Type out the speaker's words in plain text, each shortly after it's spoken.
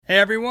Hey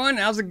everyone,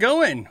 how's it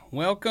going?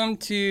 Welcome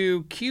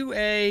to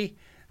QA. I'm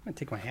gonna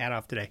take my hat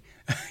off today.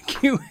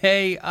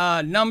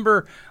 QA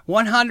number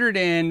 100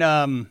 and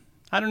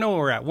I don't know where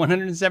we're at.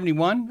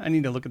 171. I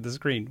need to look at the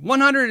screen.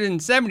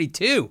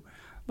 172.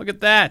 Look at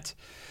that.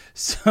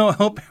 So I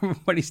hope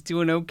everybody's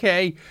doing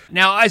okay.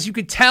 Now, as you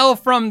could tell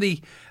from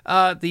the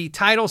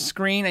title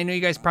screen, I know you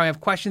guys probably have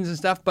questions and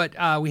stuff, but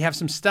we have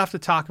some stuff to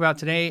talk about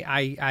today.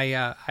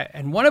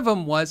 And one of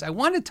them was I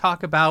wanted to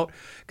talk about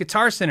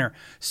Guitar Center.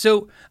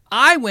 So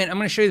I'm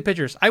going to show you the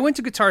pictures. I went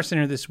to Guitar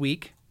Center this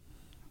week.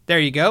 There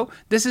you go.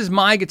 This is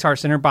my Guitar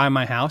Center by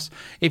my house.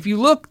 If you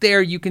look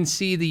there, you can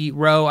see the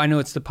row. I know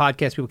it's the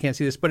podcast; people can't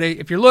see this, but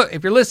if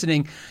you're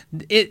listening,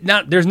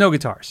 there's no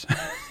guitars.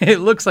 It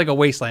looks like a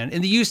wasteland.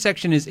 And the used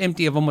section is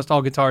empty of almost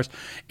all guitars.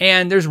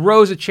 And there's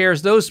rows of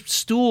chairs. Those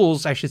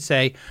stools, I should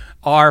say,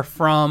 are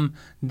from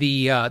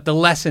the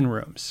lesson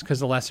rooms because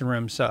the lesson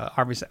rooms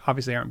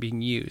obviously aren't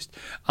being used.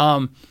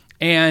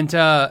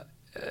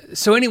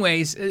 So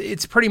anyways,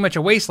 it's pretty much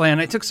a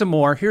wasteland. I took some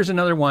more. Here's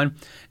another one.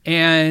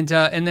 And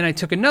then I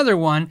took another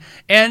one.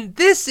 And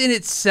this in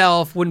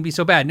itself wouldn't be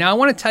so bad. Now, I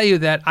want to tell you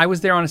that I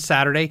was there on a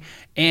Saturday,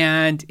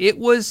 and it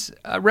was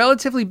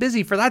relatively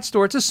busy for that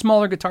store. It's a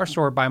smaller guitar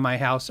store by my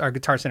house, our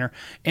Guitar Center.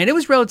 And it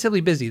was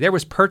relatively busy. There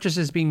was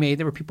purchases being made.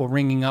 There were people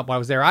ringing up while I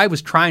was there. I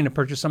was trying to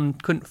purchase some,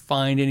 couldn't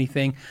find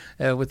anything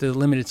with the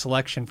limited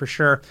selection for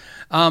sure.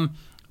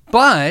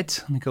 But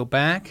let me go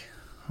back.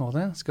 Hold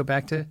on, let's go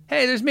back to,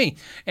 hey, there's me.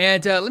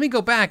 And let me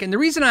go back. And the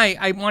reason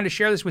I wanted to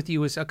share this with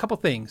you is a couple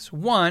things.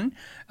 One,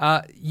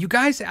 you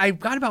guys, I've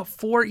got about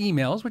 4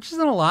 emails, which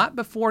isn't a lot,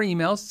 but 4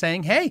 emails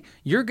saying, hey,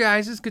 your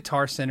guys'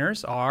 Guitar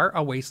Centers are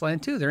a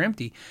wasteland too. They're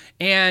empty.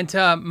 And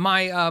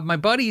my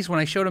buddies, when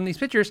I showed them these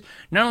pictures,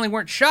 not only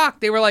weren't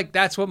shocked, they were like,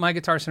 that's what my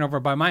Guitar Center over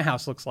by my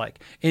house looks like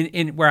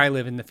in where I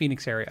live in the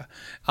Phoenix area.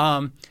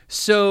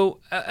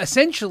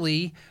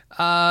 Essentially,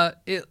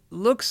 it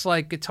looks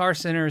like Guitar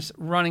Center's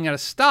running out of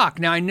stock.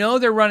 Now, I know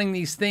they're running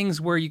these things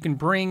where you can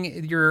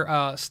bring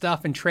your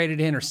stuff and trade it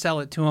in or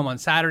sell it to them on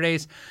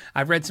Saturdays.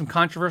 I've read some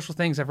controversial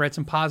things. I've read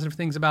some positive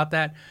things about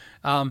that.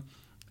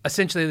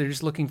 Essentially, they're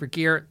just looking for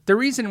gear. The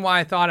reason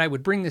why I thought I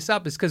would bring this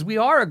up is because we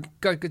are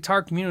a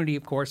guitar community,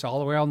 of course, all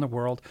the way around the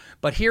world.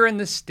 But here in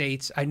the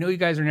States, I know you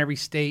guys are in every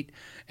state,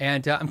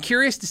 and I'm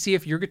curious to see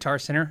if your Guitar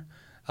Center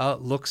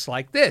looks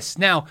like this.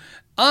 Now,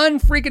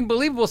 Unfreaking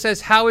Believable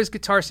says, how is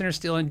Guitar Center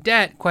still in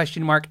debt? ?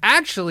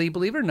 Actually,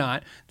 believe it or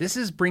not,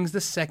 this brings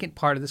the second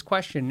part of this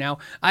question. Now,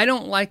 I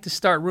don't like to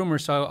start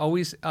rumors, so I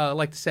always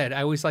like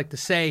to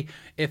say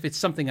if it's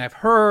something I've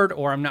heard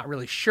or I'm not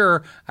really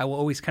sure, I will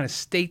always kind of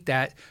state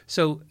that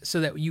so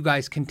that you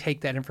guys can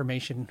take that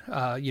information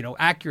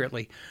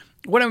accurately.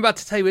 What I'm about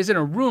to tell you isn't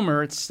a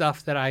rumor. It's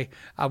stuff that I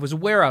was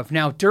aware of.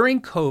 Now,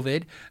 during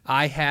COVID,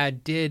 I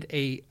had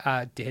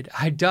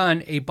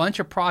done a bunch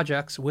of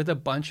projects with a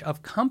bunch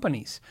of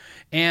companies.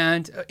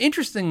 And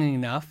interestingly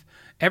enough,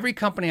 every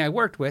company I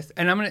worked with,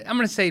 and I'm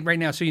gonna say right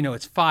now, so you know,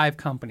 it's 5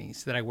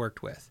 companies that I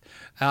worked with,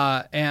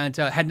 and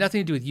had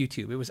nothing to do with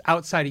YouTube. It was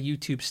outside of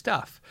YouTube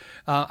stuff.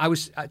 I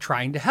was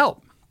trying to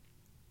help.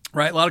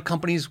 Right, a lot of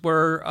companies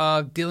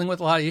were dealing with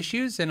a lot of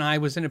issues, and I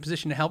was in a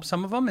position to help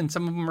some of them, and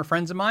some of them are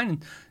friends of mine.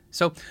 And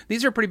so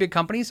these are pretty big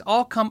companies.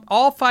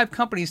 All 5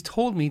 companies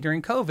told me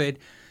during COVID,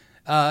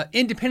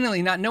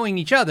 independently, not knowing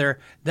each other,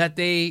 that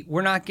they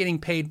were not getting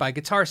paid by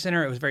Guitar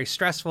Center. It was very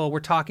stressful. We're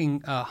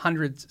talking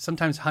hundreds,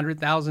 sometimes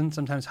 100,000,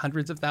 sometimes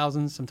hundreds of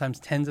thousands, sometimes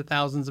tens of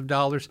thousands of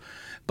dollars.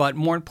 But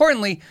more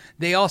importantly,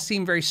 they all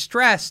seem very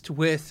stressed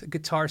with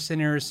Guitar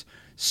Center's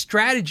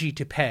strategy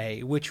to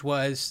pay, which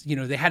was,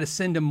 they had to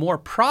send them more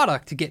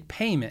product to get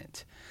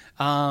payment.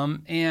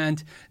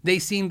 And they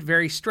seemed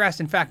very stressed.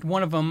 In fact,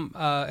 one of them,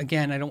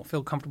 again, I don't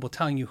feel comfortable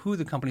telling you who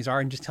the companies are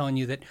and just telling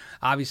you that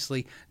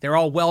obviously they're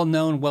all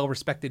well-known,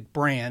 well-respected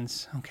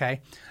brands,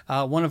 okay?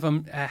 One of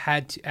them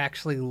had to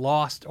actually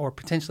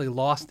potentially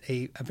lost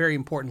a very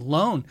important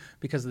loan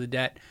because of the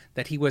debt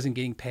that he wasn't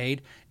getting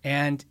paid,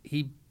 and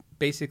he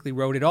basically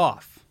wrote it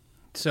off.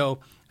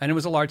 And it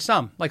was a large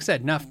sum. Like I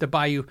said, enough to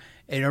buy you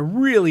a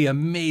really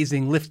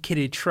amazing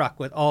lift-kitted truck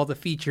with all the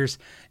features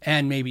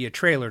and maybe a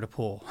trailer to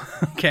pull.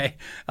 Okay?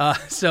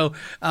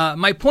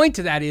 My point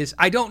to that is,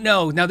 I don't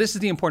know. Now, this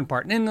is the important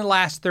part. And in the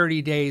last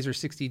 30 days or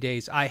 60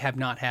 days, I have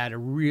not had a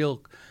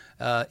real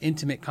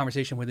intimate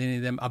conversation with any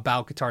of them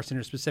about Guitar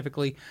Center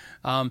specifically.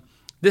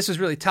 This was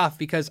really tough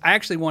because I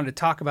actually wanted to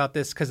talk about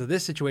this because of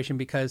this situation,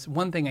 because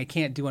one thing I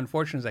can't do,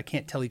 unfortunately, is I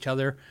can't tell each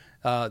other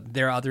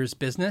their other's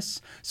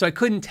business. So I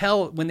couldn't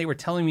tell when they were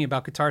telling me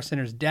about Guitar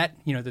Center's debt,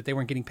 that they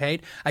weren't getting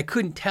paid. I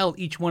couldn't tell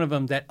each one of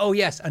them that, oh,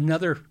 yes,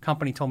 another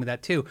company told me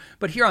that too.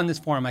 But here on this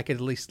forum, I could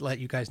at least let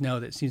you guys know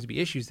that there seems to be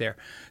issues there.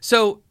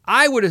 So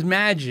I would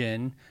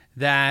imagine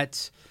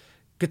that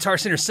Guitar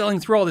Center selling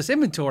through all this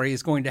inventory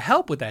is going to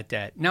help with that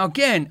debt. Now,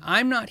 again,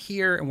 I'm not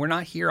here, and we're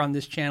not here on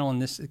this channel in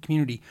this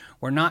community.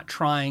 We're not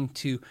trying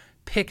to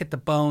pick at the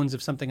bones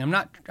of something.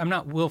 We're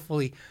not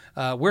willfully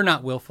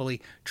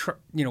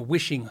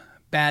wishing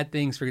bad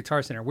things for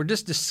Guitar Center. We're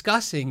just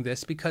discussing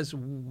this because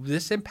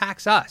this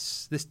impacts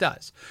us. This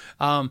does.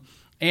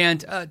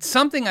 And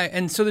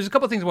so there's a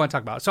couple of things I want to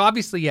talk about. So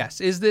obviously, yes,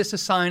 is this a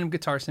sign of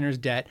Guitar Center's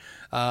debt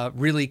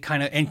really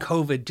kind of, and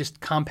COVID just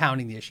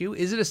compounding the issue?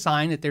 Is it a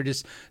sign that they're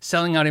just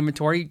selling out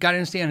inventory? You got to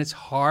understand it's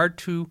hard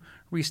to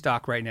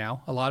restock right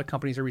now. A lot of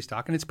companies are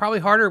restocking. It's probably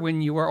harder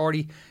when you are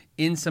already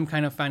in some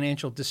kind of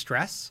financial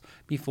distress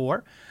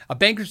before. A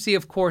bankruptcy,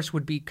 of course,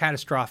 would be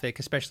catastrophic,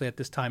 especially at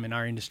this time in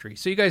our industry.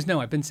 So you guys know,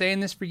 I've been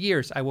saying this for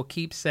years. I will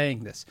keep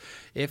saying this.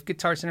 If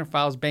Guitar Center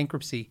files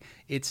bankruptcy,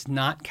 it's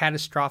not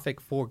catastrophic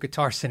for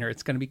Guitar Center.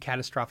 It's going to be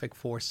catastrophic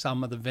for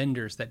some of the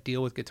vendors that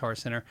deal with Guitar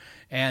Center,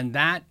 and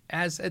that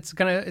it's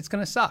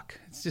gonna suck.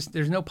 It's just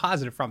there's no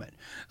positive from it.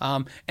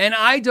 And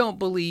I don't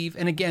believe.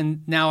 And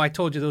again, now I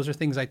told you those are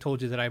things I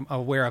told you that I'm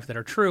aware of that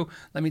are true.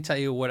 Let me tell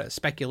you what a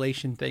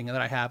speculation thing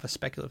that I have, a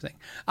speculative thing.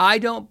 I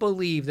don't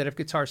believe that if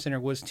Guitar Center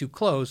was to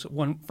close,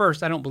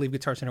 first, I don't believe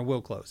Guitar Center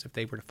will close. If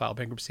they were to file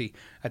bankruptcy,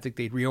 I think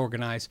they'd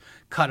reorganize,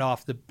 cut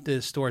off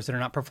the stores that are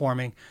not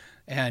performing,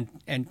 and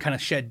kind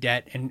of shed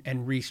debt and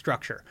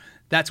restructure.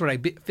 That's what I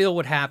feel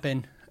would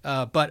happen.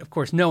 But of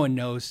course, no one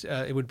knows.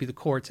 It would be the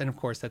courts, and of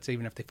course, that's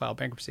even if they file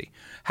bankruptcy.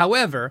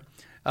 However,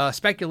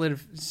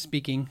 speculative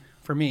speaking,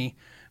 for me,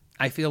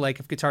 I feel like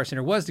if Guitar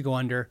Center was to go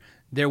under,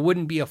 there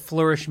wouldn't be a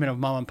flourishment of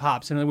mom and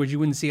pops. In other words, you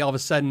wouldn't see all of a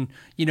sudden,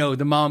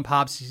 the mom and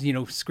pops,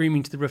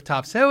 screaming to the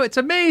rooftops, "Oh, it's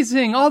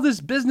amazing! All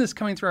this business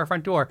coming through our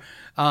front door."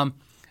 And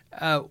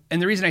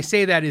the reason I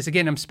say that is,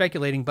 again, I'm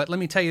speculating, but let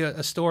me tell you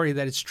a story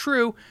that is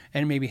true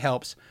and maybe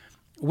helps.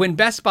 When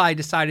Best Buy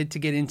decided to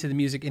get into the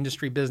music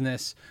industry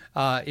business,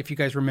 if you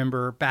guys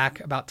remember back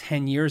about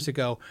 10 years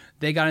ago,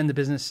 they got in the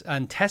business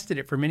and tested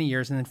it for many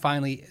years and then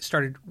finally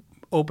started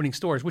opening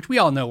stores, which we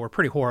all know were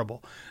pretty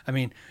horrible. I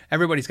mean,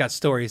 everybody's got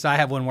stories. I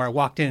have one where I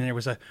walked in and there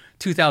was a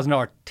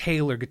 $2,000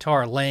 Taylor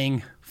guitar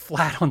laying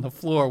flat on the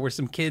floor where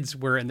some kids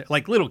were in there,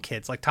 like little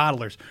kids, like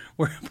toddlers,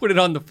 were put it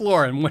on the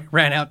floor and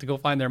ran out to go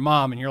find their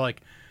mom. And you're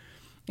like,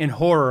 in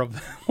horror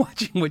of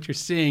watching what you're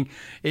seeing.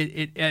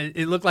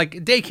 It looked like a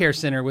daycare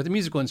center with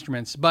musical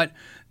instruments, but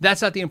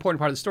that's not the important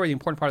part of the story. The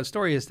important part of the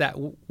story is that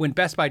when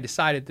Best Buy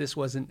decided this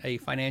wasn't a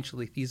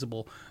financially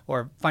feasible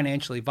or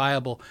financially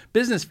viable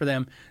business for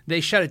them,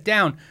 they shut it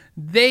down.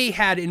 They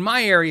had, in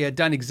my area,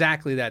 done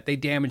exactly that. They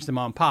damaged the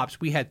mom and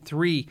pops. We had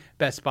 3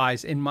 Best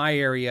Buys in my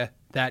area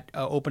that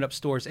opened up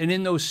stores. And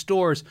in those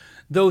stores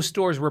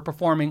were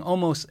performing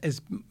almost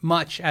as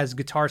much as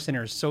Guitar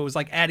Centers. So it was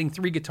like adding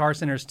 3 Guitar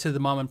Centers to the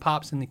mom and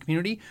pops in the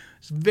community.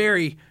 It's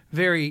very,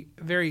 very,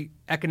 very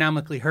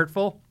economically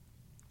hurtful.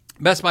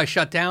 Best Buy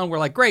shut down. We're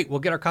like, great, we'll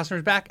get our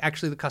customers back.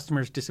 Actually, the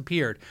customers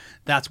disappeared.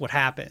 That's what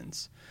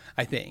happens,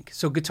 I think.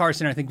 So Guitar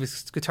Center, I think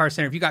with Guitar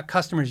Center, if you got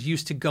customers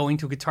used to going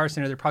to a Guitar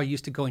Center, they're probably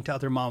used to going to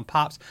other mom and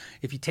pops.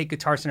 If you take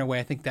Guitar Center away,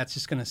 I think that's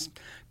just going to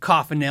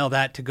coffin nail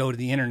that to go to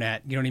the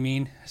internet. You know what I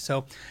mean?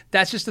 So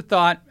that's just a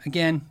thought.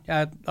 Again,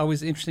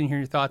 always interesting to hear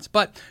your thoughts,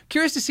 but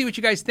curious to see what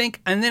you guys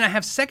think. And then I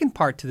have second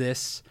part to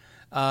this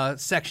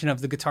section of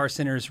the Guitar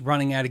Center's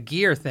running out of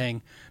gear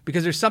thing,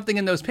 because there's something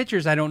in those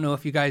pictures I don't know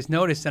if you guys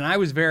noticed, and I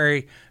was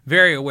very,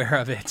 very aware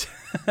of it.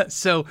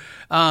 So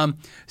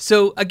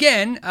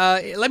again,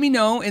 let me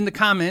know in the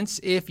comments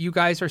if you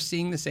guys are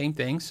seeing the same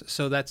things.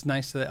 So that's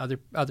nice that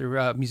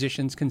other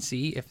musicians can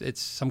see if it's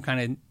some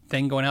kind of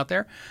thing going out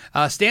there.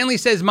 Stanley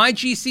says, my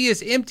GC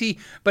is empty,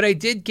 but I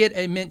did get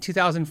a Mint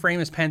 2000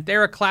 Framus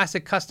Panthera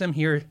Classic Custom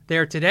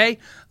there today.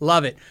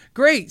 Love it.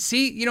 Great.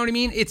 See, you know what I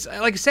mean? It's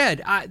like I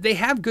said, they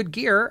have good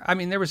gear. I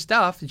mean, there was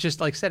stuff. It's just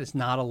like I said, it's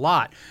not a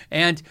lot.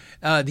 And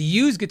the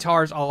used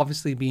guitars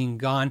obviously being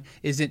gone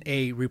isn't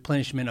a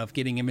replenishment of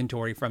getting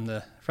inventory from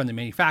the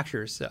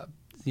manufacturers.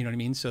 You know what I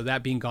mean? So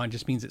that being gone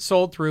just means it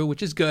sold through,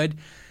 which is good.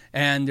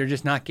 And they're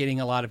just not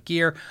getting a lot of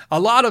gear. A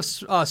lot of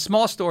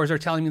small stores are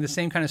telling me the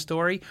same kind of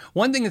story.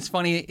 One thing that's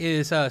funny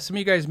is some of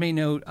you guys may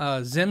know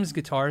Zim's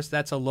Guitars.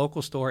 That's a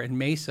local store in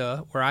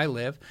Mesa where I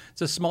live.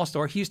 It's a small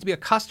store. He used to be a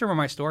customer of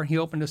my store. He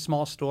opened a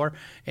small store,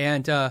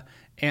 and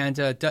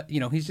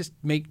he's just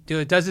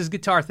does his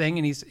guitar thing,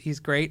 and he's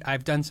great.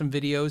 I've done some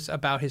videos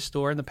about his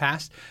store in the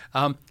past.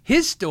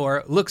 His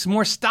store looks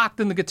more stocked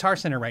than the Guitar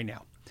Center right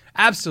now.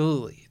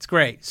 Absolutely. It's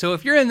great. So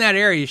if you're in that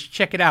area, you should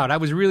check it out. I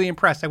was really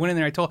impressed. I went in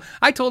there.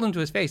 I told him to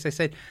his face.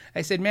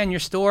 I said, man, your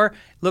store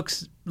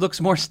looks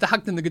more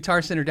stocked than the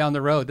Guitar Center down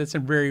the road. That's a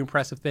very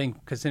impressive thing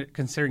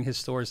considering his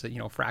store is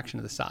a fraction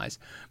of the size.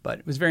 But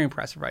it was very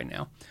impressive right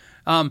now.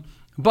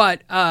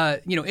 But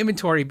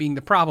inventory being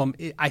the problem,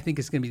 I think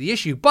is going to be the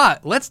issue.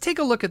 But let's take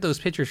a look at those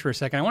pictures for a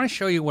second. I want to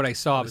show you what I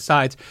saw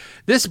besides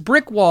this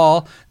brick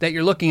wall that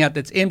you're looking at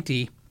that's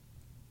empty.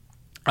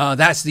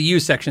 That's the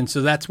used section,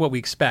 so that's what we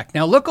expect.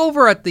 Now look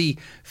over at the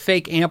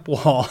fake amp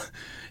wall.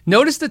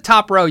 Notice the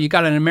top row. You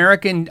got an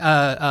American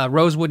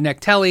Rosewood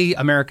neck Tele,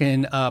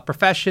 American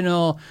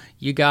Professional.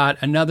 You got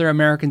another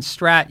American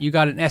Strat. You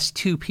got an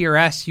S2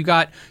 PRS. You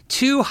got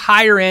 2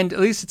 higher end, at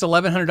least it's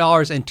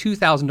 $1,100 and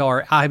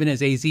 $2,000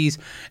 Ibanez AZs.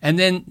 And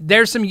then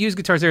there's some used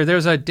guitars there.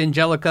 There's a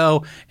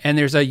D'Angelico and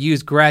there's a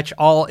used Gretsch,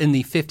 all in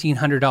the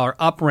 $1,500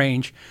 up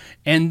range.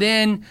 And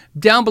then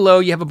down below,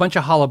 you have a bunch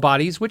of hollow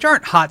bodies, which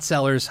aren't hot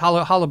sellers.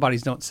 Hollow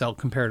bodies don't sell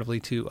comparatively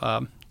to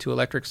to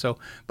electric. So,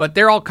 but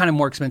they're all kind of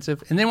more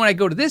expensive. And then when I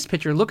go to this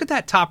picture, look at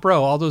that top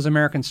row, all those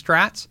American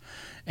Strats.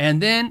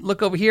 And then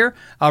look over here,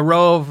 a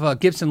row of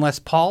Gibson Les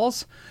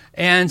Pauls.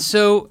 And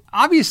so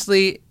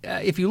obviously,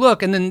 if you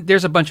look, and then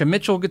there's a bunch of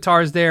Mitchell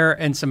guitars there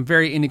and some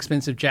very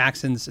inexpensive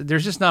Jacksons.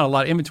 There's just not a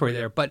lot of inventory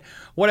there. But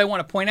what I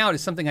want to point out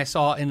is something I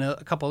saw in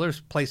a couple other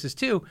places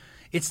too.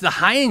 It's the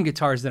high-end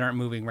guitars that aren't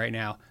moving right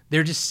now.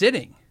 They're just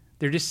sitting.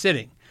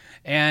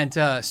 And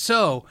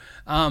so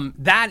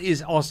that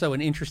is also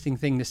an interesting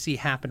thing to see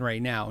happen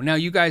right now. Now,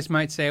 you guys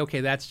might say, okay,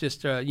 that's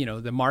just,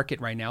 the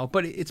market right now.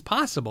 But it's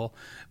possible.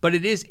 But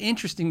it is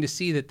interesting to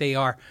see that they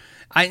are.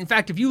 In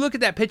fact, if you look at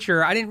that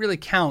picture, I didn't really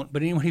count,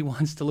 but anybody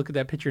wants to look at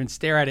that picture and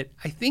stare at it.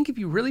 I think if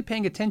you're really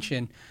paying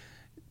attention,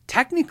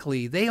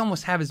 technically, they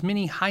almost have as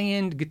many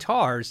high-end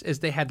guitars as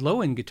they had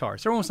low-end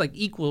guitars. They're almost like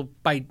equal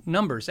by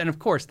numbers. And of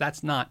course,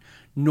 that's not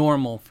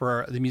normal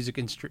for the music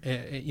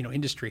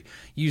industry.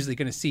 Usually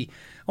going to see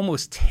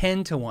almost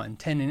 10 to 1,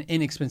 10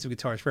 inexpensive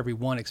guitars for every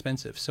one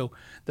expensive. So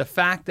the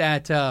fact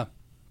that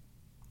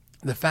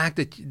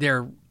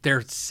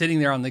they're sitting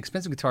there on the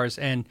expensive guitars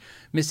and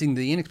missing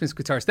the inexpensive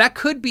guitars, that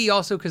could be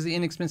also because the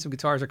inexpensive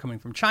guitars are coming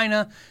from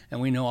China,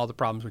 and we know all the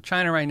problems with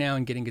China right now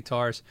and getting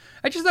guitars.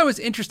 I just thought it was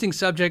an interesting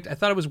subject. I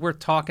thought it was worth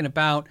talking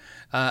about.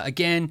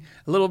 Again,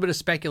 a little bit of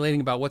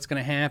speculating about what's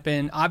going to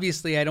happen.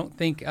 Obviously, I don't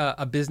think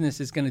a business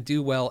is going to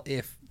do well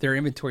if their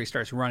inventory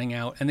starts running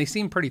out, and they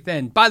seem pretty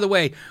thin. By the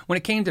way, when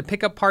it came to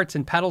pickup parts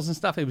and pedals and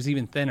stuff, it was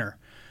even thinner.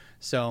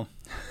 So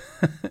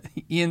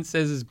Ian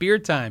says it's beer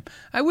time.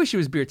 I wish it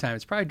was beer time.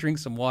 It's probably drink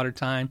some water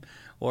time,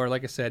 or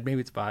like I said, maybe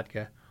it's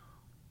vodka.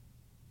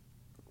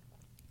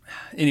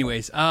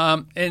 Anyways,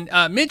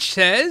 Mitch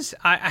says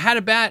I had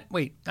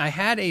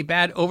a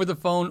bad over the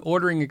phone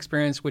ordering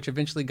experience, which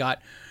eventually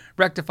got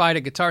rectified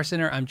at Guitar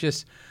Center. I'm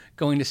just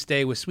going to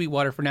stay with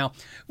Sweetwater for now.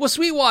 Well,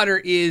 Sweetwater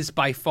is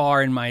by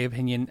far, in my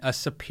opinion, a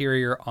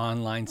superior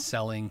online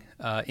selling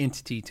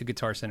entity to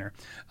Guitar Center.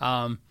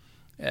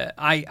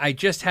 I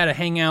just had a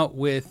hangout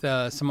with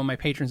some of my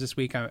patrons this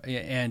week,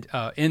 and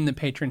in the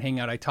patron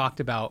hangout, I talked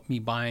about me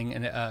buying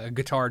a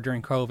guitar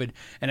during COVID,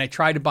 and I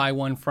tried to buy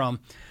one from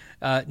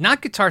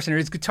not Guitar Center.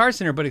 It's Guitar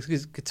Center, but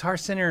it's Guitar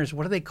Center's,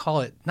 what do they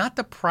call it? Not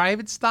the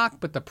private stock,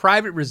 but the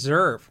private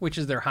reserve, which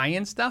is their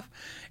high-end stuff.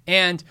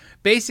 And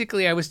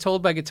basically, I was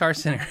told by Guitar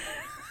Center.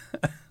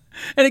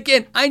 And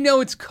again, I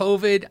know it's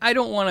COVID. I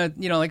don't want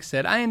to, like I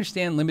said, I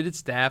understand limited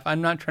staff. I'm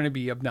not trying to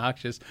be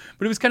obnoxious,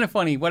 but it was kind of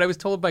funny. What I was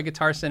told by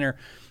Guitar Center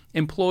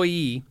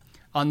employee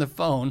on the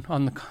phone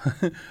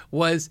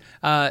was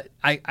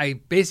I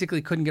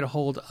basically couldn't get a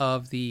hold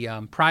of the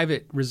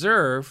private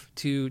reserve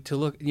to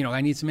look.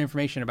 I need some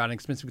information about an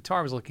expensive guitar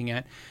I was looking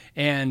at,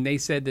 and they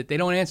said that they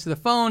don't answer the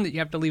phone, that you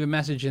have to leave a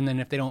message, and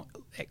then if they don't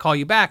call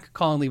you back,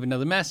 call and leave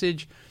another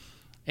message.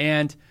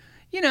 And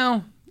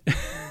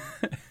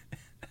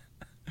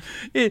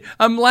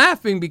I'm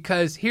laughing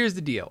because here's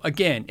the deal.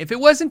 Again, if it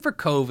wasn't for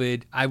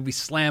COVID, I would be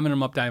slamming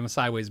them up down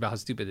sideways about how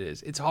stupid it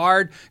is. It's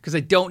hard because I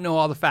don't know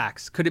all the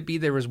facts. Could it be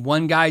there was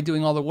one guy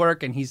doing all the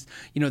work and he's,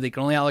 they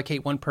can only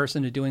allocate one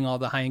person to doing all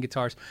the high-end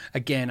guitars?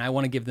 Again, I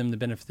want to give them the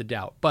benefit of the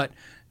doubt. But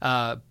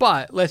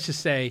let's just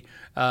say,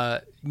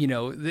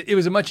 it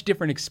was a much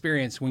different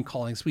experience when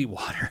calling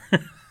Sweetwater.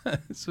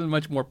 It's a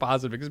much more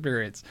positive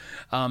experience.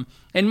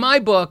 In my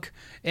book,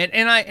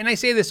 and I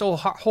say this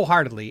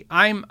wholeheartedly,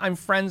 I'm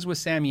friends with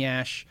Sammy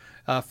Ash.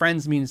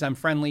 Friends means I'm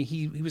friendly.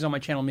 He was on my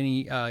channel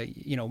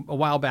a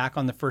while back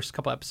on the first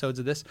couple episodes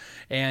of this,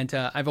 and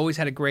I've always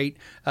had a great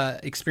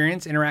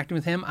experience interacting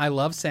with him. I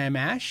love Sam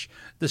Ash.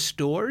 The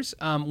stores,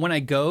 when I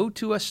go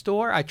to a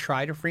store, I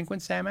try to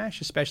frequent Sam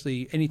Ash,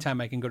 especially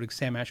anytime I can go to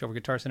Sam Ash over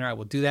Guitar Center. I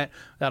will do that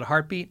without a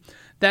heartbeat.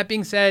 That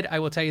being said, I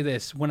will tell you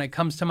this: when it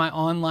comes to my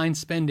online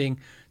spending,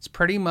 it's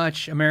pretty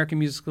much American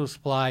Musical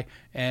Supply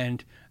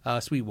and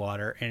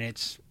Sweetwater, and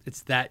it's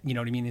that, you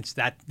know what I mean? It's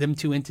them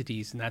two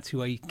entities, and that's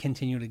who I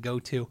continue to go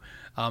to.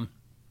 And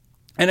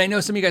I know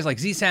some of you guys like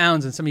Z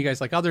Sounds, and some of you guys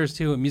like others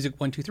too, and Music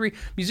 123,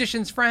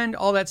 Musician's Friend,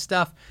 all that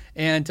stuff,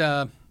 and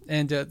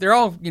they're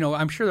all,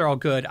 I'm sure they're all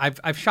good.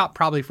 I've shopped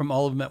probably from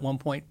all of them at one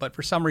point, but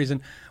for some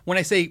reason, when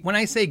I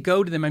say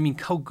go to them, I mean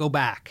go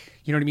back.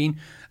 You know what I mean?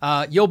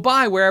 You'll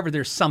buy wherever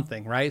there's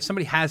something, right? If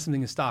somebody has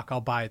something in stock,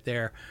 I'll buy it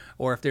there.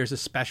 Or if there's a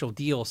special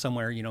deal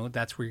somewhere,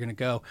 that's where you're going to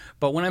go.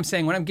 But when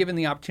I'm given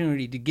the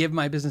opportunity to give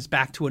my business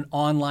back to an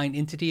online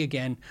entity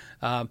again,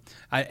 and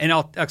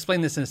I'll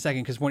explain this in a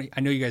second because I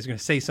know you guys are going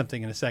to say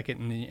something in a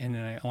second, and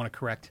I want to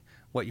correct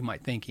what you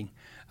might thinking.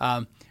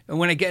 And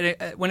when I get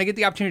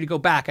the opportunity to go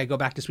back, I go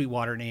back to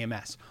Sweetwater and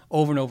AMS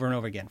over and over and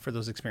over again for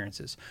those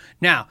experiences.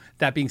 Now,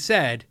 that being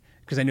said,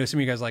 because I know some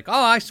of you guys are like,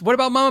 what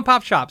about mom and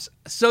pop shops?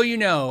 So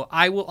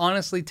I will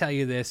honestly tell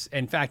you this.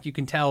 In fact, you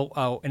can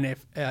tell,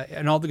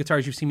 and all the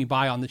guitars you've seen me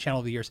buy on the channel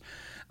over the years,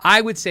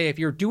 I would say if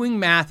you're doing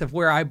math of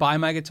where I buy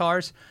my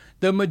guitars,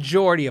 The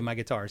majority of my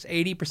guitars,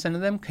 80%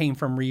 of them, came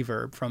from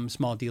Reverb, from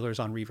small dealers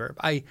on Reverb.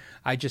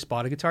 I just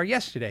bought a guitar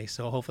yesterday,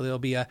 so hopefully there'll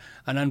be an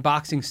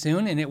unboxing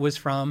soon, and it was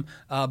from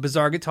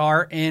Bizarre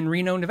Guitar in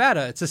Reno,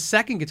 Nevada. It's a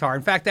second guitar.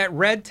 In fact, that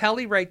red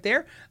Telly right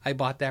there, I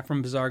bought that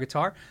from Bizarre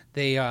Guitar.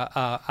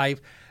 I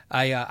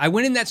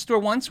went in that store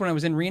once when I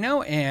was in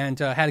Reno and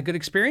had a good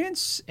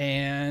experience,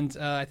 and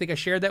I think I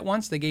shared that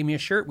once. They gave me a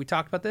shirt. We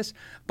talked about this,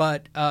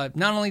 but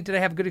not only did I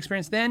have a good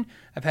experience then,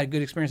 I've had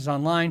good experiences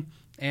online.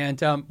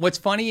 And what's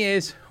funny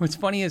is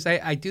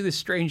I do this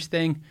strange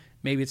thing.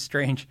 Maybe it's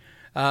strange.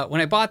 When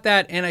I bought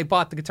that and I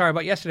bought the guitar I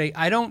bought yesterday,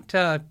 I don't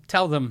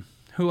tell them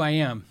who I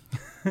am.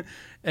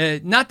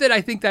 Not that I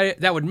think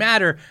that would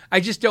matter. I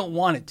just don't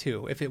want it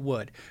to, if it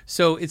would.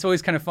 So it's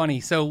always kind of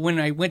funny. So when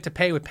I went to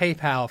pay with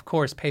PayPal, of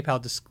course,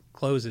 PayPal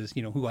discloses,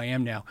 who I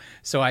am now.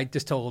 So I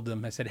just told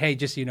them, I said, hey,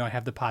 just so you know, I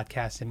have the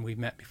podcast and we've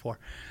met before.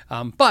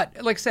 But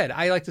like I said,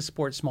 I like to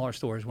support smaller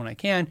stores when I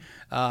can.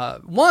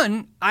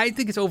 One, I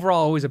think it's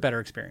overall always a better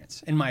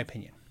experience, in my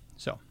opinion.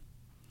 So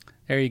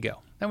there you go.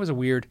 That was a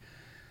weird...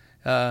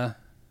 hold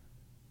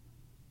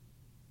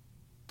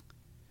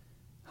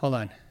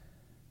on.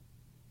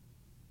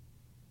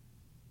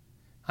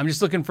 I'm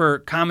just looking for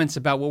comments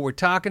about what we're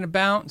talking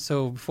about.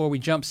 So before we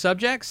jump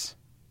subjects,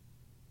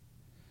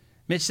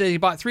 Mitch says he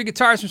bought 3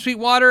 guitars from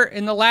Sweetwater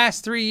in the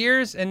last 3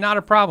 years and not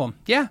a problem.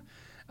 Yeah,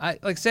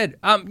 like I said,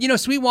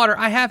 Sweetwater,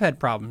 I have had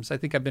problems. I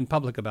think I've been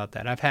public about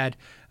that. I've had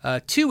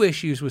 2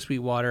 issues with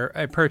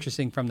Sweetwater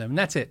purchasing from them, and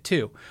that's it,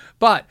 2.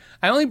 But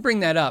I only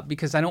bring that up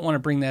because I don't want to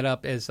bring that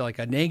up as like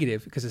a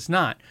negative, because it's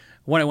not.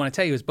 What I want to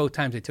tell you is both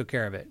times they took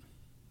care of it.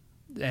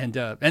 And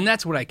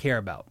that's what I care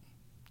about.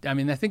 I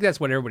mean, I think that's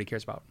what everybody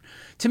cares about.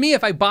 To me,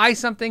 if I buy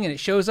something and it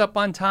shows up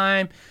on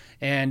time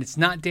and it's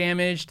not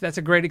damaged, that's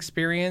a great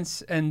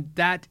experience. And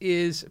that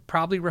is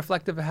probably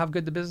reflective of how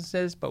good the business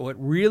is. But what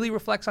really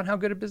reflects on how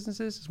good a business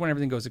is when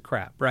everything goes to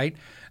crap, right?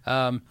 You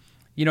know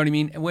what I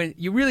mean? When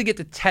you really get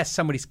to test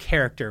somebody's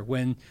character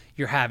when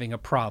you're having a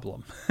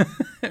problem,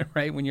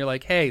 right? When you're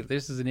like, hey,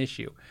 this is an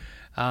issue.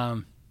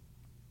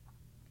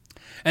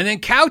 And then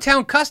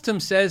Cowtown Custom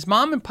says,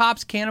 Mom and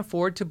Pops can't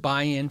afford to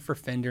buy in for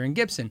Fender and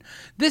Gibson.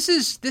 This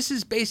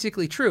is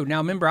basically true. Now,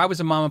 remember, I was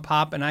a mom and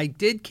pop, and I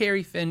did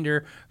carry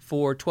Fender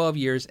for 12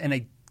 years, and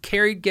I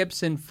carried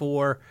Gibson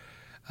for,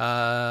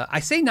 I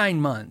say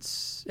 9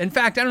 months. In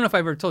fact, I don't know if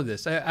I've ever told you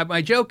this.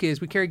 My joke is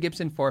we carried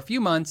Gibson for a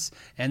few months,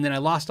 and then I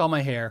lost all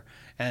my hair,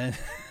 and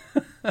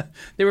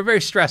they were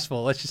very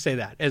stressful. Let's just say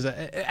that.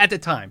 At the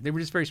time, they were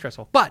just very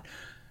stressful.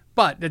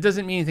 But that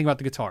doesn't mean anything about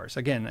the guitars.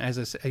 Again, as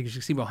you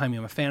can see behind me,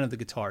 I'm a fan of the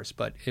guitars,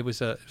 but it was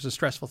a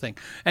stressful thing.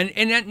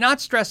 And not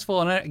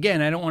stressful, and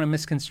again, I don't want to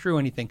misconstrue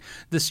anything.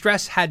 The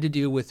stress had to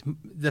do with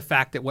the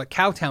fact that what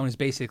Cowtown is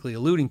basically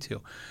alluding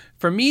to.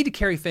 For me to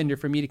carry Fender,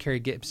 for me to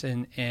carry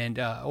Gibson, and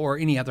or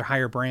any other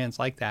higher brands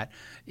like that,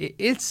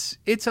 it's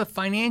a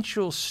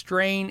financial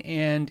strain,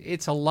 and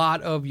it's a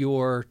lot of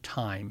your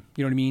time.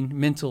 You know what I mean?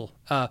 Mental.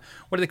 What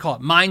do they call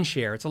it? Mind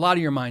share. It's a lot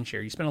of your mind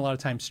share. You spend a lot of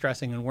time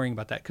stressing and worrying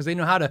about that because they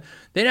know how to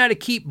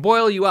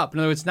boil you up. In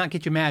other words, not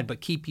get you mad, but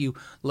keep you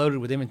loaded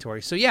with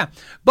inventory. So yeah,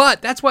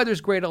 but that's why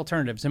there's great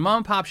alternatives. And mom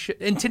and pop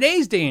in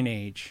today's day and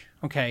age.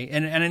 Okay,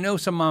 and I know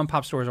some mom and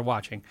pop stores are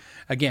watching.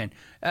 Again,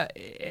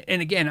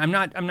 I'm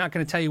not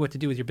going to tell you what to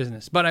do with your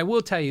business, but I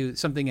will tell you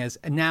something as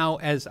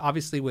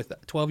obviously with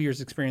 12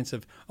 years experience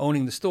of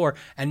owning the store,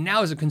 and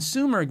now as a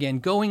consumer again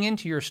going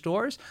into your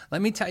stores.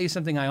 Let me tell you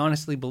something I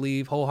honestly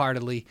believe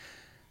wholeheartedly.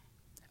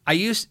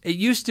 It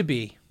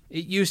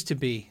used to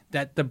be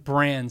that the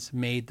brands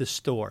made the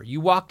store.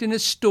 You walked in a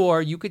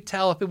store, you could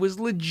tell if it was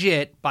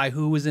legit by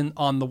who was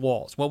on the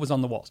walls, what was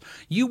on the walls.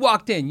 You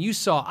walked in, you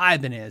saw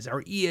Ibanez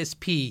or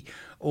ESP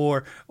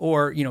or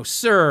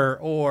Sir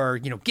or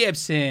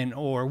Gibson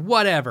or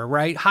whatever,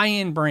 right?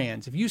 High-end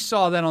brands. If you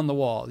saw that on the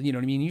wall, you know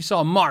what I mean? You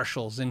saw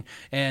Marshalls and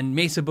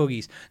Mesa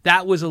Boogies.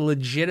 That was a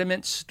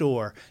legitimate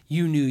store.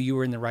 You knew you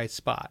were in the right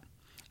spot.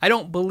 I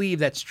don't believe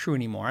that's true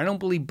anymore. I don't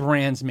believe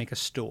brands make a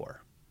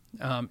store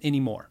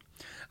anymore.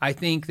 I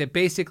think that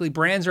basically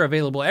brands are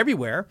available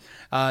everywhere.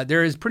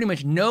 There is pretty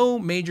much no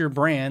major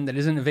brand that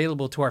isn't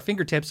available to our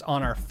fingertips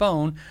on our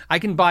phone. I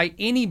can buy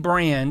any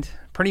brand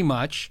pretty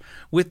much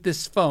with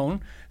this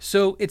phone.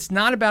 So it's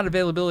not about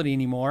availability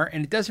anymore.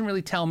 And it doesn't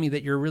really tell me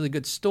that you're a really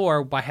good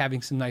store by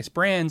having some nice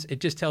brands. It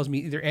just tells me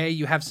either A,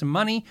 you have some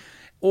money,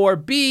 or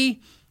B,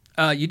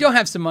 you don't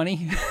have some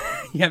money.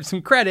 You have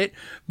some credit.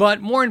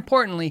 But more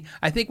importantly,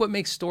 I think what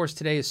makes stores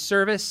today is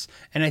service.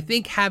 And I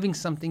think having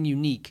something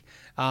unique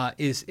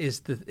is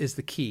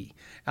the key.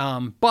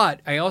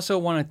 But I also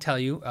want to tell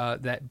you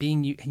that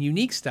being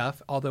unique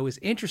stuff, although is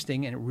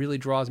interesting and it really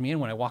draws me in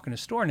when I walk in a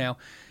store now,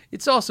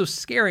 it's also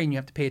scary and you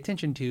have to pay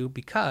attention to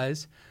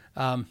because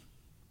a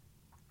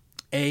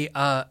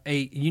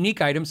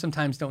unique item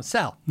sometimes don't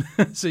sell.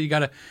 So you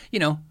gotta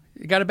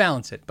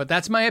balance it. But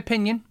that's my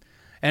opinion.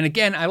 And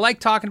again, I like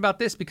talking about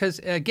this because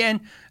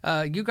again,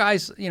 you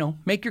guys,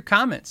 make your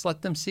comments.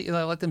 Let them see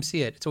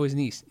it. It's always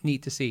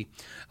neat to see.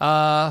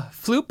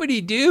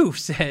 Floopity Doo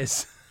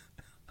says,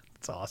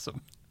 that's awesome.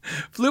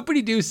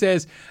 Floopity Doo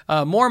says,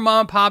 more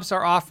mom and pops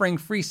are offering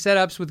free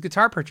setups with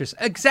guitar purchase.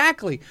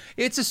 Exactly.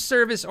 It's a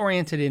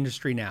service-oriented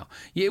industry now.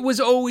 It was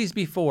always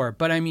before,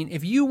 but I mean,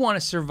 if you want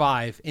to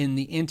survive in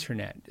the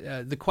internet,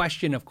 the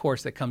question, of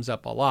course, that comes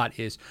up a lot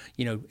is,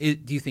 do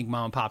you think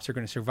mom and pops are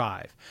going to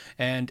survive?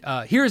 And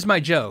here's my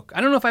joke.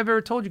 I don't know if I've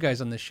ever told you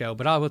guys on this show,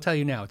 but I will tell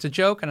you now. It's a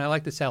joke, and I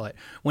like to sell it.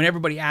 When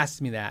everybody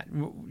asks me that,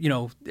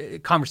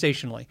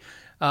 conversationally,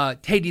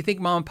 hey, do you think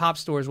mom and pop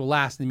stores will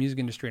last in the music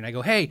industry? And I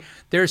go, hey,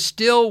 there's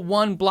still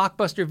one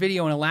Blockbuster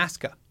Video in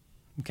Alaska,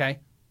 okay?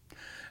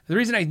 The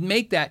reason I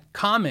make that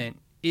comment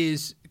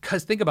is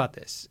because think about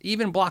this.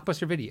 Even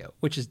Blockbuster Video,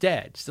 which is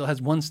dead, still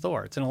has one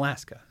store. It's in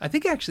Alaska. I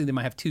think actually they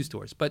might have two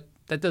stores, but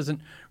that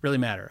doesn't really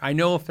matter. I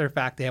know for a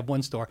fact they have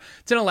one store.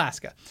 It's in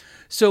Alaska.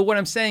 So what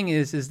I'm saying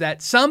is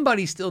that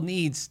somebody still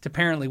needs to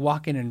apparently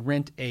walk in and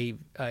rent a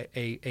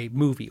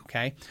movie,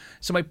 okay?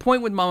 So my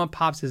point with mom and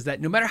pops is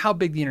that no matter how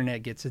big the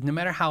internet gets, no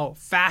matter how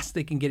fast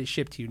they can get it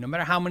shipped to you, no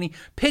matter how many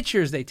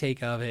pictures they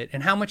take of it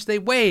and how much they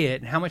weigh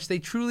it and how much they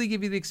truly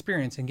give you the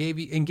experience and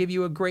give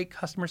you a great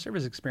customer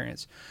service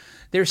experience,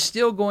 there's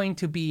still going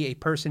to be a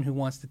person who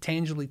wants to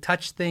tangibly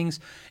touch things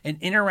and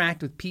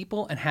interact with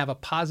people and have a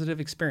positive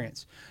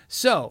experience.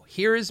 So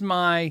here is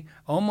my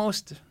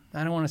almost,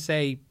 I don't want to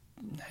say,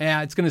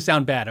 it's going to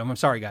sound bad. I'm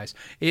sorry, guys.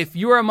 If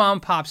you're a mom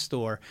and pop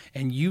store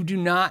and you do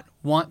not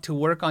want to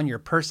work on your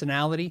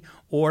personality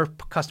or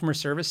customer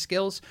service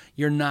skills,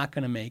 you're not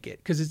going to make it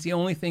because it's the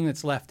only thing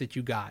that's left that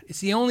you got. It's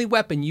the only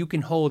weapon you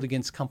can hold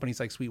against companies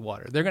like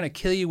Sweetwater. They're going to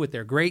kill you with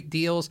their great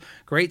deals,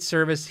 great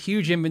service,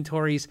 huge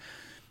inventories.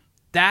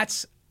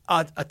 That's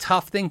a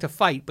tough thing to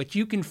fight, but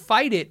you can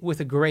fight it with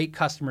a great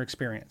customer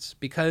experience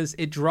because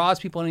it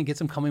draws people in and gets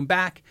them coming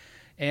back.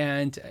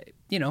 And,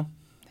 like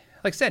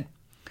I said,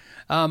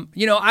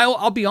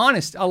 I'll be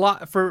honest, a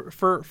lot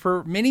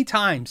for many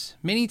times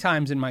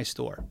in my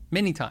store,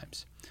 many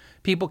times,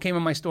 people came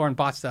in my store and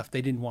bought stuff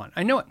they didn't want.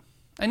 I know it.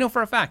 I know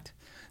for a fact.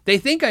 They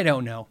think I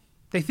don't know.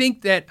 They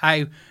think that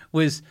I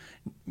was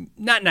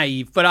not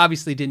naive, but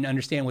obviously didn't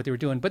understand what they were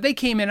doing. But they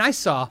came in, I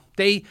saw.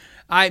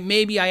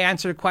 Maybe I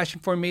answered a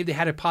question for them. Maybe they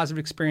had a positive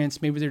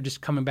experience. Maybe they're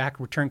just coming back,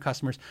 return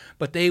customers.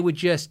 But they would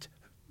just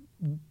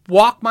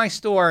walk my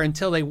store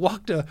until they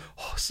walked a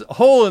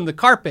hole in the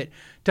carpet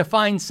to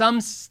find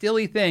some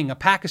silly thing, a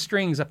pack of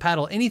strings, a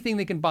pedal, anything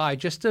they can buy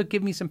just to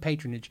give me some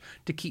patronage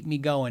to keep me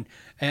going.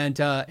 And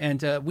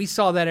we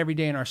saw that every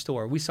day in our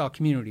store. We saw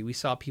community. We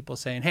saw people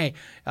saying, hey,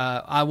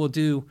 I will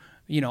do,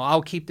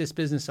 I'll keep this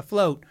business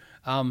afloat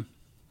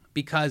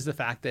because the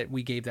fact that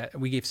we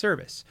gave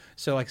service.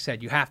 So like I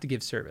said, you have to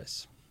give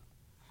service.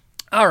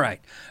 All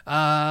right.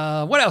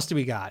 What else do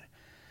we got?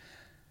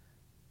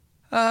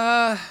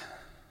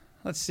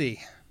 Let's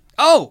see.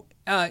 Oh,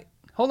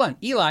 hold on.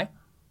 Eli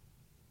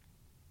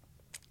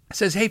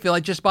says, hey, Phil,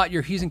 I just bought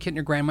your Hughes &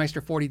 Kittner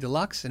Grandmeister 40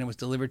 Deluxe, and it was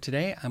delivered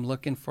today. I'm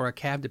looking for a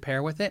cab to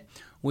pair with it.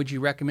 Would you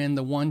recommend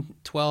the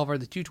 112 or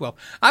the 212?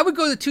 I would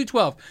go the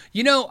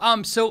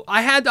 212. So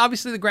I had,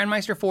 obviously, the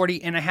Grandmeister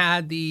 40, and I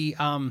had the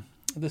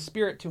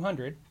Spirit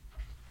 200.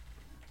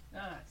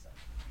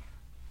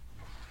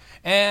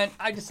 And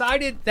I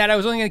decided that I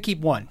was only going to keep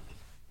one.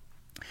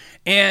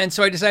 And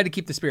so I decided to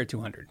keep the Spirit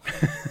 200.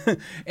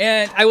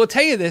 And I will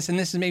tell you this, and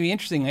this is maybe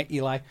interesting,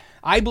 Eli.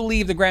 I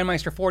believe the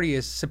Grandmeister 40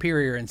 is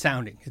superior in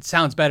sounding. It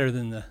sounds better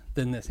than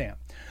this amp.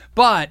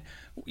 But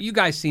you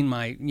guys seen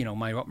my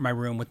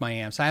room with my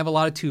amps. I have a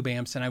lot of tube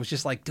amps, and I was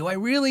just like, do I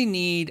really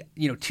need,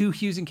 two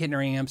Hughes &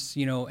 Kittner amps,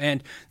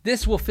 and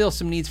this will fill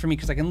some needs for me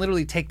because I can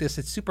literally take this.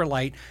 It's super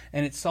light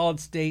and it's solid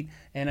state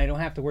and I don't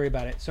have to worry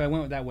about it. So I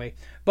went with that way.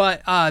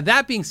 But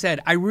that being said,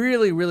 I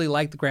really, really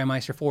like the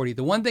Grandmeister 40.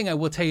 The one thing I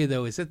will tell you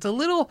though, is it's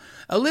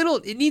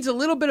it needs a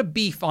little bit of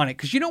beef on it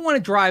because you don't want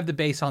to drive the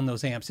bass on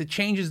those amps. It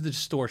changes the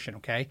distortion.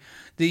 Okay.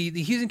 The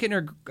Hughes &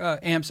 Kittner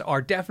amps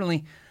are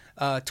definitely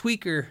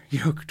tweak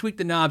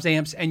the knobs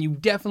amps, and you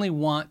definitely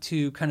want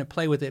to kind of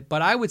play with it.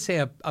 But I would say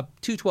a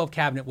 212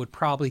 cabinet would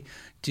probably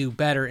do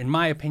better, in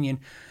my opinion.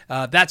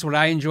 That's what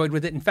I enjoyed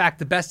with it. In fact,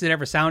 the best it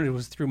ever sounded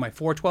was through my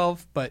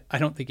 412, but I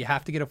don't think you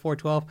have to get a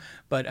 412.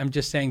 But I'm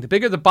just saying, the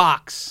bigger the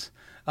box,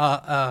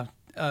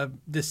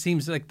 this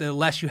seems like the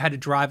less you had to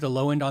drive the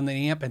low end on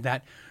the amp, and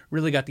that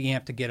really got the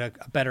amp to get a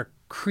better,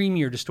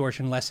 creamier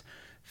distortion, less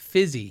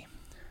fizzy.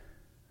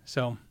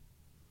 So,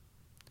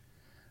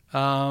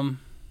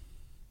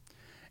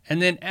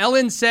 and then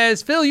Ellen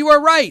says, Phil, you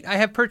are right. I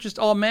have purchased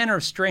all manner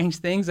of strange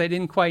things I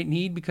didn't quite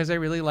need because I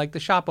really like the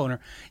shop owner.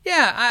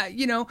 Yeah,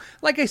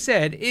 like I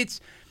said,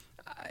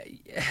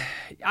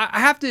 I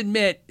have to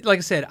admit, like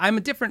I said, I'm a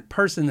different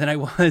person than I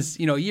was,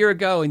 a year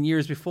ago and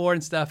years before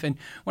and stuff. And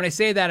when I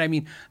say that, I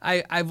mean,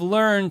 I've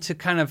learned to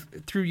kind of,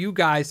 through you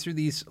guys, through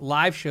these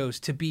live shows,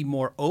 to be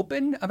more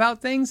open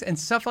about things, and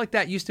stuff like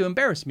that used to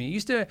embarrass me.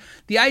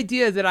 The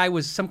idea that I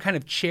was some kind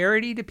of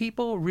charity to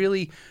people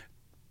really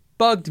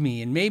bugged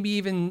me and maybe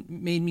even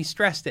made me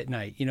stressed at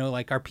night. You know,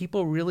 like, do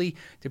people really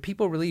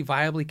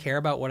viably care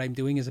about what I'm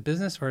doing as a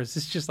business, or is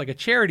this just like a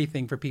charity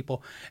thing for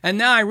people? And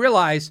now I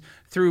realize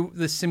through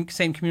the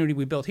same community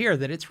we built here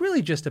that it's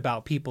really just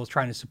about people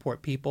trying to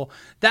support people.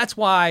 That's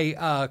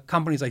why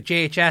companies like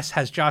JHS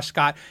has Josh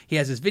Scott. He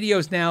has his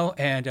videos now,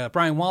 and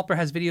Brian Walper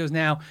has videos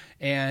now.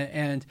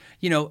 And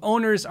you know,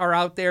 owners are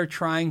out there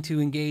trying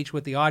to engage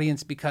with the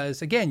audience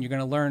because, again, you're going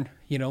to learn,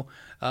 you know,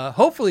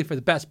 hopefully for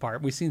the best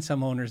part. We've seen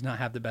some owners not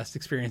have the best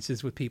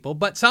experiences with people,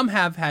 but some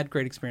have had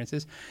great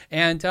experiences,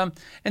 and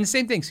the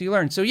same thing. So you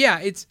learn. So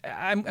yeah,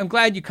 I'm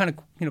glad you kind of,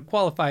 you know,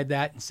 qualified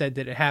that and said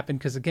that it happened,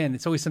 because again,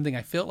 it's always something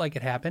I felt like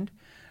it happened.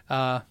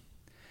 And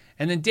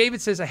then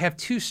David says, I have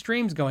 2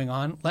 streams going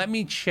on. Let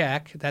me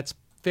check. That's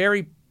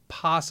very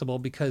possible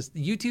because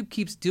YouTube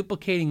keeps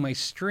duplicating my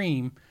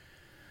stream,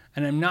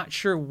 and I'm not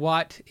sure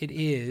what it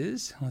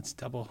is. Let's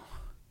double.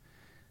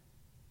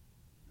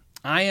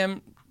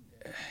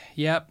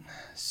 Yep.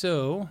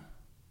 So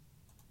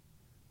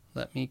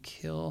let me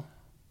kill.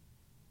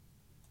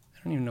 I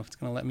don't even know if it's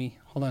going to let me.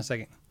 Hold on a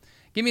second.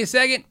 Give me a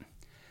second.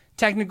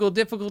 Technical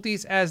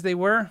difficulties as they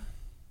were.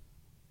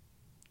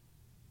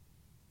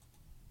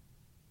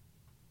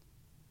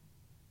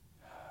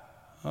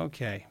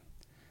 Okay.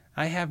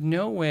 I have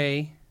no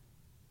way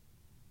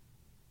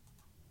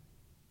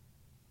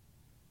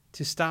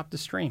to stop the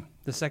stream,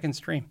 the second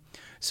stream.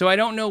 So I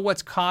don't know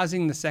what's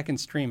causing the second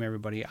stream,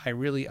 everybody. I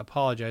really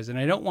apologize. And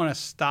I don't want to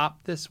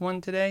stop this one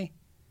today,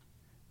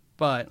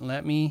 but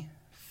let me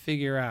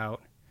figure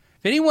out.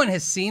 If anyone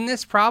has seen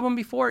this problem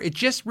before, it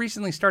just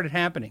recently started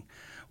happening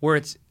where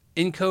it's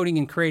encoding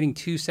and creating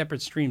 2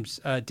 separate streams.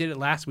 Did it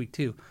last week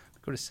too.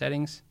 Go to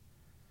settings.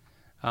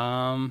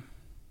 General.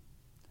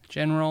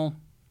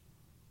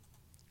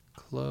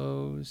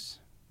 Close.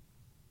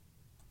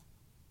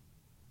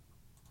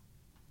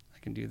 I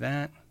can do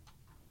that.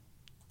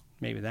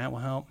 Maybe that will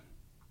help.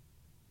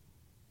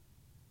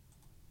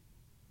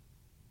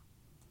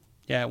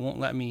 Yeah, it won't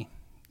let me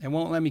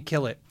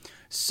kill it.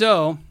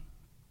 So,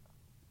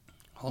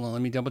 hold on,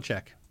 let me double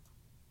check.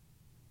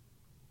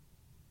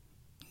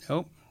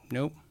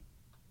 Nope.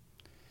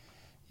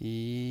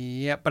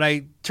 Yeah, but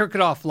I took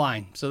it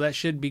offline, so that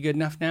should be good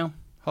enough now,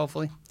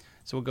 hopefully.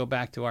 So we'll go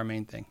back to our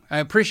main thing. I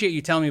appreciate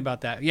you telling me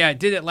about that. Yeah, I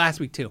did it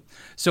last week too.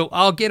 So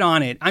I'll get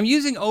on it. I'm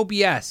using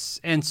OBS,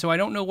 and so I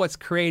don't know what's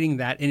creating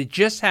that. And it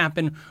just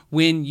happened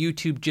when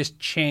YouTube just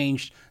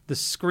changed the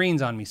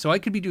screens on me. So I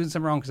could be doing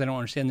something wrong because I don't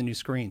understand the new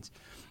screens.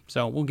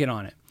 So we'll get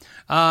on it.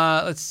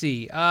 Let's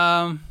see.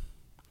 And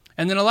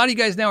then a lot of you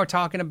guys now are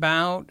talking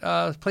about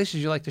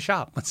places you like to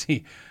shop. Let's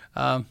see.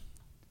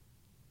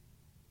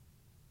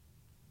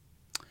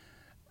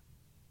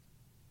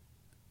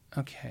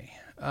 Okay.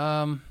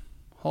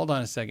 Hold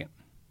on a second.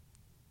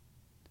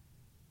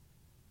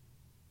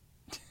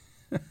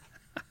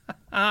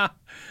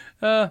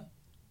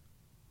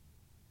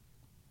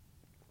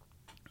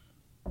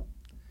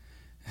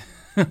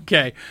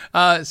 Okay.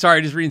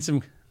 Sorry, just reading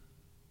some.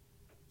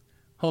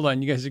 Hold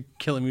on, you guys are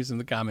killing me with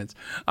some of the comments.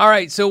 All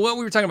right, so what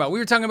we were talking about? We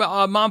were talking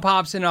about mom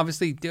pops and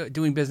obviously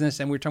doing business,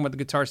 and we were talking about the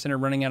Guitar Center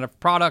running out of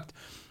product.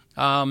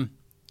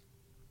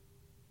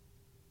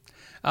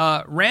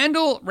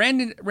 Randall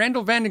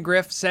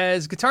Vandegrift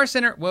says, Guitar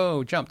Center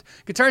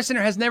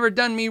has never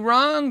done me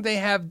wrong. They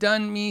have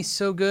done me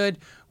so good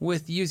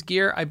with used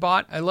gear I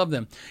bought. I love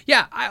them.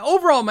 Yeah,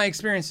 overall, my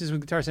experiences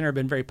with Guitar Center have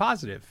been very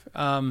positive.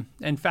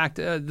 In fact,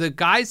 the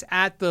guys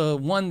at the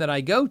one that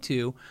I go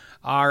to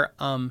are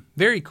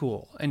very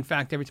cool. In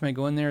fact, every time I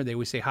go in there, they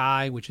always say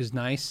hi, which is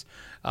nice.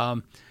 You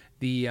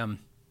know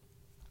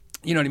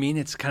what I mean?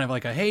 It's kind of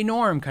like a, hey,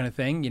 Norm kind of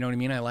thing. You know what I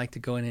mean? I like to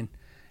go in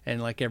and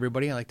like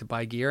everybody, I like to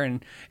buy gear,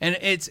 and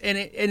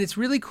it's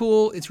really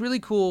cool. It's really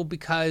cool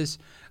because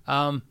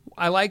I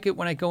like it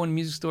when I go in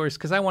music stores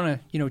because I want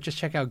to just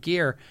check out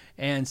gear,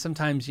 and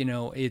sometimes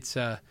it's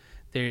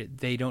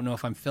they don't know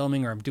if I'm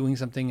filming or I'm doing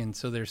something, and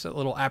so there's a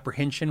little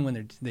apprehension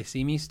when they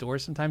see me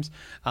stores sometimes.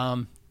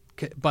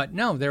 But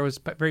no, there was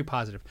very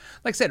positive.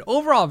 Like I said,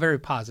 overall very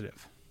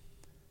positive.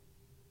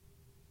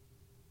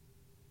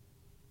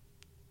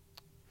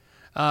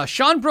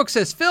 Sean Brooks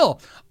says, Phil,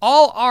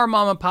 all our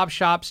mom and pop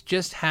shops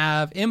just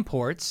have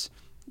imports.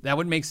 That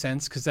would make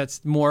sense because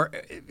that's more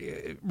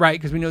right,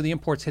 because we know the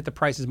imports hit the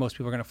prices most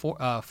people are going to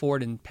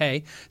afford and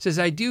pay. Says,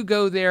 I do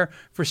go there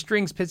for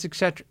strings, picks,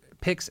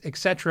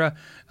 etc.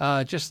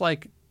 Just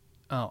like,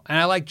 and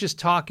I like just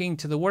talking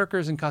to the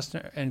workers and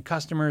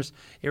customers.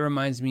 It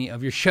reminds me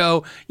of your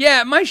show.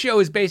 Yeah, my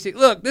show is basic.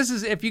 Look, this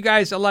is, if you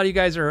guys, a lot of you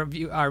guys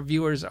our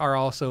viewers are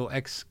also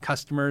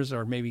ex-customers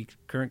or maybe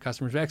current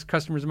customers,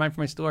 ex-customers of mine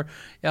from my store.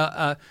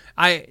 A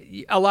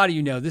lot of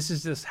you know, this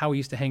is just how we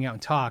used to hang out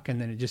and talk, and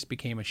then it just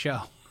became a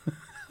show.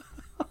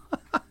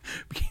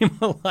 Became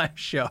a live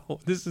show.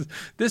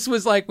 This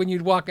was like when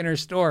you'd walk in our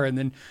store and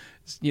then,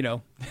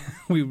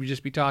 we would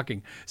just be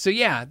talking. So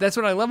yeah, that's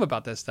what I love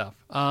about this stuff.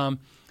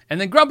 And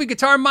then Grumpy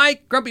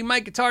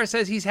Mike Guitar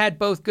says he's had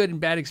both good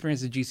and bad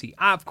experiences at GC.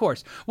 Of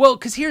course. Well,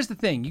 because here's the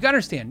thing. You got to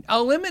understand.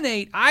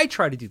 I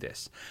try to do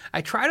this.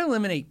 I try to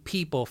eliminate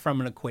people from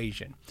an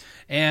equation.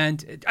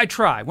 And I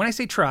try. When I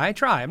say try, I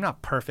try. I'm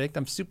not perfect.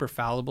 I'm super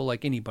fallible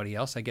like anybody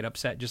else. I get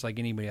upset just like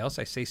anybody else.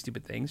 I say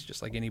stupid things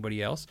just like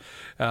anybody else.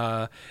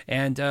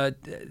 And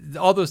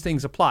all those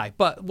things apply.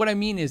 But what I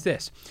mean is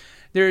this.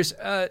 There's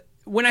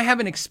when I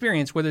have an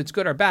experience, whether it's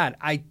good or bad,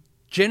 I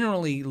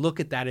generally look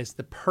at that as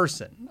the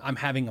person. I'm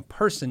having a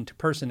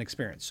person-to-person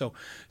experience.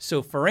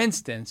 So for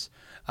instance,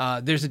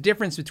 there's a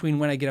difference between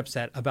when I get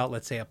upset about,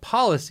 let's say, a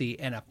policy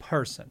and a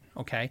person,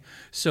 okay?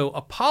 So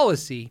a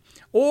policy,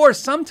 or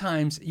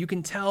sometimes you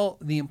can tell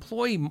the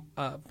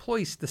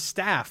employees, the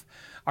staff,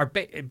 are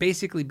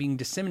basically being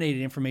disseminated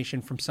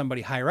information from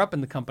somebody higher up in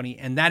the company,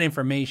 and that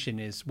information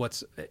is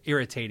what's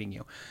irritating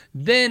you.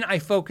 Then I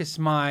focus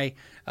my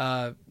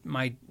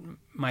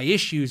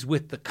issues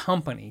with the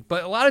company.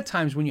 But a lot of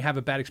times when you have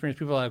a bad experience,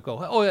 people go,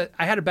 oh,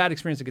 I had a bad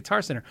experience at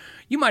Guitar Center.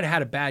 You might have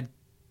had a bad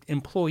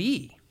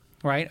employee,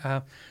 right?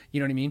 You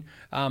know what I mean?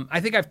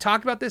 I think I've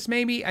talked about this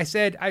maybe. I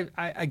said,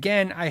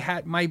 I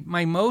had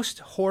my most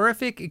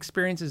horrific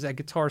experiences at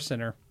Guitar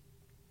Center,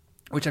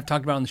 which I've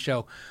talked about on the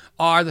show,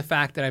 are the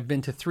fact that I've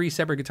been to 3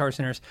 separate Guitar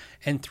Centers,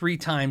 and 3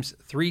 times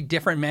 3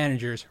 different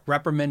managers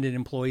reprimanded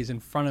employees in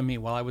front of me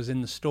while I was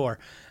in the store,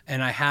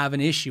 and I have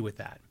an issue with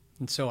that.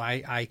 And so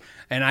I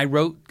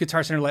wrote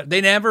Guitar Center letters.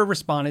 They never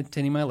responded to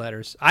any of my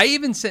letters. I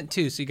even sent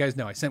 2, so you guys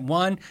know. I sent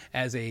one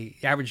as a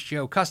average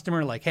Joe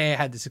customer, like, hey, I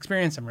had this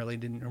experience. I really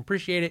didn't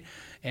appreciate it.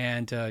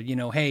 And,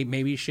 hey,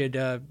 maybe you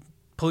should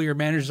pull your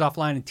managers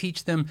offline and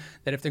teach them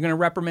that if they're going to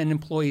reprimand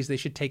employees, they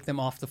should take them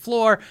off the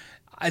floor.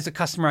 As a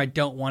customer, I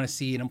don't want to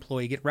see an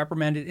employee get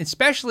reprimanded,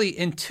 especially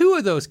in 2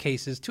 of those 3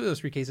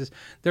 cases,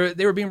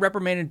 they were being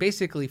reprimanded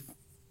basically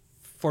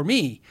for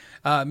me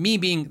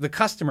being the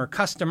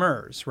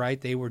customers, right?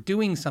 They were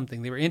doing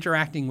something, they were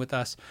interacting with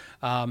us,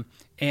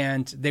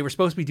 and they were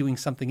supposed to be doing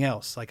something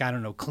else, like, I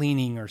don't know,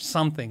 cleaning or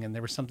something, and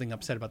there was something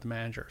upset about the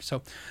manager.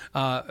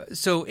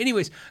 So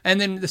anyways, and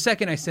then the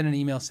second I sent an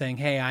email saying,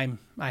 hey,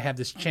 I have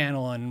this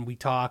channel and we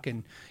talk,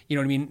 and you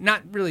know what I mean?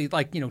 Not really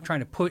like,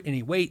 trying to put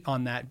any weight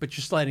on that, but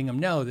just letting them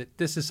know that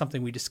this is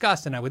something we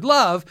discussed, and I would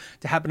love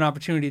to have an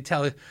opportunity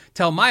to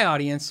tell my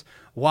audience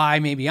why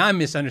maybe I'm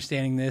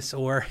misunderstanding this,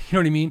 or you know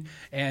what I mean?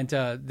 And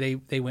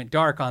they went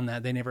dark on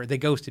that. They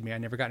ghosted me. I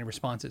never got any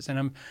responses.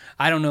 And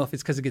I don't know if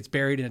it's because it gets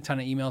buried in a ton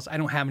of emails. I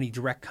don't have any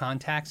direct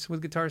contacts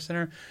with Guitar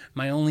Center.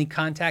 My only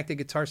contact at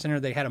Guitar Center,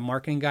 they had a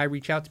marketing guy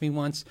reach out to me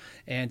once,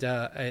 and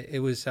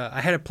it was I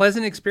had a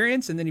pleasant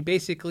experience. And then he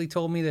basically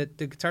told me that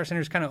the Guitar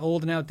Center is kind of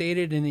old and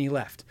outdated, and he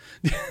left.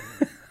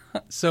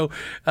 So,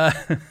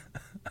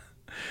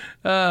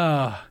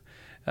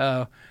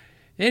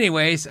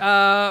 anyways,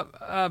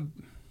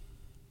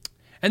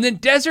 and then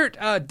Desert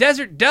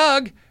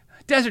Doug,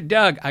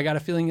 I got a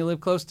feeling you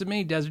live close to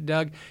me, Desert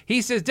Doug.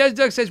 He says, Desert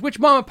Doug says, which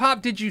mom and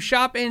pop did you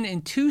shop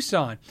in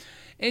Tucson?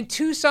 In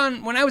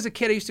Tucson, when I was a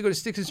kid, I used to go to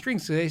Sticks and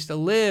Strings because I used to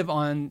live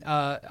on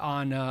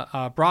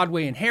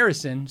Broadway in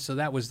Harrison, so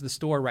that was the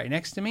store right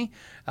next to me.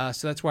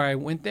 So that's where I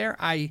went there.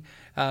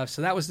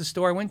 So that was the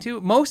store I went to.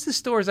 Most of the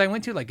stores I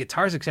went to, like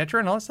Guitars, etc.,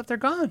 and all that stuff, they're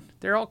gone.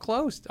 They're all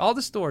closed. All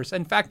the stores.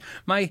 In fact,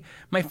 my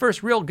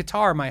first real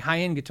guitar, my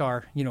high-end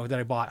guitar, that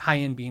I bought,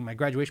 high-end being my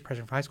graduation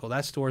present from high school,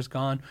 that store's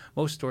gone.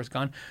 Most stores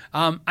gone.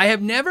 I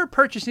have never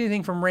purchased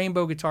anything from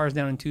Rainbow Guitars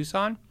down in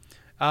Tucson.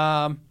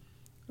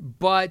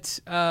 But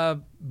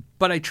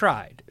I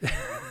tried.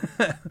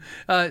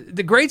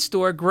 The great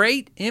store,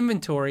 great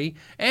inventory,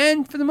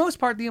 and for the most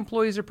part, the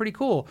employees are pretty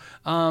cool.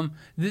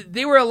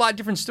 They were a lot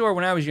different store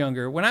when I was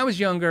younger. When I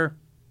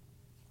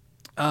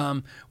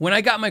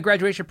got my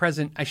graduation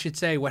present, I should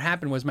say what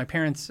happened was my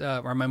parents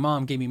or my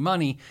mom gave me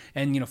money,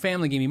 and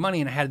family gave me money,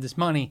 and I had this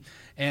money,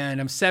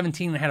 and I'm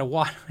 17 and I had a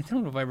wad. I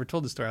don't know if I ever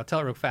told the story. I'll tell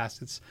it real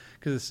fast. It's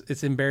because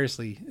it's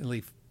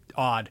embarrassingly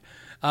odd.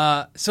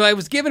 So I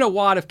was given a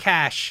wad of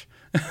cash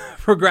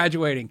for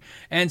graduating.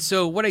 And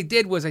so what I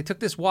did was I took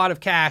this wad of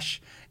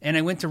cash and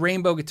I went to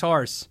Rainbow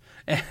Guitars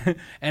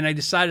and I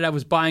decided I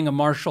was buying a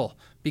Marshall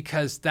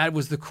because that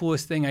was the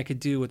coolest thing I could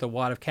do with a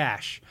wad of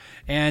cash.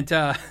 And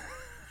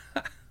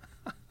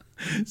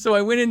so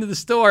I went into the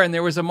store and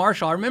there was a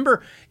Marshall. I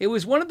remember it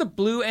was one of the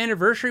blue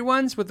anniversary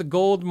ones with the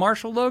gold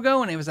Marshall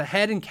logo, and it was a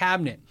head and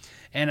cabinet.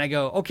 And I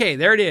go, okay,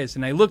 there it is.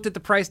 And I looked at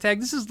the price tag.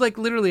 This is like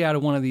literally out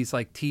of one of these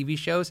like TV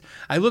shows.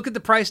 I look at the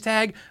price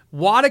tag,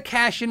 wad of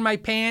cash in my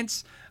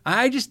pants.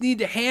 I just need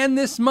to hand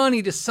this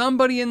money to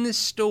somebody in this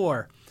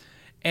store.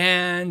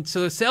 And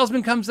so the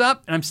salesman comes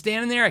up and I'm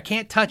standing there. I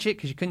can't touch it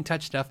because you couldn't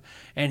touch stuff.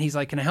 And he's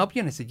like, can I help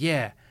you? And I said,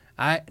 yeah.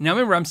 Now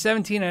remember, I'm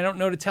 17. I don't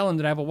know to tell him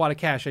that I have a wad of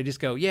cash. I just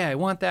go, yeah, I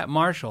want that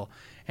Marshall.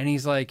 And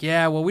he's like,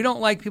 yeah, well, we don't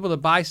like people to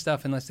buy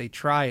stuff unless they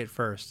try it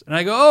first. And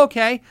I go, oh,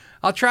 okay,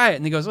 I'll try it.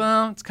 And he goes,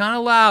 well, it's kind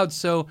of loud.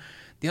 So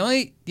the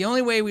only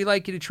way we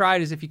like you to try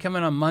it is if you come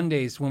in on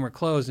Mondays when we're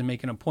closed and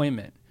make an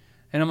appointment.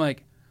 And I'm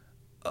like,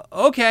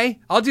 okay,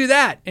 I'll do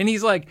that. And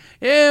he's like,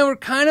 yeah, we're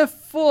kind of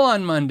full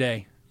on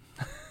Monday.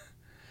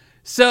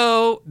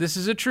 So this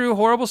is a true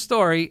horrible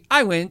story.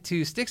 I went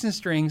to Sticks and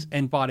Strings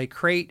and bought a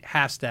crate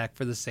half stack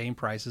for the same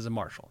price as a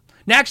Marshall.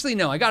 And actually,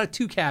 no, I got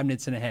 2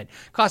 cabinets and a head.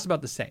 Cost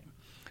about the same.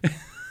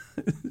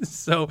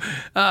 So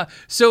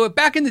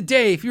back in the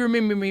day, if you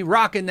remember me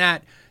rocking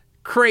that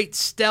crate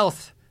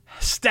stealth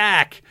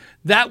stack,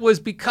 that was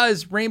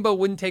because Rainbow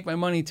wouldn't take my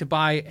money to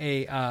buy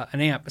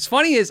an amp. What's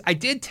funny is I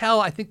did tell,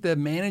 I think the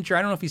manager,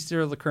 I don't know if he's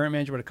still the current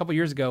manager, but a couple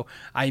years ago,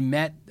 I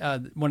met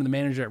one of the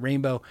managers at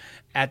Rainbow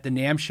at the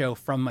NAMM show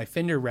from my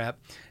Fender rep,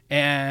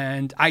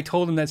 and I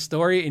told him that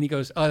story, and he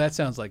goes, "Oh, that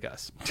sounds like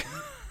us."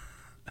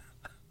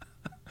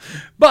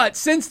 But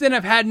since then,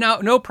 I've had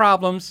no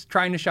problems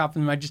trying to shop for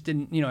them. I just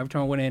didn't, every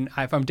time I went in,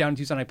 if I'm down in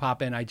Tucson, I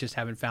pop in. I just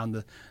haven't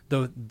found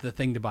the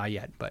thing to buy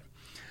yet. But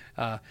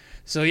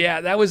so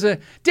yeah, that was a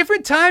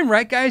different time,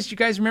 right, guys? You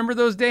guys remember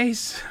those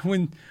days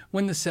when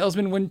the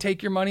salesman wouldn't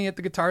take your money at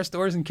the guitar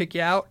stores and kick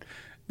you out?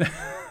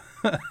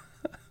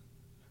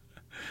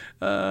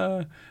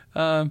 In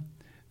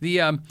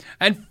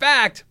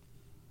fact,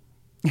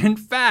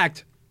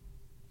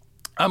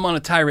 I'm on a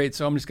tirade,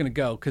 so I'm just going to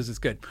go because it's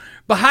good.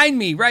 Behind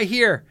me, right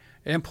here,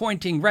 and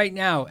pointing right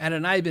now at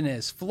an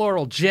Ibanez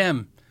Floral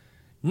Gem,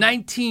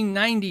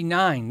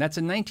 1999. That's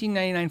a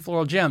 1999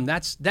 Floral Gem.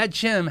 That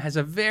gem has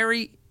a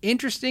very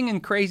interesting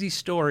and crazy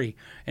story,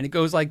 and it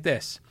goes like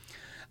this.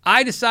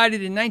 I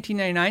decided in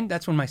 1999,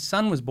 that's when my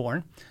son was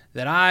born,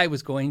 that I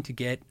was going to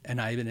get an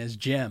Ibanez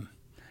Gem.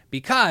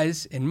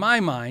 Because, in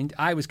my mind,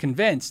 I was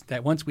convinced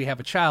that once we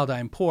have a child, I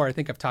am poor. I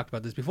think I've talked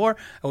about this before.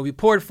 I will be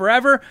poor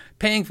forever,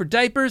 paying for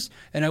diapers,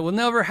 and I will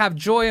never have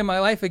joy in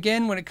my life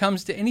again when it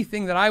comes to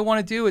anything that I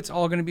want to do. It's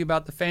all going to be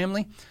about the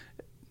family.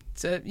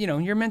 It's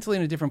you're mentally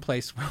in a different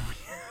place when you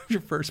have your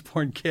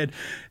firstborn kid.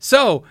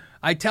 So,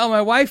 I tell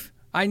my wife,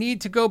 I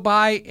need to go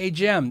buy a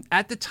Gem.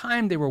 At the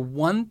time, they were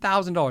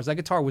 $1,000. That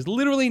guitar was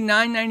literally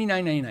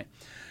 $999.99.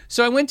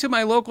 So I went to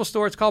my local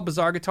store. It's called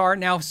Bazaar Guitar.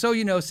 Now, so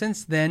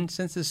since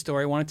this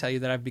story, I want to tell you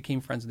that I've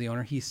become friends with the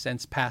owner. He's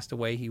since passed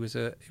away. He was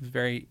a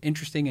very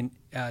interesting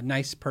and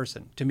nice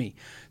person to me.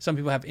 Some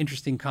people have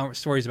interesting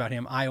stories about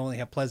him. I only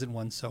have pleasant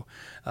ones. So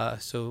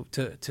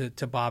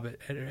to Bob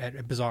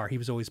at Bazaar, he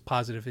was always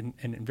positive and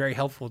very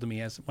helpful to me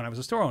when I was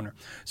a store owner.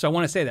 So I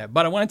want to say that.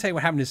 But I want to tell you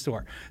what happened to the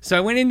store. So I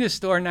went into the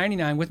store in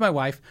 99 with my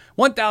wife,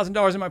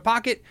 $1,000 in my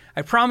pocket.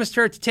 I promised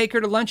her to take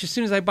her to lunch as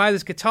soon as I buy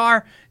this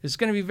guitar. It's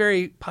going to be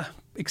very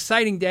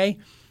exciting day.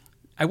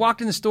 I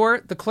walked in the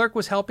store. The clerk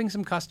was helping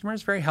some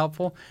customers, very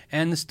helpful.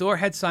 And the store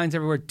had signs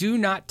everywhere. Do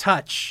not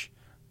touch.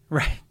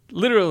 Right.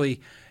 Literally,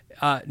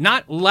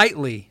 not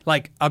lightly,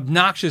 like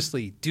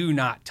obnoxiously, do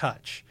not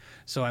touch.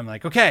 So I'm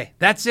like, okay,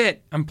 that's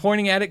it. I'm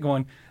pointing at it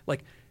going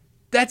like,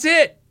 that's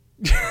it.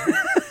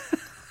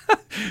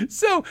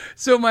 So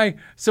my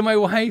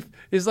wife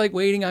is like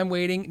waiting. I'm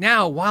waiting.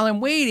 Now, while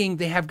I'm waiting,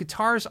 they have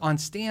guitars on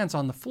stands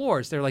on the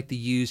floors. They're like the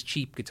used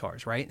cheap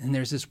guitars, right? And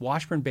there's this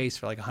Washburn bass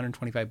for like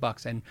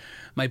 $125. And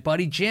my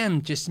buddy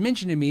Jim just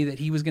mentioned to me that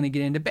he was going to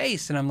get into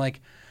bass. And I'm like,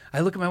 I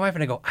look at my wife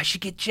and I go, I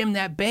should get Jim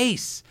that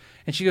bass.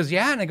 And she goes,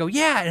 yeah. And I go,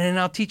 yeah. And then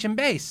I'll teach him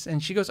bass.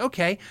 And she goes,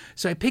 okay.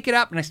 So I pick it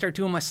up and I start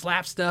doing my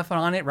slap stuff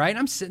on it, right? And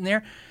I'm sitting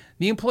there.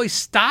 The employee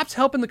stops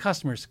helping the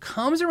customers,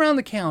 comes around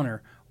the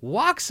counter,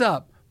 walks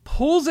up,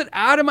 pulls it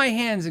out of my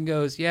hands and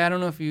goes, yeah, I don't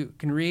know if you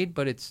can read,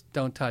 but it's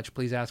don't touch.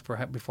 Please ask for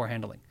before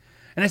handling.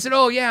 And I said,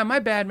 oh, yeah, my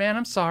bad, man.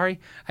 I'm sorry.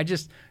 I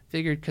just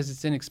figured because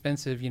it's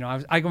inexpensive.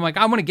 I'm like,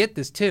 I want to get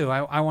this too.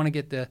 I want to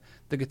get the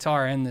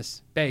guitar and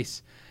this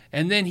bass.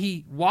 And then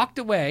he walked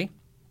away.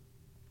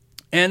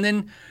 And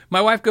then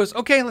my wife goes,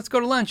 okay, let's go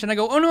to lunch. And I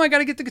go, oh, no, I got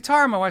to get the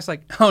guitar. And my wife's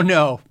like, oh,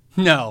 no,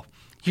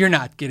 you're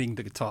not getting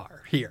the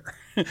guitar here.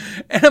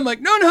 And I'm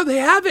like, no, they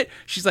have it.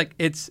 She's like,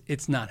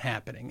 it's not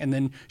happening. And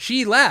then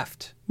she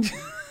left.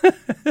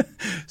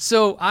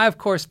 So I, of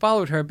course,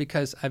 followed her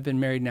because I've been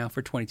married now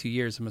for 22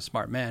 years. I'm a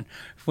smart man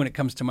when it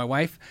comes to my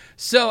wife.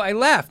 So I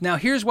left. Now,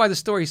 here's why the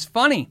story's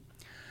funny.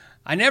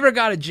 I never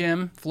got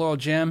a floral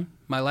gem.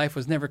 My life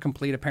was never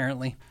complete,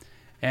 apparently.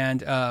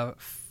 And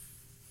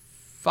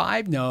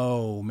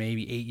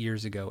maybe 8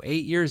 years ago.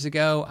 8 years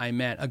ago, I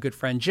met a good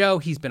friend, Joe.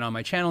 He's been on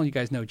my channel. You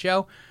guys know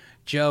Joe.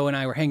 Joe and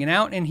I were hanging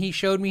out, and he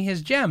showed me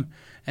his gem.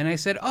 And I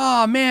said,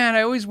 oh, man,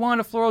 I always wanted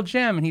a floral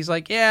gem. And he's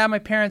like, yeah, my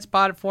parents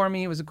bought it for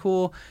me. It was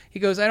cool. He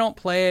goes, I don't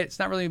play it. It's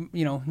not really,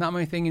 not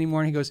my thing anymore.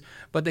 And he goes,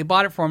 but they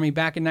bought it for me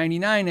back in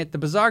 99 at the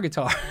Bazaar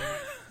Guitar.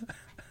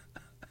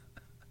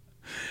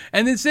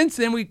 And then since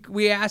then,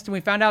 we asked and we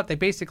found out they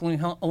basically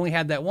only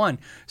had that one.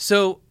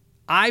 So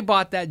I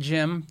bought that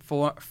gem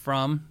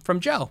from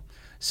Joe.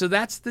 So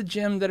that's the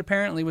gem that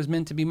apparently was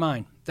meant to be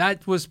mine.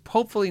 That was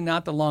hopefully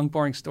not the long,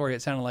 boring story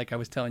it sounded like I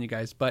was telling you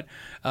guys. But,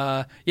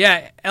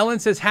 yeah, Ellen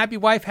says, happy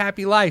wife,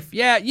 happy life.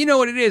 Yeah, you know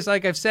what it is.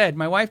 Like I've said,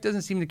 my wife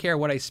doesn't seem to care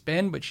what I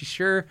spend, but she's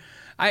sure.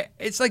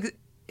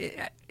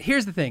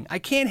 Here's the thing. I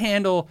can't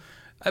handle,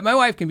 my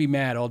wife can be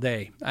mad all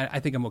day. I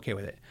think I'm okay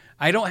with it.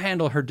 I don't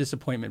handle her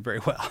disappointment very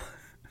well.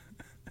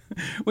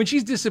 When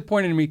she's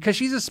disappointed in me, because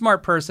she's a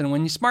smart person.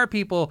 When smart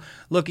people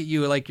look at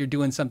you like you're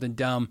doing something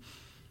dumb,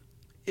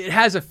 it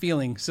has a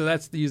feeling. So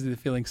that's usually the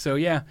feeling. So,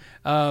 yeah.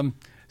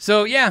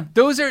 So yeah,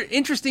 those are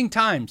interesting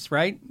times,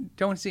 right?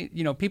 Don't see,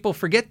 people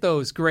forget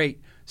those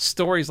great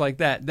stories like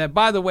that. That,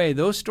 by the way,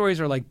 those stories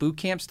are like boot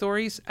camp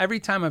stories.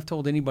 Every time I've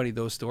told anybody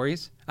those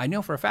stories, I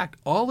know for a fact,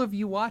 all of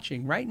you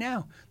watching right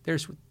now,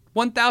 there's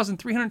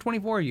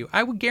 1,324 of you.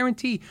 I would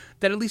guarantee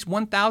that at least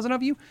 1,000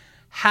 of you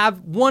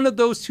have one of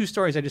those two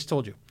stories I just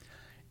told you.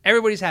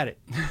 Everybody's had it.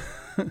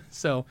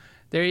 So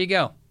there you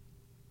go.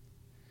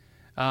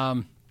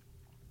 All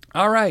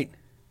right.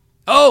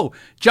 Oh,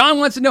 John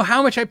wants to know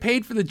how much I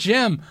paid for the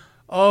gym.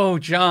 Oh,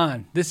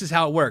 John, this is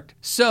how it worked.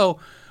 So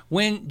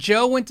when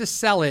Joe went to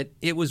sell it,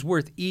 it was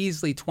worth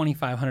easily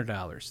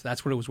 $2,500.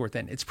 That's what it was worth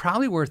then. It's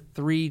probably worth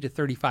 $3,000 to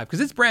 $3,500 because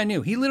it's brand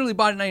new. He literally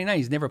bought it at 99.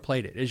 He's never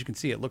played it. As you can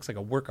see, it looks like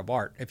a work of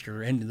art if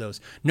you're into those.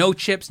 No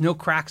chips, no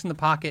cracks in the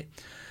pocket.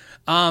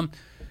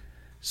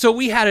 So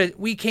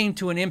we came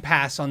to an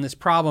impasse on this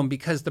problem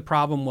because the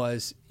problem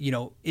was,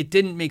 it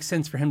didn't make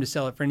sense for him to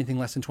sell it for anything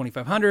less than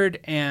 $2,500,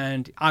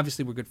 and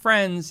obviously we're good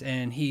friends,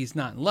 and he's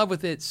not in love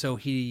with it. So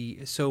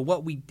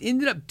what we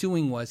ended up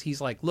doing was he's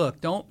like, look,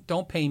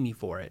 don't pay me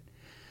for it.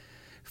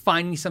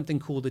 Find me something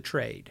cool to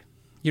trade.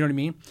 You know what I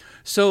mean?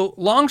 So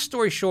long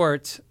story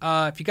short,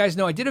 if you guys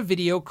know, I did a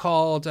video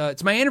called,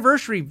 it's my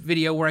anniversary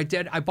video where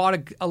I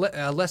bought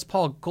a Les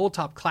Paul Gold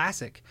Top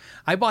Classic.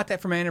 I bought that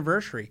for my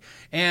anniversary.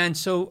 And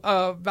so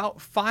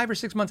about 5 or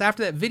 6 months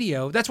after that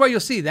video, that's why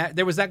you'll see that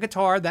there was that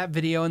guitar, that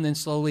video, and then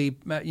slowly,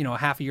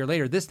 half a year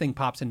later, this thing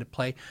pops into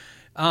play.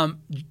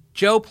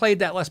 Joe played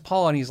that Les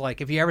Paul, and he's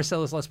like, if you ever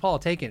sell this Les Paul, I'll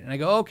take it. And I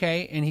go,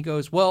 okay. And he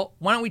goes, well,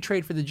 why don't we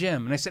trade for the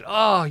gym? And I said,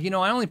 I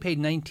only paid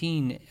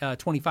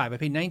 $1,925. I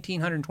paid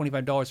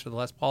 $1,925 for the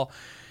Les Paul.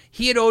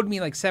 He had owed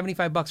me like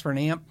 $75 for an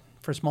amp,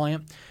 for a small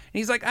amp. And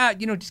he's like,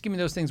 just give me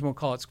those things and we'll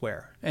call it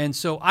square. And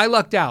so I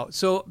lucked out.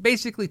 So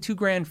basically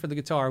 $2,000 for the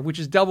guitar, which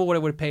is double what I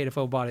would have paid if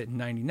I bought it in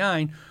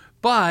 '99.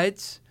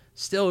 But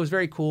still, it was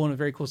very cool and a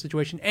very cool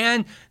situation.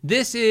 And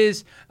this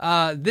is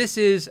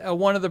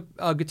one of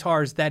the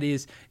guitars that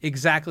is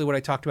exactly what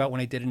I talked about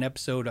when I did an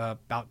episode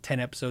about 10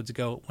 episodes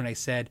ago when I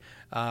said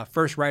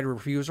first right of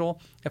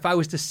refusal. If I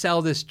was to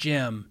sell this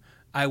gym,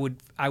 I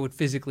would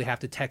physically have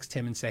to text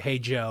him and say, hey,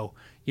 Joe,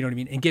 you know what I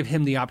mean? And give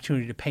him the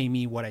opportunity to pay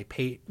me what I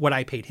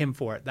paid him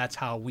for it. That's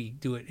how we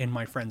do it in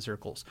my friend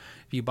circles.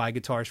 If you buy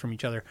guitars from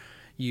each other,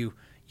 you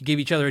give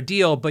each other a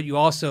deal, but you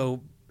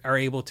also are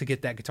able to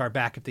get that guitar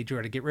back if they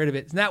try to get rid of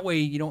it. And that way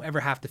you don't ever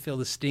have to feel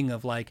the sting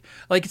of like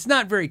it's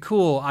not very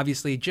cool.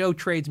 Obviously, Joe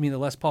trades me the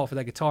Les Paul for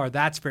that guitar.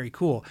 That's very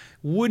cool.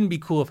 Wouldn't be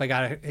cool if I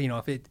got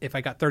if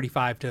I got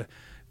 $3,500 to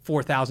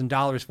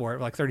 $4,000 for it,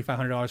 like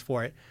 $3,500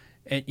 for it.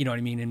 And, you know what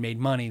I mean, and made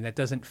money. That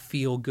doesn't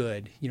feel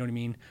good. You know what I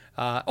mean?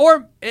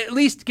 Or at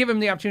least give him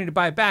the opportunity to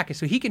buy it back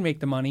so he can make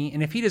the money.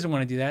 And if he doesn't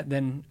want to do that,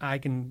 then I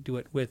can do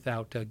it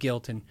without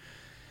guilt and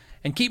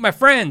keep my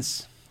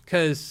friends,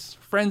 because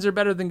friends are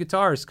better than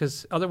guitars,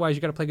 because otherwise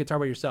you got to play guitar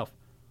by yourself.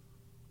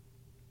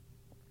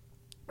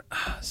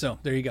 So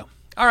there you go.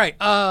 All right.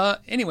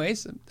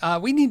 Anyways,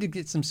 we need to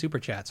get some super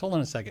chats. Hold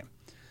on a second.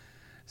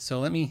 So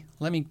let me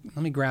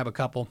grab a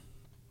couple.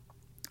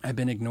 I've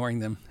been ignoring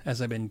them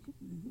as I've been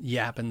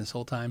yapping this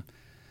whole time.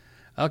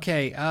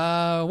 Okay,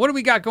 what do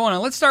we got going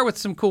on? Let's start with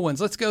some cool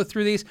ones. Let's go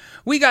through these.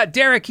 We got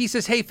Derek. He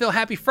says, hey, Phil,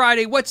 happy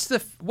Friday. What's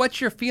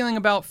your feeling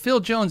about Phil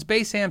Jones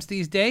bass amps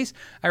these days?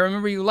 I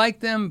remember you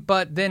liked them,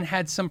 but then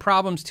had some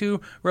problems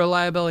too,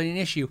 reliability and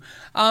issue.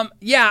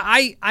 Yeah,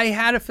 I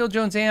had a Phil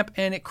Jones amp,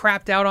 and it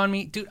crapped out on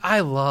me. Dude, I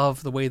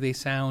love the way they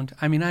sound.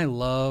 I mean, I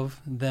love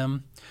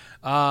them.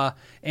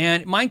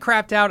 And mine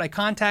crapped out. I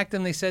contacted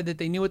them. They said that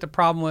they knew what the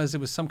problem was. It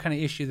was some kind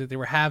of issue that they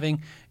were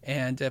having.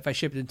 And if I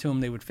shipped it to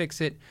them, they would fix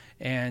it.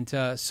 And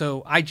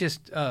so I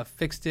just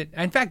fixed it.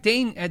 In fact,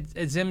 Dane at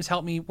Zims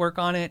helped me work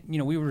on it. You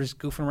know, we were just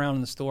goofing around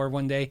in the store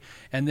one day.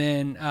 And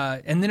then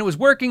it was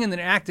working, and then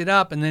it acted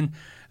up. And then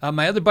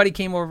my other buddy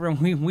came over,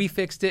 and we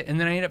fixed it. And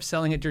then I ended up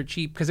selling it dirt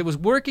cheap because it was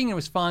working. It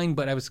was fine,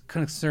 but I was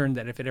concerned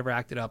that if it ever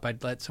acted up,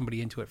 I'd let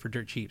somebody into it for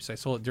dirt cheap. So I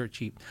sold it dirt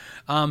cheap.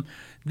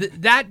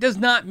 That does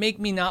not make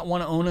me not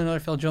want to own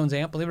another Phil Jones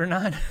amp, believe it or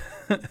not.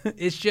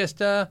 It's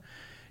just, I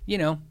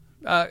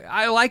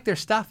like their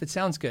stuff. It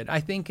sounds good. I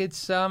think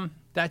it's,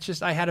 that's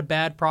just, I had a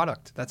bad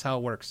product. That's how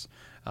it works.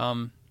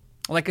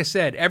 Like I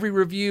said, every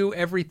review,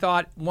 every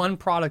thought, one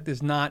product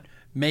does not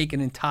make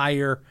an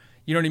entire,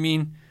 you know what I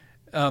mean?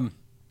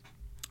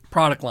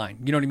 Product line,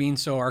 you know what I mean?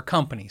 So our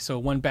company, so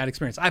one bad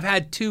experience. I've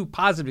had 2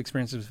 positive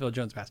experiences with Phil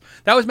Jones past.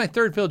 That was my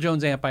 3rd Phil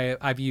Jones amp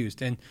I've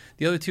used, and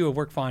the other 2 have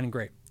worked fine and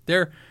great.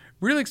 They're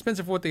really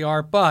expensive for what they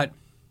are, but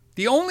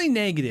the only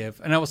negative,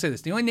 and I will say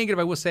this, the only negative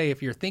I will say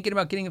if you're thinking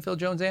about getting a Phil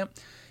Jones amp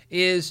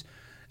is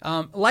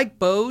like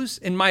Bose,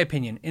 in my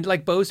opinion, and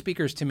like Bose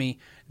speakers to me,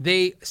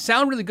 they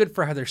sound really good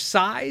for their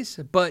size,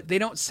 but they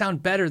don't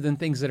sound better than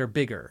things that are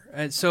bigger.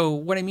 And so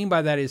what I mean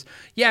by that is,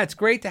 yeah, it's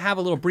great to have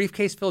a little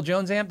briefcase Phil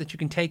Jones amp that you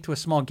can take to a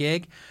small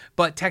gig,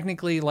 but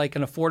technically like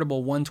an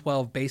affordable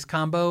 112 bass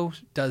combo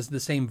does the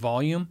same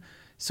volume.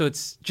 So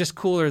it's just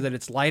cooler that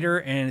it's lighter,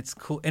 and it's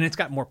cool, and it's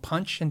got more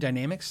punch and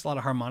dynamics, a lot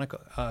of harmonic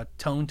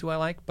tone to I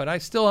like, but I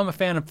still am a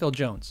fan of Phil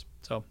Jones.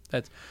 So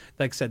that's,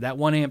 like I said, that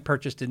 1 amp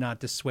purchase did not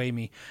dissuade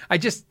me. I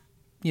just,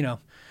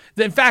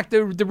 In fact,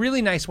 the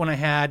really nice one I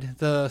had,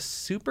 the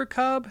Super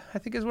Cub, I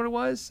think is what it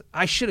was.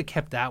 I should have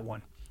kept that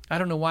one. I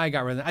don't know why I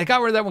got rid of that. I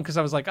got rid of that one because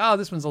I was like, oh,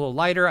 this one's a little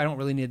lighter. I don't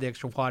really need the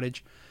extra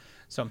wattage.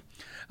 So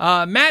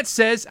Matt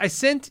says, I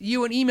sent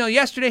you an email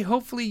yesterday.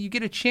 Hopefully you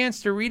get a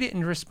chance to read it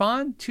and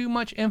respond. Too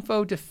much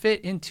info to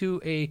fit into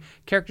a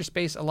character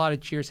space. A lot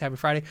of cheers. Happy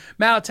Friday.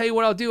 Matt, I'll tell you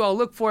what I'll do. I'll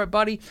look for it,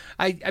 buddy.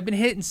 I've been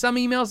hitting some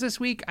emails this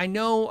week. I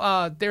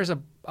know there's a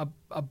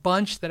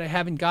bunch that I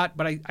haven't got,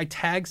 but I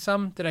tagged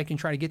some that I can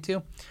try to get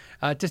to.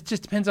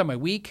 Just depends on my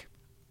week.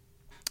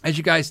 As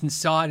you guys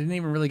saw, I didn't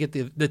even really get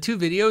the 2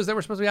 videos that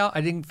were supposed to be out. I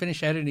didn't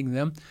finish editing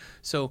them.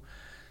 So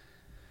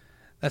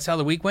that's how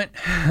the week went.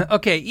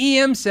 Okay,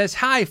 EM says,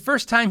 hi,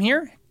 first time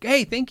here.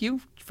 Hey, thank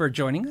you for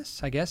joining us,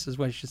 I guess is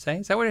what I should say.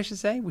 Is that what I should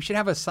say? We should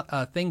have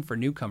a thing for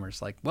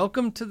newcomers, like,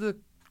 welcome to the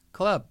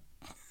club.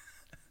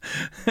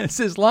 It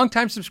says,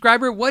 longtime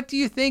subscriber, what do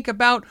you think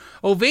about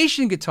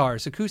Ovation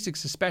guitars,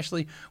 acoustics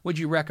especially? Would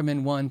you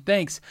recommend one?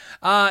 Thanks.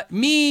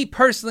 Me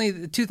personally,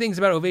 the 2 things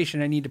about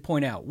Ovation I need to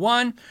point out.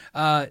 One,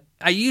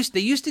 they used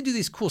to do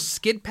these cool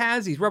skid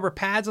pads, these rubber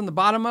pads on the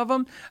bottom of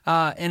them,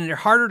 and they're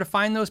harder to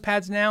find those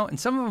pads now, and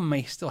some of them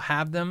may still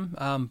have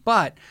them,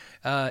 but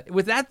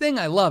with that thing,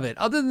 I love it.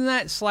 Other than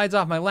that, it slides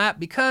off my lap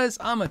because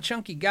I'm a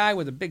chunky guy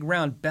with a big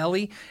round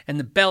belly, and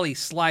the belly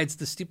slides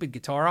the stupid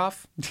guitar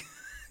off.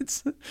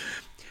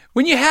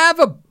 When you have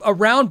a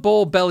round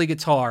bowl belly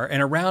guitar and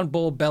a round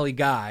bowl belly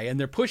guy, and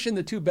they're pushing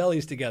the 2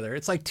 bellies together,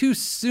 it's like 2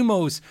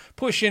 sumos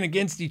pushing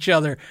against each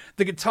other.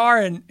 The guitar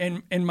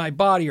and my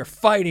body are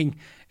fighting,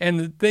 and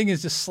the thing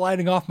is just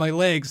sliding off my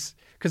legs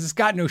because it's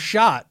got no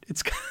shot.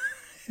 It's got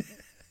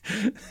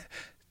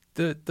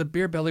the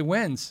beer belly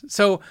wins.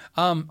 So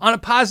on a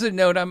positive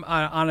note, I'm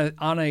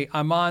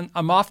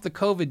off the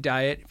COVID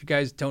diet. If you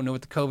guys don't know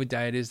what the COVID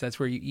diet is, that's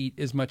where you eat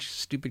as much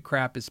stupid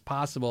crap as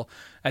possible.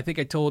 I think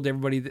I told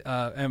everybody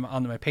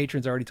on my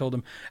patrons. I already told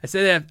them. I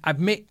said that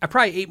I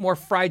probably ate more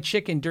fried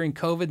chicken during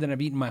COVID than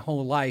I've eaten my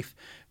whole life.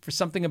 For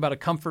something about a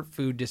comfort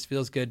food just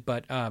feels good,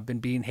 but I've been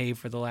being hay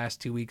for the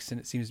last 2 weeks and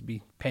it seems to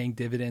be paying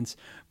dividends.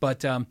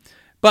 But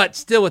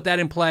still, with that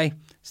in play,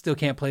 still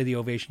can't play the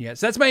Ovation yet.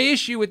 So that's my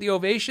issue with the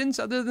Ovations.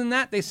 Other than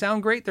that, they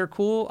sound great. They're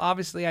cool.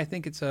 Obviously, I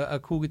think it's a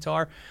cool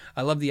guitar.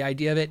 I love the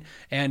idea of it.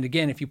 And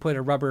again, if you put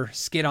a rubber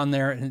skid on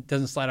there and it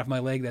doesn't slide off my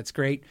leg, that's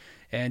great.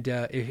 And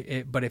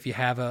but if you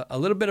have a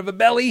little bit of a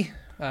belly,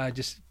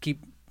 just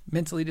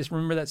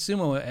remember that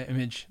sumo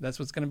image. That's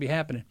what's going to be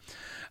happening.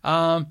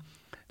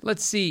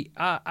 Let's see.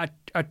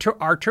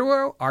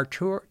 Arturo.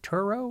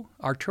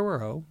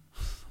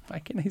 Why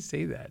can't I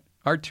say that?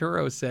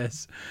 Arturo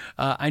says,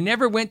 I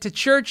never went to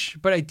church,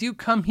 but I do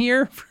come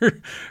here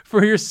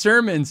for your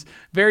sermons.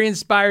 Very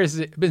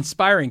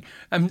inspiring.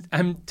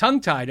 I'm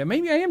tongue-tied.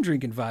 Maybe I am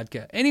drinking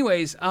vodka.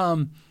 Anyways,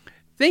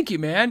 thank you,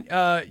 man.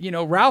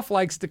 Ralph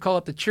likes to call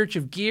it the Church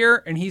of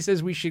Gear, and he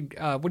says we should,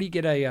 what do you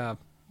get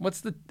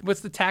what's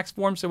the tax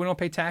form so we don't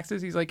pay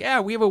taxes? He's like,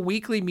 yeah, we have a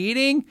weekly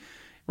meeting.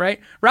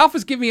 Right? Ralph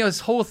was giving me his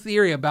whole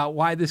theory about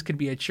why this could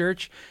be a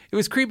church. It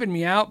was creeping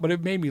me out, but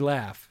it made me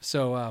laugh.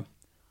 So,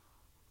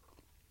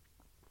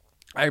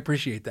 I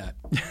appreciate that.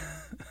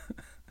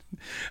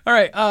 All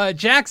right.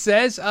 Jack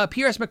says,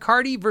 PRS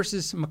McCarty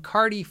versus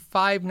McCarty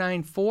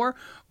 594.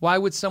 Why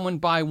would someone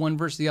buy one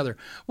versus the other?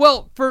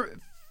 Well,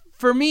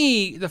 for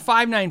me, the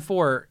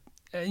 594,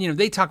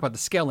 they talk about the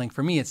scale length.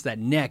 For me, it's that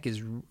neck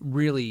is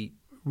really,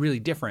 really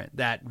different.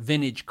 That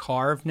vintage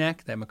carved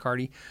neck, that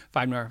McCarty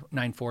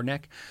 594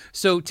 neck.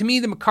 So to me,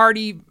 the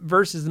McCarty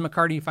versus the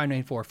McCarty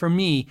 594, for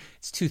me,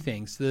 it's 2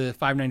 things. The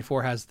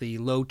 594 has the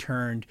low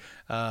turned,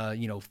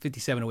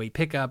 5708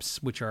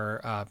 pickups, which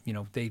are,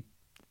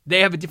 they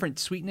have a different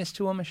sweetness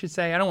to them, I should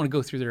say. I don't want to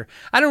go through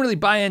I don't really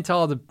buy into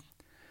all the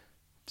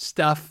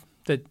stuff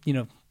that,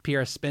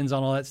 PRS spins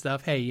on all that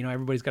stuff. Hey,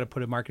 everybody's got to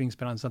put a marketing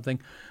spin on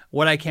something.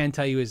 What I can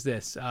tell you is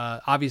this.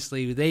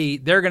 Obviously,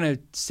 they're going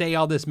to say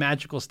all this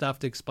magical stuff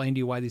to explain to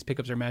you why these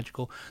pickups are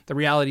magical. The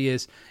reality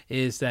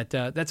is that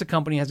that's a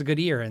company has a good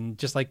ear. And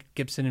just like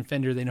Gibson and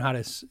Fender, they know how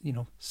to,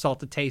 salt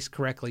the taste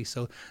correctly.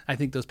 So I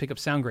think those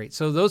pickups sound great.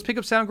 So those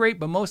pickups sound great,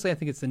 but mostly I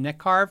think it's the neck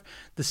carve,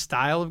 the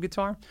style of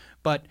guitar.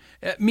 But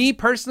me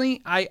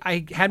personally,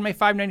 I had my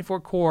 594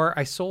 core.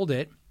 I sold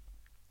it.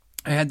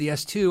 I had the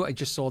S2. I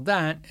just sold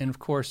that. And of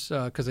course,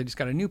 because I just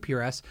got a new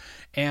PRS.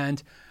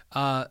 And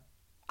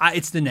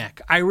it's the neck.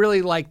 I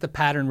really like the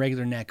pattern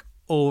regular neck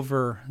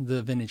over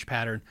the vintage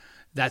pattern.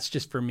 That's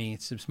just for me.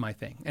 It's just my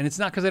thing. And it's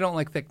not because I don't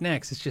like thick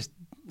necks. It's just,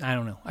 I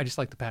don't know. I just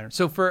like the pattern.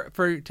 So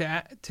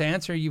to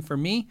answer you, for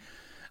me,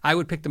 I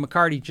would pick the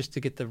McCarty just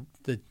to get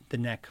the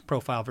neck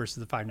profile versus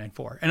the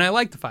 594. And I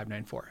like the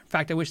 594. In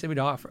fact, I wish they would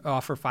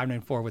offer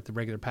 594 with the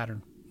regular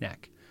pattern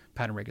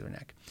regular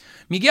neck.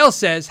 Miguel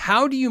says,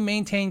 how do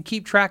you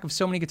keep track of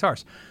so many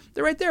guitars?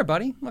 They're right there,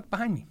 buddy. Look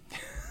behind me.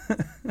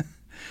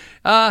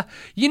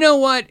 You know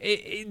what?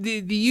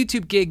 The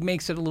YouTube gig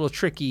makes it a little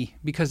tricky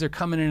because they're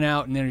coming in and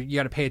out, and then you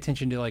got to pay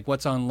attention to like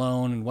what's on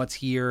loan and what's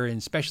here. And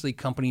especially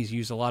companies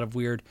use a lot of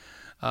weird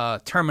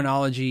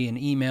terminology and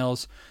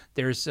emails.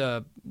 There's,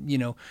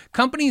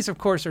 companies, of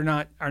course, are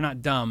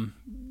not dumb.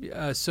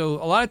 So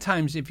a lot of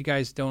times, if you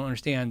guys don't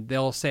understand,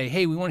 they'll say,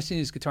 hey, we want to send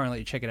you this guitar and let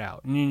you check it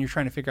out. And then you're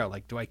trying to figure out,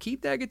 like, do I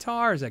keep that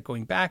guitar? Is that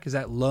going back? Is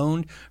that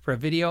loaned for a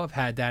video? I've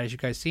had that, as you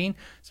guys seen.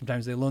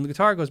 Sometimes they loan the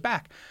guitar, it goes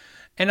back.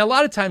 And a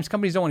lot of times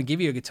companies don't want to give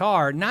you a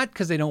guitar, not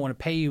because they don't want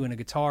to pay you in a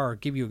guitar or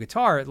give you a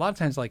guitar. A lot of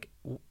times, like,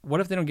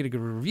 what if they don't get a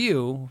good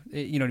review?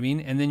 You know what I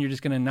mean? And then you're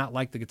just going to not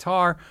like the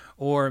guitar,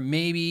 or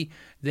maybe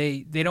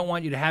they don't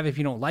want you to have it if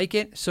you don't like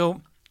it.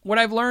 So what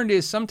I've learned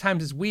is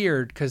sometimes it's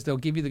weird because they'll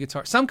give you the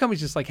guitar. Some companies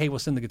just like, hey, we'll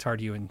send the guitar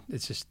to you, and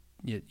it's just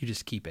you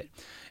just keep it,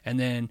 and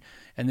then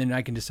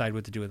I can decide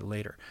what to do with it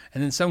later.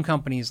 And then some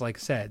companies, like I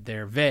said,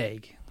 they're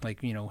vague, like,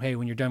 hey,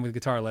 when you're done with the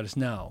guitar, let us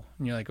know.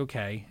 And you're like,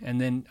 okay.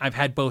 And then I've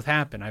had both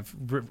happen. I've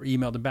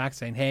emailed them back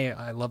saying, hey,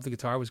 I love the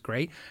guitar, it was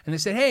great. And they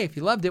said, hey, if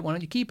you loved it, why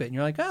don't you keep it? And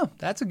you're like, oh,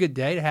 that's a good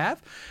day to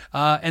have.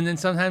 And then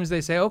sometimes they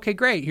say, okay,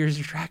 great, here's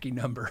your tracking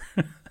number.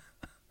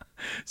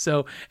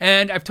 So,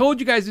 and I've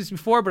told you guys this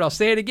before, but I'll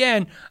say it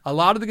again. A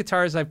lot of the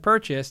guitars I've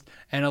purchased,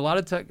 and a lot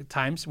of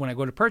times when I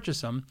go to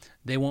purchase them,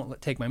 they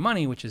won't take my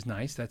money, which is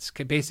nice. That's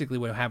basically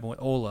what happened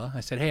with Ola.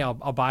 I said, hey, I'll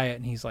buy it.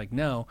 And he's like,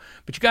 no.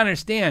 But you got to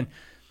understand,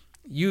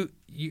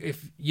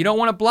 if you don't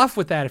want to bluff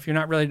with that if you're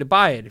not ready to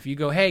buy it. If you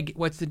go, hey,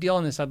 what's the deal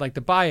on this? I'd like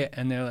to buy it.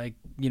 And they're like,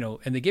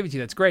 and they give it to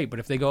you, that's great. But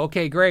if they go,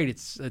 okay, great,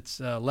 it's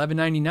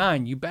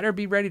 $11.99, you better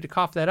be ready to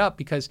cough that up,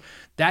 because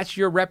that's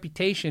your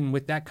reputation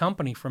with that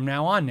company from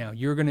now on. Now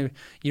you're going to,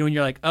 and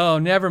you're like, oh,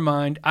 never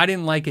mind, I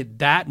didn't like it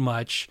that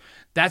much.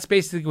 That's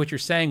basically what you're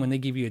saying when they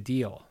give you a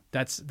deal.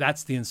 That's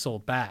the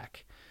insult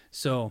back.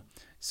 So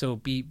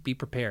be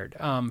prepared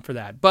for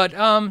that. But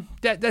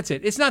that's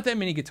it. It's not that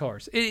many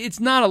guitars. It's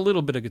not a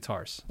little bit of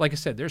guitars. Like I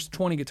said, there's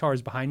 20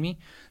 guitars behind me.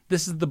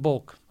 This is the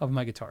bulk of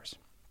my guitars.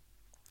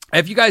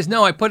 If you guys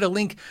know, I put a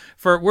link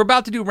we're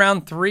about to do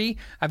round 3.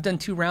 I've done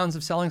 2 rounds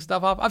of selling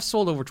stuff off. I've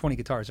sold over 20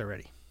 guitars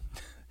already.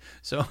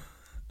 So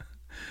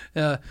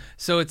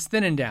it's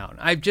thinning down.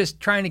 I'm just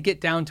trying to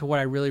get down to what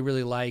I really,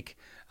 really like.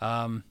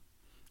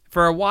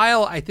 For a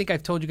while, I think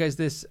I've told you guys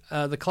this,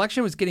 the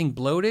collection was getting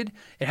bloated.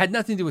 It had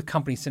nothing to do with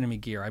companies sending me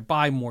gear. I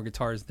buy more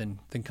guitars than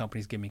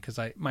companies give me, because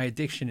my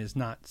addiction is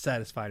not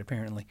satisfied,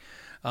 apparently.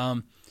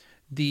 But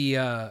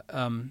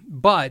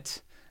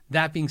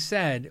that being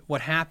said,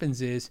 what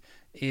happens is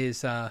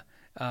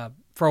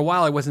for a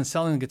while I wasn't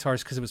selling the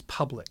guitars because it was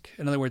public.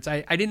 In other words,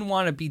 I didn't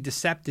want to be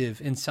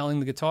deceptive in selling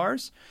the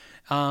guitars,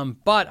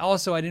 but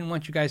also I didn't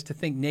want you guys to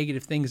think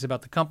negative things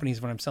about the companies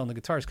when I'm selling the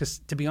guitars, because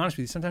to be honest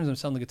with you, sometimes I'm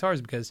selling the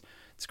guitars because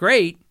it's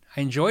great.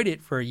 I enjoyed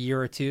it for a year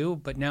or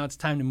two, but now it's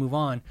time to move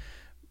on.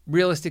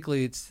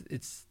 Realistically,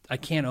 it's I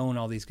can't own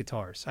all these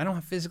guitars. I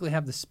don't physically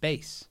have the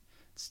space.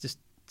 It's just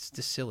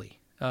silly.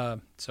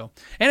 And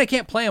I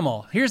can't play them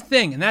all. Here's the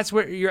thing, and that's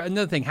where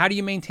another thing. How do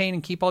you maintain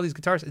and keep all these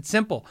guitars? It's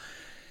simple.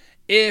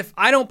 If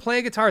I don't play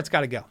a guitar, it's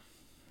got to go.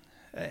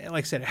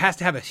 Like I said, it has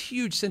to have a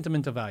huge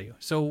sentimental value.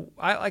 So,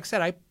 I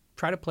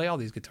try to play all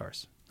these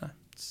guitars.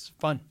 It's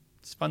fun.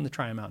 It's fun to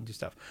try them out and do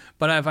stuff.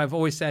 But I've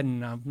always said,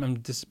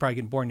 and this is probably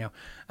getting boring now,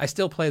 I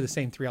still play the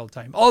same 3 all the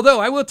time. Although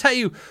I will tell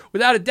you,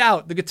 without a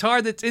doubt, the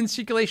guitar that's in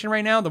circulation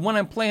right now, the one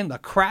I'm playing the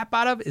crap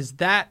out of, is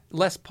that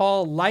Les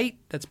Paul Lite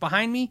that's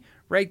behind me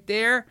right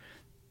there.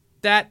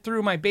 That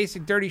through my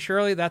basic Dirty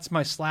Shirley, that's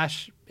my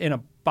Slash in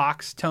a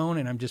box tone,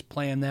 and I'm just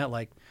playing that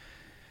like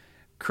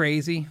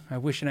crazy. I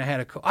wish I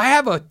had I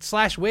have a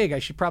Slash wig. I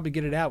should probably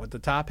get it out with the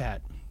top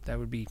hat. That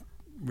would be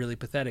really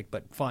pathetic,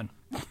 but fun.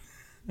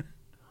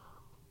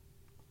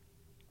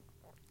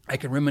 I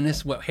can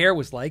reminisce what hair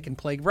was like and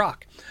play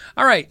rock.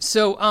 All right,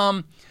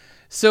 so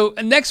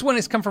next one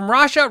has come from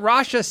Rasha.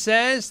 Rasha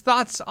says,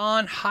 thoughts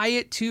on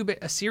Hyatt Tube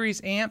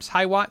Series amps,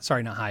 high watt.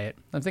 Sorry, not Hyatt.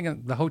 I'm thinking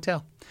of the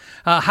hotel.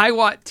 High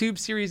watt Tube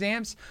Series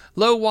amps,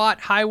 low watt,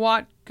 high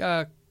watt,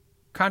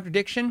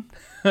 contradiction,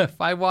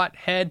 5 watt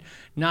head,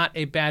 not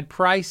a bad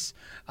price.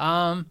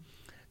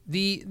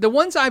 The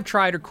ones I've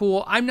tried are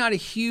cool. I'm not a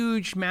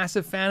huge,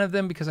 massive fan of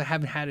them because I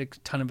haven't had a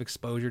ton of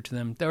exposure to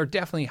them. They're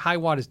definitely, High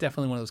Watt is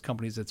definitely one of those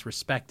companies that's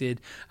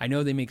respected. I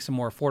know they make some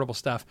more affordable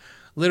stuff.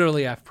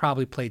 Literally, I've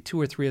probably played 2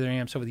 or 3 of their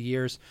amps over the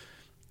years.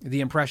 The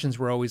impressions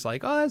were always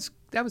like, oh,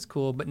 that was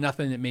cool, but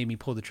nothing that made me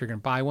pull the trigger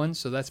and buy one.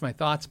 So that's my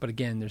thoughts. But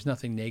again, there's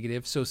nothing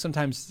negative. So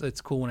sometimes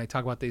it's cool when I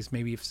talk about these.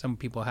 Maybe if some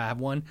people have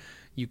one,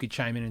 you could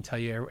chime in and tell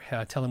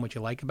them what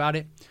you like about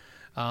it.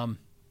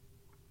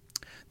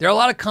 There are a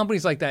lot of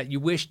companies like that. You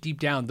wish deep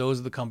down those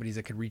are the companies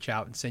that could reach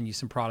out and send you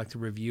some product to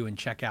review and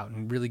check out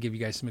and really give you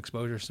guys some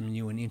exposure, some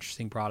new and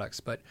interesting products.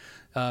 But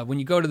when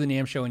you go to the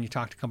NAMM show and you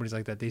talk to companies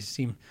like that, they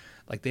seem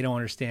like they don't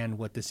understand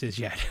what this is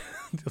yet.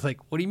 They're like,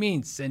 what do you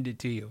mean send it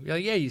to you? You're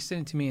like, yeah, you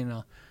send it to me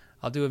and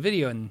I'll do a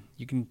video and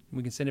we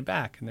can send it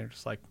back. And they're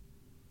just like,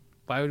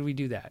 why would we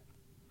do that?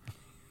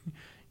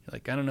 You're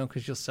like, I don't know,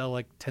 because you'll sell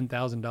like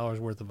 $10,000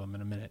 worth of them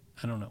in a minute.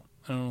 I don't know.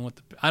 I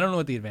don't know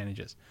what the advantage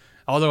is.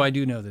 Although I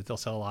do know that they'll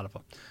sell a lot of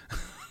them.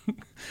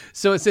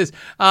 So it says,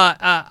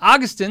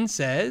 Augustin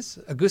says,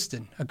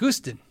 Augustin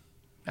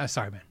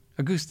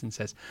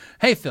says,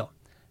 hey, Phil,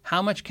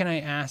 How much can I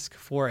ask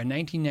for a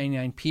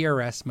 1999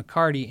 PRS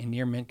McCarty in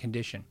near mint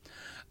condition?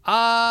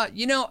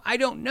 I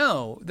don't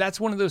know. That's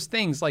one of those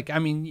things. Like, I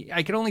mean,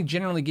 I can only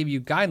generally give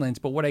you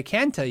guidelines, but what I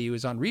can tell you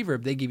is on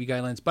Reverb, they give you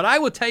guidelines. But I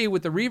will tell you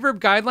with the Reverb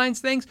guidelines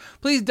things,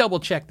 please double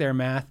check their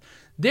math.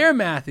 Their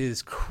math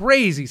is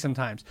crazy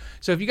sometimes.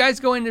 So if you guys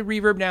go into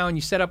Reverb now and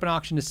you set up an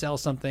auction to sell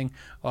something,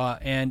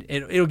 and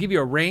it'll give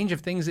you a range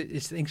of things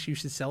it thinks you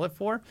should sell it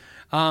for.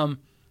 So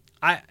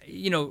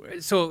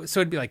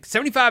it'd be like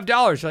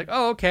 $75. You're like,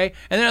 oh, okay.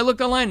 And then I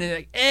looked online and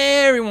like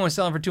everyone was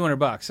selling for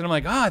 $200. And I'm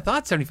like, oh, I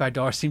thought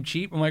 $75 seemed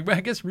cheap. I'm like, well, I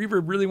guess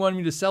Reverb really wanted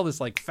me to sell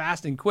this like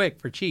fast and quick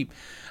for cheap.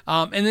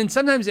 And then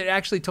sometimes it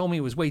actually told me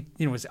it was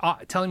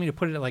telling me to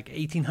put it at like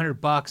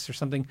 $1,800 or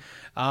something.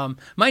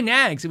 My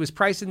Nags, it was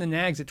priced in the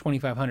Nags at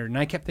 $2,500, and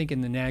I kept thinking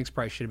the Nags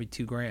price should be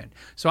 $2,000.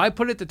 So I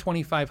put it to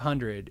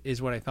 $2,500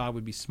 is what I thought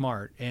would be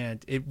smart,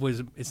 and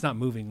it's not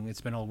moving.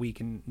 It's been all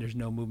week and there's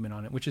no movement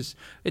on it,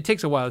 it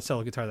takes a while to sell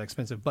a guitar that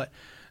expensive, but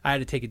I had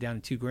to take it down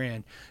to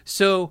 $2,000.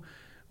 So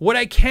what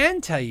I can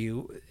tell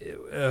you,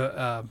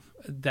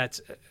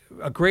 that's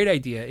a great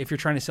idea if you're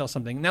trying to sell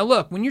something. Now,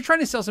 look, when you're trying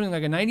to sell something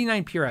like a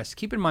 99 PRS,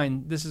 keep in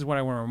mind, this is what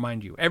I want to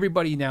remind you.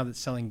 Everybody now that's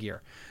selling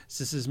gear,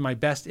 this is my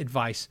best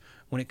advice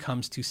when it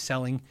comes to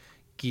selling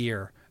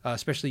gear,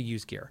 especially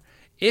used gear.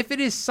 If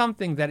it is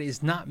something that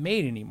is not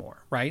made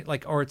anymore, right?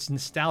 Like, or it's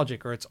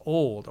nostalgic, or it's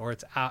old, or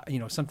it's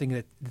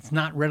something that's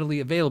not readily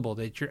available.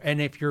 And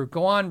if you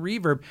go on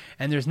Reverb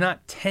and there's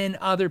not 10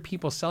 other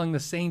people selling the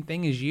same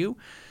thing as you,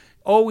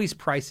 always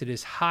price it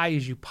as high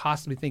as you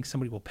possibly think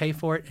somebody will pay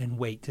for it, and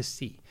wait to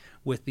see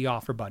with the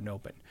offer button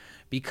open,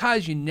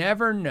 because you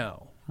never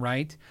know,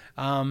 right?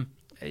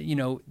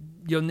 You'll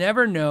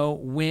never know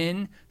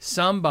when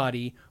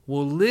somebody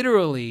will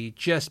literally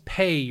just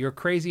pay your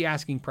crazy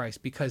asking price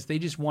because they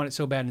just want it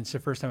so bad and it's the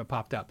first time it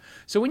popped up.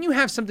 So when you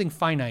have something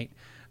finite,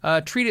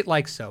 treat it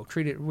like so.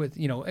 Treat it with,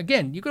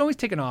 again, you can always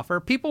take an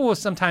offer. People will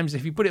sometimes,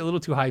 if you put it a little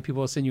too high,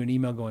 people will send you an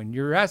email going,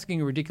 you're asking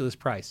a ridiculous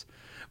price.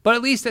 But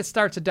at least that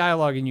starts a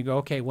dialogue and you go,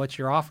 okay, what's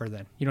your offer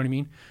then? You know what I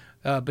mean?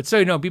 But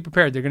so, be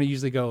prepared. They're going to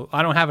usually go,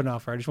 I don't have an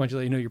offer. I just want you to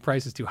let you know your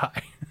price is too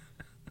high.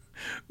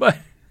 But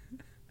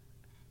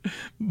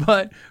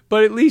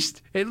at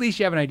least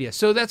you have an idea.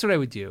 So that's what I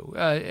would do.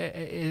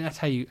 And that's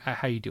how you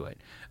do it.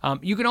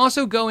 You can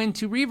also go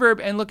into Reverb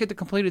and look at the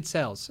completed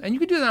sales, and you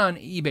can do that on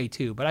eBay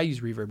too. But I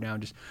use Reverb now,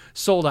 just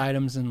sold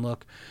items and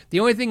look. The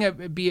only thing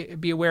I'd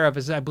be aware of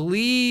is I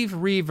believe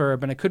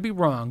Reverb, and I could be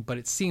wrong, but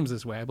it seems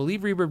this way. I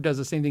believe Reverb does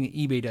the same thing that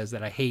eBay does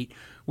that I hate,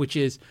 which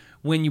is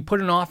when you put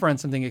an offer on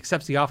something, it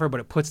accepts the offer, but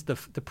it puts the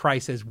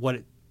price as what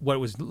it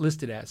was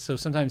listed as. So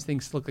sometimes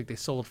things look like they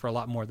sold for a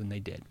lot more than they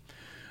did,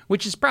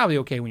 which is probably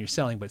okay when you're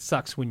selling, but it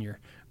sucks when you're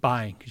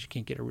buying because you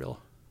can't get a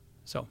real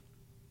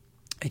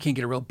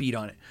beat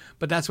on it.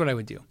 But that's what I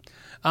would do.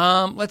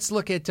 Let's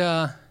look at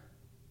how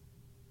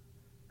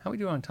we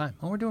do on time.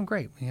 Oh, we're doing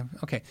great.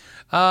 Okay.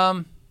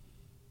 Hold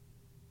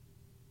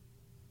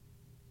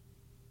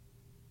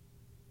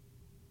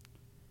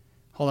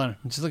on.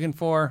 I'm just looking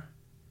for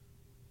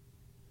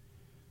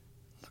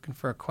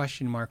a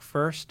question mark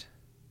first.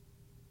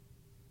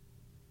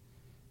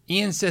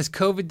 Ian says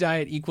COVID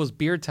diet equals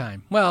beer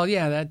time. Well,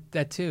 yeah,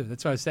 that too.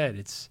 That's what I said.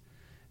 It's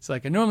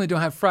like I normally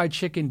don't have fried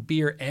chicken,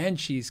 beer, and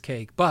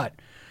cheesecake, but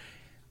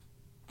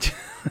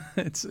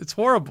it's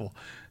horrible,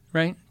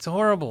 right? It's a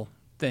horrible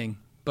thing.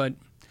 But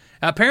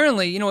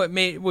apparently, what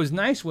was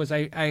nice was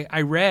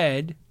I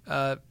read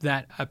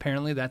that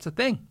apparently that's a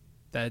thing.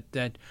 That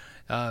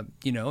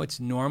it's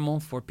normal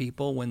for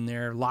people when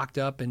they're locked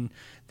up and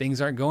things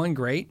aren't going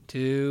great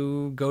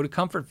to go to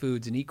comfort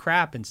foods and eat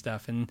crap and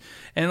stuff. And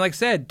like I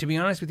said, to be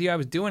honest with you, I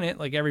was doing it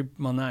like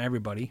not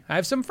everybody. I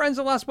have some friends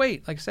that lost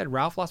weight. Like I said,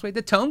 Ralph lost weight.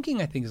 The Tone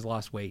King, I think, has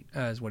lost weight,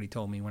 is what he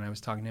told me when I was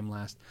talking to him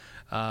last,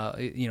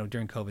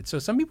 during COVID. So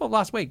some people have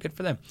lost weight. Good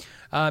for them.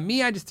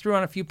 Me, I just threw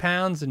on a few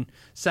pounds and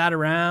sat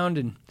around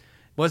and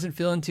wasn't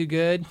feeling too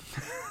good.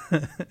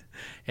 But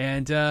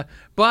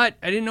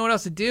I didn't know what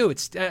else to do.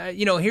 It's,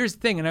 here's the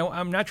thing, and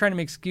I'm not trying to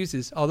make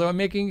excuses, although I'm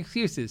making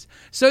excuses.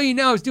 So,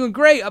 I was doing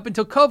great up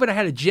until COVID. I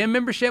had a gym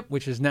membership,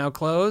 which is now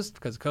closed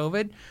because of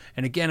COVID.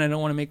 And again, I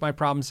don't want to make my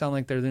problems sound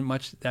like they're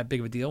that big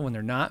of a deal when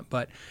they're not.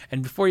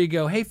 And before you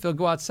go, hey, Phil,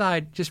 go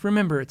outside, just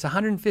remember it's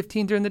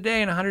 115 during the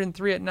day and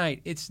 103 at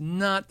night. It's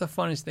not the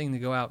funnest thing to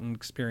go out and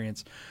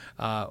experience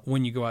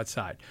when you go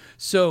outside.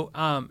 So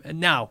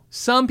now,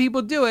 some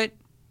people do it.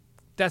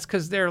 That's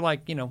because they're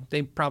like,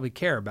 they probably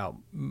care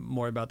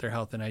more about their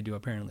health than I do,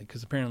 apparently.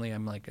 Because apparently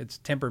I'm like, it's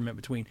temperament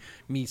between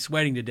me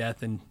sweating to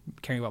death and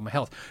caring about my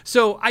health.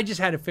 So I just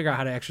had to figure out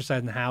how to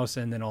exercise in the house.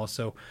 And then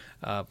also,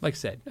 like I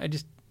said, I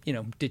just,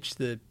 ditched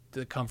the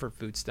comfort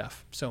food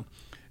stuff. So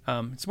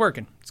it's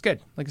working. It's good.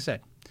 Like I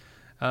said,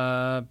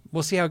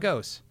 we'll see how it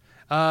goes.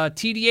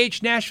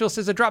 TDH Nashville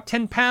says I dropped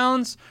 10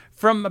 pounds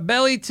from my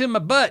belly to my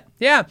butt.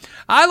 Yeah,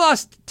 I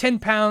lost 10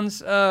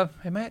 pounds. Am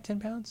I at 10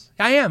 pounds?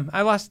 I am.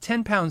 I lost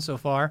 10 pounds so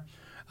far.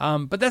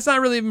 But that's not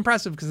really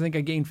impressive because I think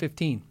I gained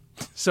 15.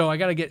 So I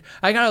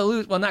gotta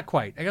lose, well, not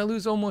quite. I gotta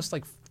lose almost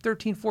like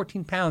 13,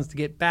 14 pounds to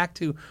get back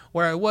to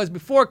where I was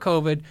before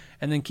COVID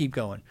and then keep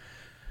going.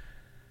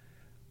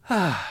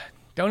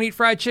 Don't eat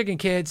fried chicken,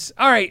 kids.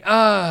 All right,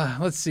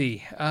 let's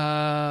see.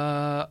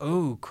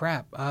 Oh,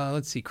 crap.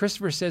 Let's see.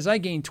 Christopher says, I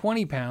gained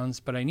 20 pounds,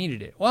 but I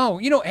needed it. Well,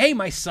 hey,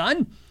 my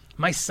son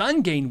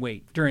gained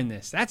weight during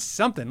this. That's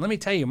something. Let me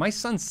tell you, my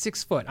son's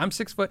 6 foot. I'm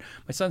 6 foot.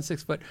 My son's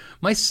 6 foot.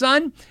 My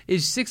son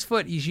is 6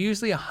 foot. He's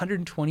usually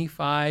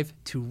 125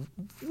 to,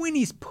 when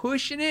he's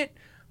pushing it,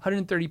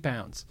 130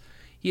 pounds.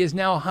 He is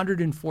now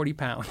 140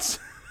 pounds.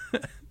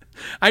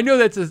 I know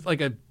that's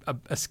like a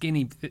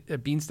skinny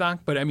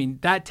beanstalk, but I mean,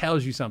 that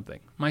tells you something.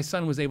 My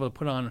son was able to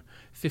put on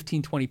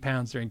 15, 20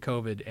 pounds during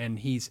COVID, and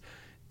he's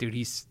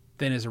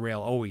thin as a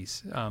rail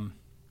always. And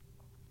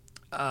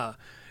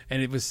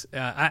it was,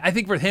 I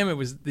think for him, it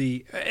was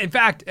in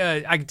fact,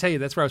 I can tell you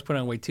that's where I was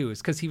putting on weight too,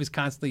 is because he was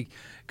constantly,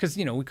 because,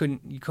 you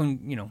couldn't,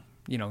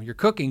 you're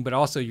cooking, but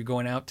also you're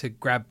going out to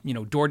grab,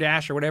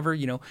 DoorDash or whatever,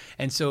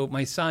 And so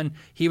my son,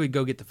 he would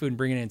go get the food and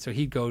bring it in. So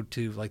he'd go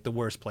to like the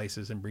worst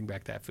places and bring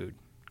back that food.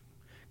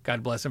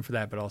 God bless him for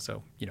that, but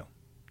also,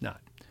 not.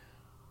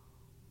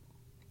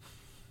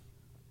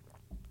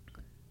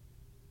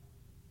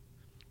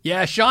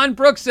 Yeah, Sean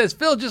Brooks says,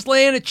 Phil, just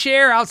lay in a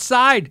chair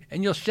outside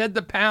and you'll shed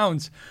the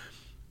pounds.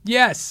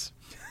 Yes.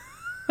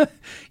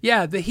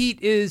 Yeah, the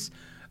heat is,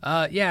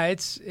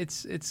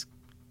 it's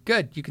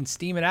good. You can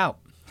steam it out.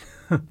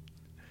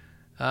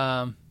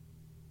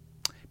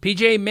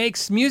 PJ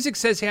Makes Music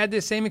says he had the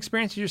same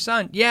experience as your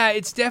son. Yeah,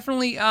 it's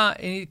definitely,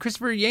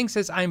 Christopher Yang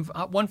says, I'm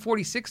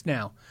 146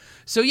 now.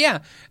 So yeah,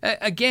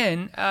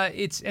 again,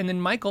 and then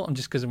Michael,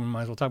 just because we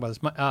might as well talk about this,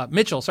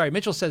 Mitchell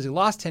says he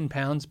lost 10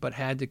 pounds, but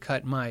had to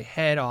cut my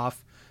head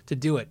off to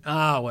do it.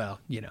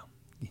 Well,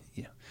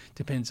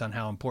 depends on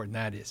how important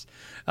that is.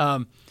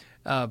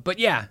 But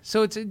yeah,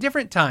 so it's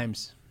different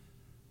times.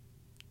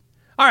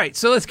 All right,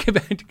 so let's get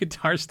back to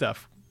guitar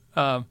stuff.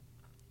 Hold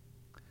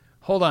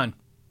on.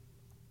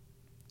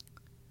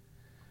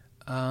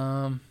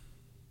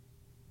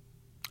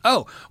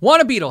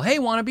 Wanna Beetle. Hey,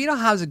 Wanna Beetle,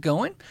 how's it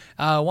going?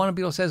 Wanna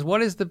Beetle says,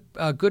 what is the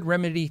good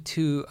remedy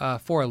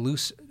for a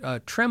loose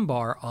trim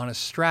bar on a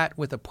Strat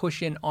with a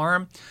push-in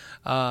arm?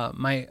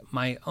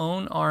 My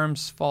own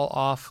arms fall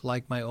off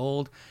like my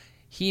old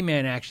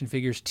He-Man action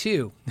figures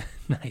too.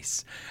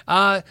 Nice.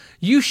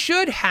 You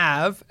should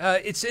have,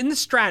 it's in the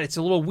Strat. It's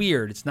a little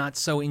weird. It's not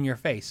so in your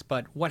face,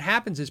 but what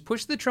happens is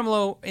push the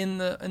tremolo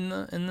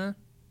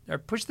or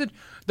push the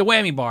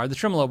whammy bar, the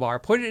tremolo bar,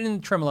 put it in the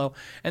tremolo,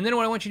 and then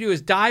what I want you to do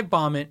is dive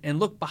bomb it and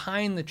look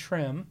behind the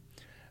trim.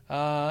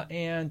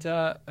 And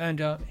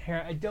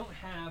here, I don't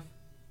have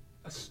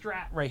a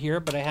Strat right here,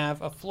 but I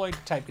have a Floyd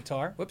type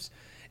guitar. Whoops.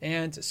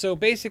 And so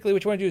basically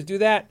what you want to do is do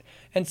that,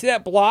 and see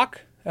that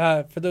block,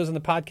 for those on the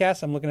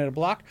podcast, I'm looking at a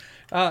block.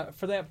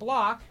 For that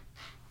block,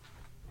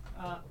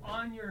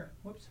 on your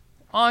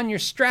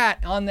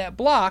Strat, on that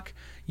block,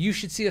 you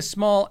should see a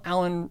small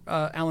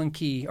Allen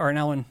key, or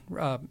an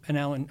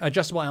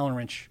adjustable Allen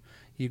wrench.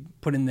 You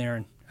put in there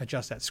and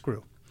adjust that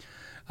screw.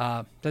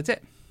 That's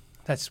it.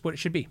 That's what it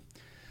should be.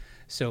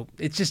 So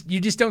it's just, you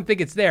just don't think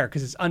it's there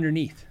because it's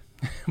underneath,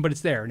 but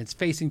it's there and it's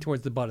facing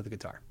towards the butt of the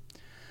guitar.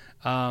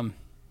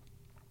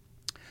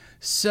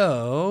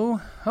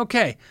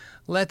 Okay,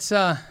 let's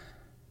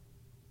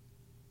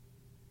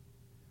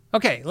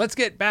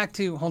get back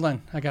to, hold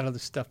on, I got other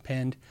stuff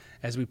pinned,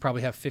 as we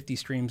probably have 50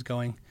 streams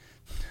going.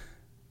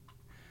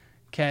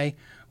 Okay,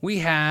 we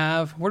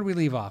have, where did we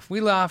leave off?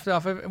 We left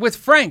off with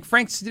Frank.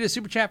 Frank did a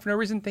super chat for no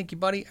reason. Thank you,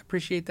 buddy. I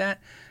appreciate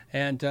that.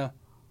 And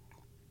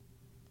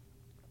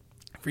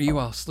for you,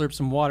 I'll slurp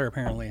some water,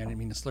 apparently. I didn't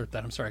mean to slurp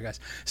that. I'm sorry, guys.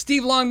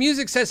 Steve Long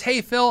Music says,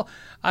 hey, Phil,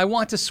 I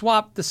want to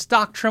swap the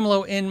stock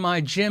tremolo in my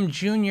Jim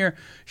Jr.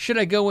 Should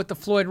I go with the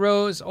Floyd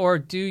Rose, or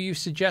do you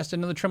suggest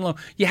another tremolo?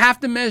 You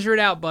have to measure it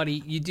out,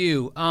 buddy. You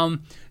do.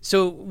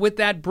 So with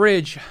that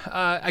bridge,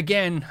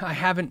 again, I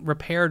haven't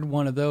repaired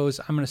one of those.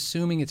 I'm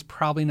assuming it's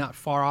probably not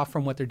far off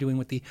from what they're doing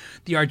with the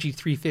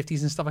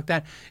RG350s and stuff like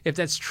that. If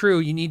that's true,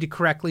 you need to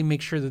correctly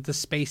make sure that the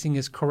spacing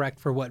is correct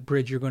for what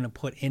bridge you're going to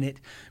put in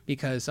it,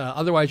 because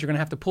otherwise you're going to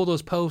have to pull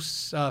those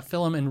posts,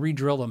 fill them, and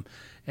re-drill them,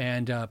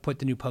 and put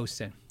the new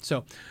posts in.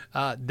 So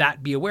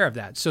be aware of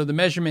that. So the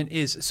measurement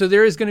is, so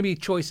there is going to be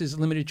choices,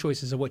 limited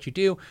choices of what you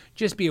do.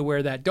 Just be aware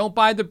of that. Don't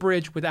buy the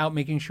bridge without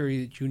making sure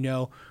that you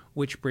know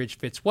which bridge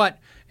fits what.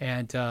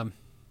 And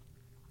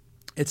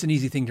it's an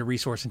easy thing to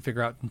resource and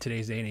figure out in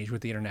today's day and age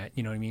with the internet.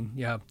 You know what I mean?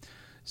 Yeah.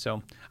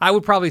 So I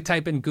would probably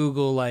type in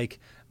Google, like,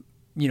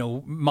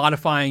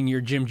 modifying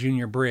your Jim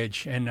Jr.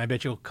 bridge, and I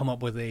bet you'll come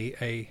up with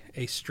a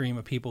stream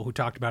of people who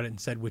talked about it and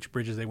said which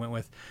bridges they went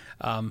with.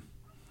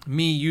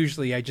 Me,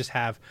 usually, I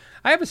have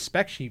a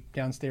spec sheet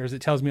downstairs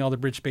that tells me all the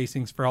bridge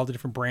spacings for all the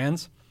different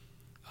brands.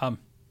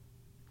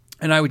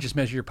 And I would just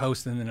measure your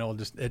post, and then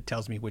it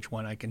tells me which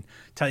one, I can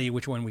tell you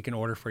which one we can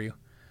order for you.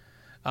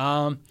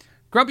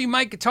 Grumpy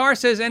Mike Guitar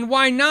says, and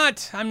why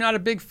not? I'm not a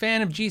big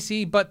fan of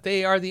GC, but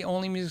they are the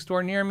only music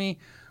store near me.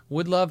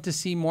 Would love to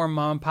see more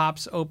mom and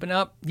pops open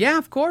up. Yeah,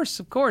 of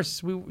course.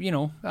 We,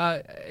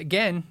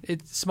 again,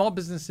 it's small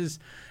businesses.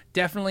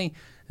 Definitely,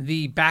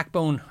 the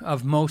backbone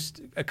of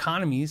most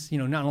economies,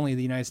 not only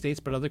the United States,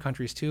 but other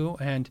countries too.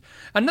 And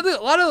a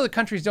lot of other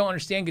countries don't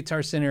understand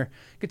Guitar Center.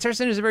 Guitar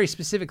Center is a very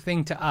specific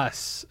thing to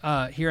us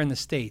here in the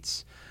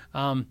States.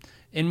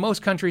 In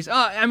most countries,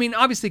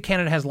 obviously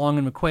Canada has Long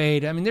and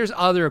McQuaid. There's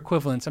other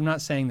equivalents. I'm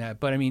not saying that,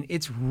 but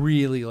it's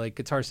really like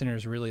Guitar Center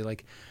is really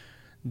like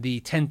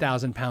the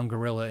 10,000 pound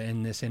gorilla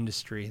in this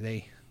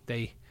industry.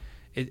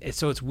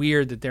 So it's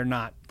weird that they're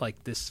not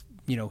like this,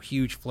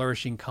 huge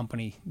flourishing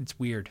company. It's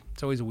weird.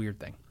 It's always a weird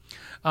thing.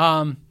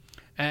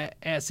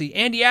 See,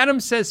 Andy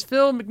Adams says,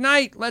 Phil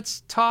McKnight,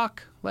 let's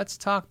talk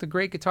the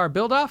Great Guitar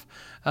Build-Off.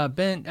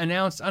 Been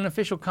announced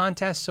unofficial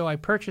contest, so I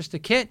purchased a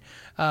kit,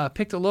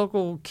 picked a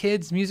local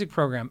kids music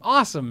program.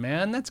 Awesome,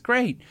 man. That's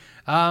great.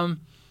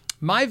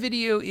 My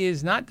video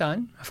is not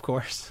done, of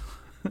course.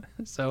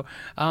 So,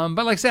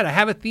 but like I said, I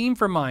have a theme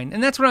for mine,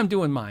 and that's what I'm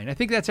doing mine. I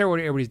think that's what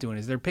everybody's doing,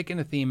 is they're picking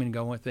a theme and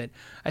going with it.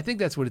 I think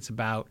that's what it's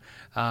about,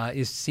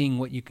 is seeing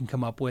what you can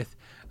come up with.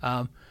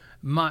 I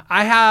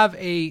have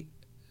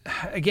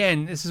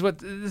again, this is what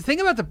the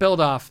thing about the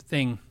build-off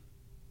thing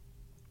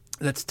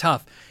that's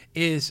tough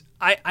is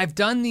I've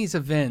done these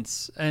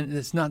events, and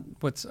it's not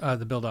what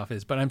the build-off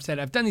is, but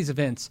I've done these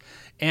events,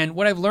 and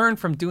what I've learned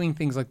from doing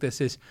things like this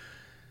is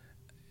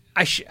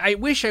I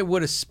wish I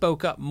would have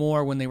spoke up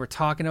more when they were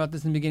talking about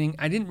this in the beginning.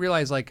 I didn't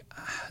realize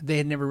they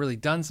had never really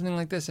done something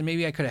like this, and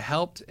maybe I could have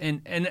helped.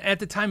 And at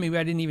the time, maybe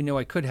I didn't even know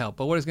I could help.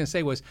 But what I was going to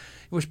say was,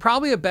 it was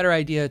probably a better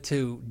idea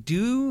to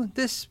do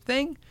this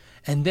thing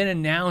and then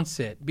announce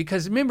it,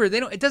 because remember,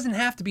 it doesn't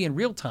have to be in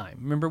real time.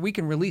 Remember, we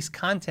can release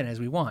content as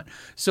we want.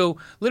 So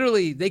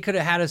literally, they could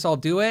have had us all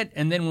do it,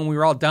 and then when we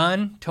were all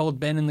done, told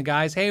Ben and the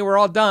guys, hey, we're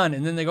all done,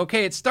 and then they go,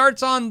 okay, it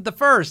starts on the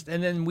 1st,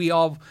 and then we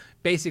all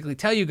basically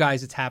tell you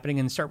guys it's happening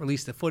and start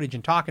releasing the footage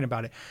and talking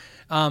about it.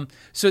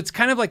 So it's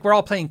kind of like we're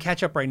all playing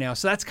catch up right now.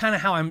 So that's kind of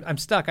how I'm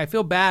stuck. I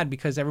feel bad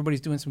because everybody's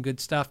doing some good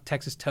stuff.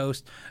 Texas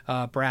Toast,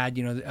 Brad,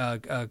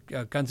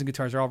 Guns and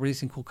Guitars are all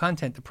releasing cool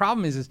content. The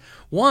problem is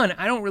one,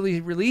 I don't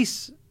really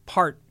release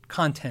part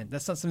content.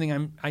 That's not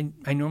something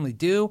I normally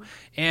do.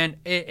 And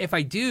if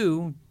I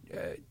do,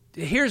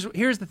 here's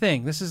the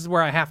thing. This is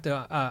where I have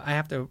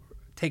to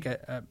take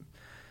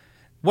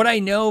what I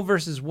know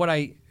versus what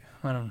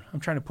I'm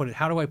trying to put it.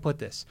 How do I put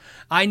this?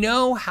 I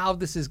know how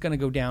this is going to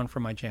go down for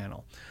my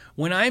channel.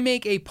 When I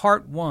make a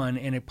part 1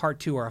 and a part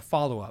 2 or a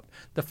follow-up,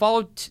 the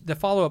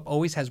follow-up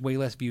always has way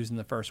less views than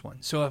the first one.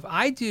 So if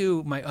I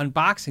do my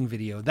unboxing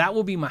video, that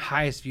will be my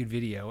highest viewed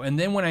video. And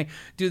then when I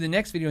do the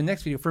next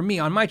video, for me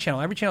on my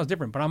channel, every channel is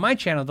different, but on my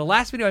channel, the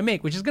last video I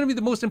make, which is going to be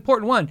the most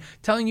important one,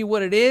 telling you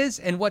what it is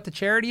and what the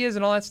charity is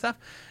and all that stuff,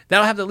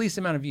 that'll have the least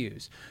amount of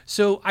views.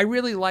 So I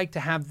really like to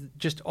have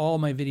just all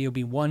my video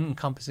be one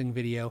encompassing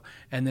video.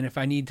 And then if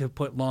I need to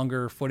put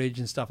longer footage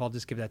and stuff, I'll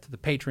just give that to the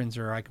patrons,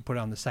 or I can put it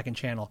on the second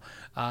channel.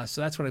 So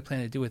that's what I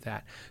plan to do with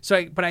that.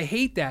 But I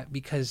hate that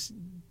because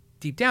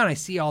deep down I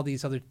see all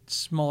these other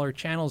smaller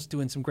channels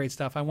doing some great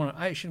stuff.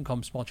 I shouldn't call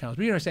them small channels,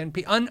 but you understand,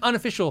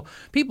 unofficial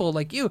people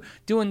like you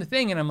doing the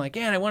thing, and I'm like,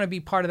 man, I want to be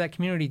part of that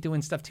community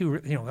doing stuff too.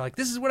 Like,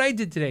 this is what I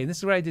did today, and this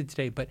is what I did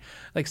today. But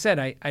like I said,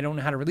 I don't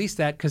know how to release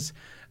that because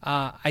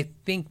I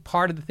think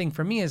part of the thing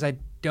for me is I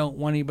don't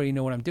want anybody to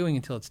know what I'm doing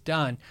until it's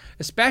done,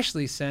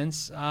 especially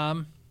since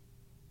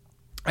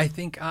I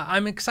think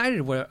I'm excited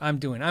what I'm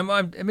doing. I'm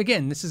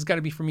again, this has got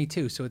to be for me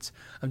too. So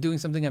I'm doing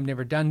something I've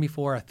never done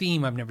before, a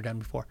theme I've never done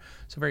before.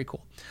 So very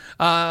cool.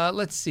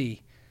 Let's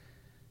see.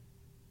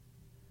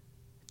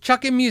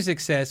 Chuck in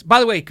Music says, by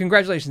the way,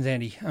 congratulations,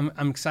 Andy.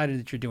 I'm excited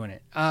that you're doing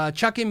it.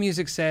 Chuck in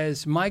Music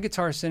says, my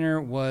Guitar Center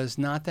was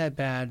not that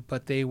bad,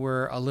 but they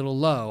were a little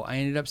low. I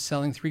ended up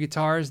selling 3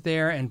 guitars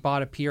there and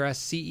bought a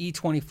PRS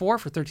CE24 for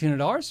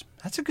 $1,300.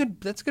 That's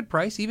a good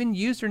price, even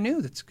used or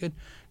new. That's good.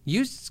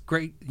 Used is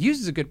great.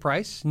 Used is a good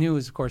price. New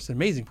is, of course, an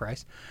amazing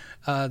price.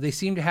 They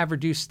seem to have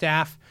reduced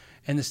staff,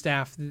 and the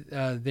staff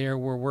there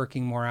were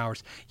working more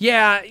hours.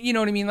 Yeah, you know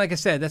what I mean? Like I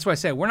said, that's why I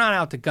said we're not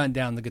out to gun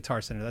down the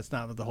Guitar Center. That's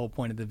not the whole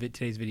point of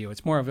today's video.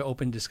 It's more of an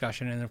open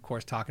discussion and, of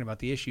course, talking about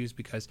the issues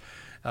because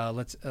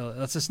lets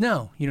us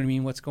know, you know what I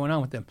mean, what's going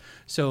on with them.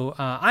 So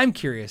I'm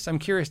curious. I'm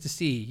curious to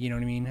see, you know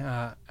what I mean,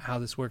 how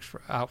this works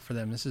out for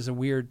them. This is a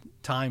weird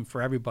time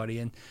for everybody,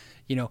 and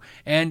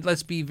and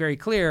let's be very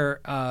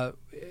clear,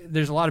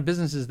 there's a lot of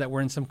businesses that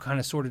were in some kind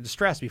of sort of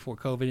distress before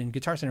COVID, and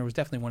Guitar Center was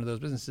definitely one of those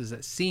businesses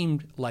that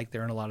seemed like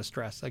they're in a lot of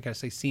stress. I gotta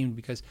say seemed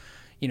because,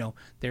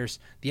 there's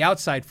the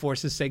outside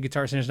forces say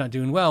Guitar Center's not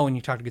doing well. When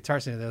you talk to Guitar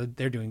Center,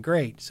 they're doing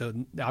great. So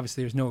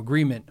obviously there's no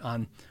agreement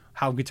on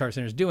how Guitar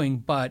Center's doing,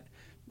 but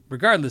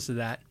regardless of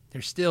that,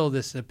 there's still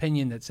this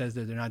opinion that says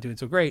that they're not doing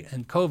so great.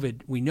 And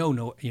COVID, we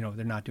know,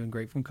 they're not doing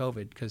great from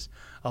COVID because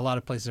a lot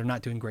of places are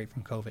not doing great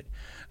from COVID.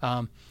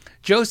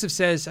 Joseph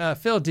says,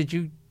 Phil, did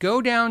you go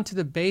down to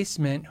the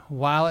basement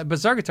while at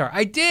Bizarre Guitar?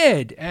 I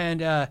did.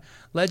 And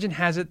legend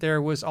has it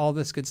there was all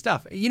this good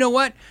stuff. You know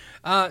what?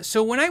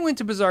 So when I went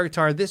to Bizarre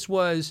Guitar, this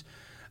was,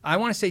 I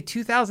want to say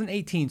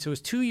 2018, so it was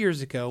 2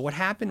 years ago. What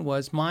happened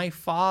was my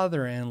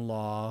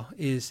father-in-law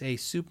is a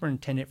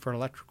superintendent for an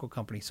electrical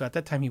company. So at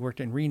that time, he worked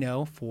in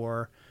Reno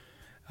for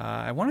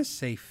I want to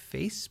say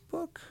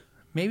Facebook.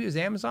 Maybe it was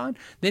Amazon.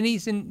 Then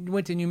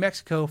went to New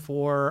Mexico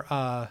for,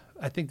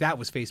 I think that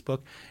was Facebook.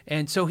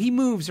 And so he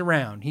moves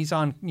around. He's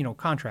on,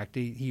 contract.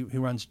 He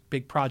runs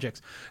big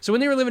projects. So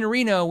when they were living in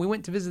Reno, we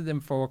went to visit them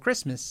for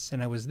Christmas,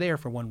 and I was there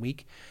for 1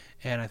 week.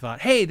 And I thought,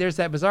 hey, there's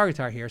that Bizarre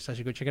guitar here, so I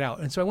should go check it out.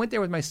 And so I went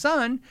there with my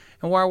son,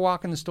 and while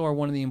walking the store,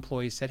 one of the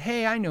employees said,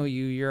 hey, I know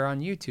you. You're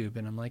on YouTube.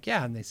 And I'm like,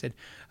 yeah. And they said,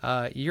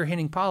 you're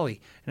Henning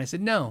Polly. And I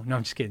said, no. No,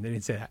 I'm just kidding. They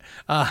didn't say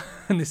that.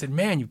 And they said,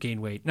 man, you've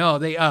gained weight. No,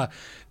 they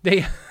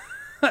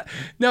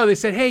no, they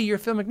said, hey, you're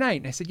Phil McKnight.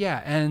 And I said,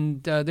 yeah.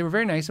 And they were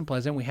very nice and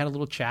pleasant. We had a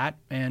little chat,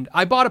 and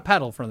I bought a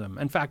pedal from them.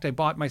 In fact, I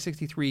bought my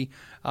 63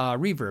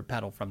 Reverb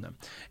pedal from them.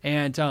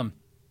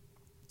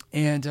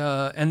 And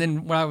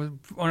then when I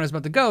was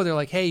about to go, they're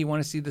like, hey, you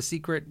want to see the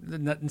secret?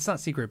 It's not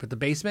secret, but the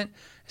basement.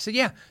 I said,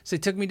 yeah. So they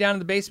took me down to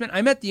the basement.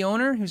 I met the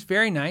owner. He was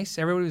very nice.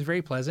 Everybody was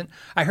very pleasant.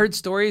 I heard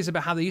stories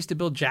about how they used to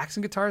build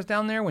Jackson guitars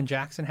down there when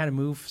Jackson had to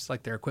move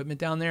like their equipment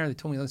down there. They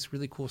told me those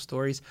really cool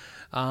stories.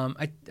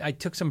 I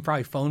took some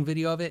probably phone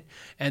video of it.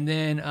 And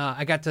then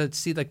I got to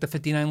see like the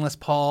 59 Les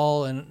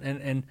Paul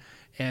and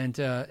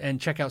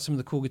check out some of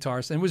the cool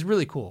guitars, and it was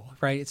really cool,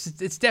 right?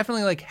 It's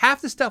definitely like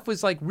half the stuff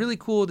was like really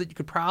cool that you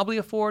could probably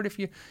afford if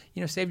you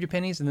saved your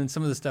pennies, and then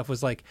some of the stuff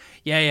was like,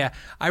 yeah,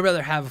 I'd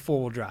rather have a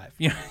 4-wheel drive,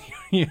 you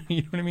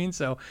know what I mean?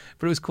 So,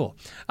 but it was cool.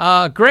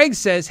 Greg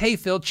says, hey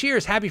Phil,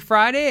 cheers, happy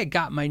Friday! I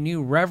got my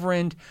new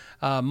Reverend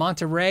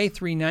Monterey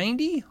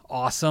 390,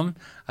 awesome.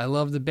 I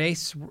love the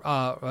bass.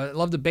 I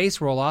love the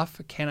bass roll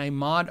off. Can I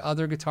mod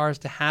other guitars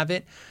to have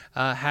it?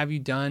 Have you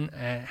done?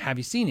 Have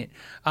you seen it?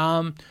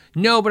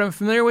 No, but I'm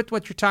familiar with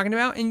what you're talking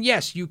about. And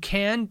yes, you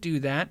can do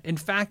that. In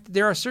fact,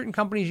 there are certain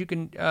companies you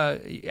can.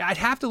 I'd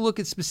have to look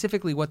at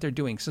specifically what they're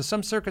doing. So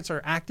some circuits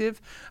are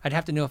active. I'd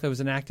have to know if it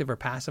was an active or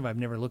passive. I've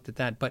never looked at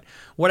that. But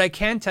what I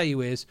can tell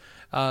you is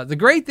the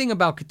great thing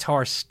about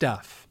guitar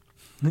stuff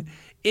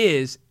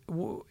is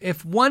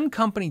if one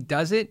company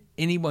does it,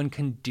 anyone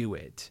can do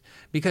it,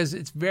 because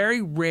it's very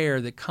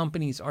rare that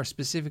companies are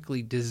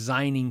specifically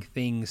designing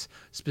things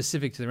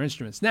specific to their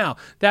instruments. Now,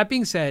 that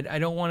being said, I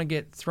don't want to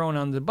get thrown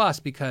on the bus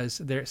because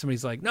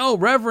somebody's like, no,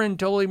 Reverend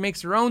totally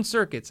makes their own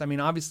circuits. I mean,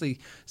 obviously,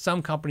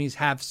 some companies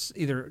have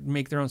either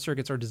make their own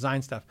circuits or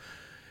design stuff.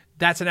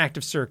 That's an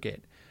active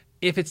circuit.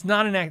 If it's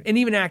not an and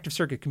even an active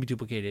circuit can be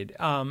duplicated.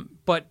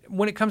 But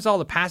when it comes to all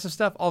the passive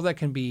stuff, all that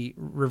can be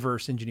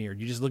reverse engineered.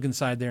 You just look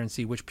inside there and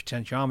see which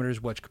potentiometers,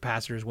 which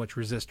capacitors, which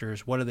resistors,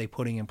 what are they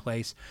putting in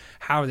place,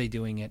 how are they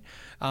doing it.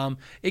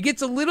 It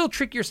gets a little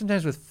trickier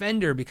sometimes with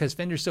Fender because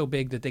Fender's so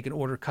big that they can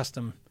order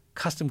custom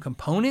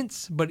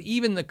components, but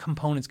even the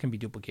components can be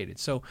duplicated.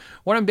 So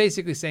what I'm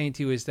basically saying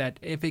to you is that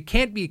if it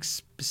can't be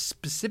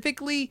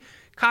specifically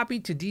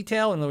copied to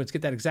detail, in other words,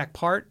 get that exact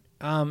part,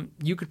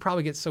 you could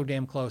probably get so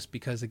damn close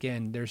because,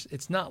 again,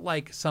 it's not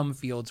like some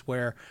fields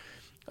where,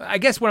 I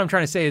guess what I'm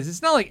trying to say is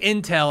it's not like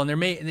Intel and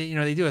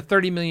they do a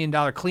 $30 million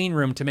clean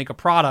room to make a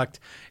product,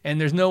 and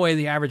there's no way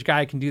the average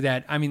guy can do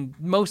that. I mean,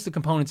 most of the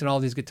components in all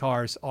these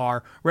guitars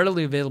are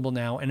readily available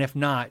now, and if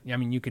not, I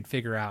mean, you could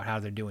figure out how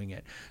they're doing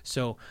it.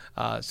 So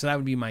that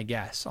would be my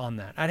guess on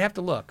that. I'd have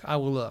to look. I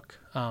will look.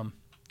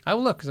 I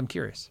will look because I'm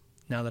curious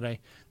now that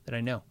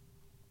I know.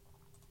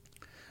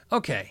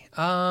 Okay.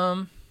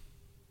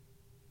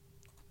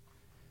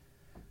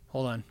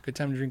 Hold on. Good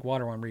time to drink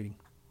water while I'm reading.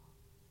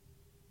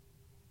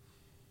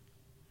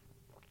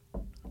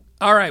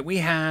 All right, we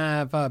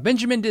have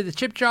Benjamin did the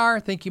tip jar.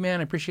 Thank you,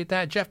 man. I appreciate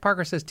that. Jeff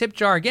Parker says tip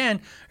jar again.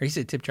 Or he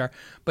said tip jar,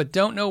 but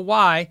don't know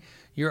why.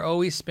 You're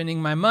always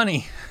spending my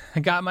money.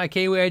 I got my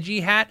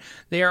KYG hat.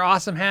 They are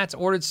awesome hats.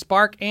 Ordered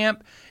Spark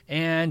amp,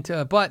 and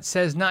but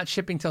says not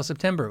shipping till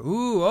September.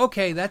 Ooh,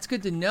 okay, that's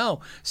good to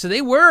know. So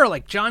they were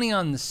like Johnny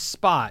on the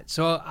spot.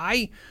 So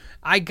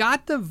I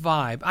got the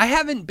vibe. I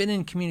haven't been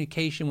in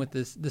communication with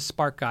the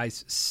Spark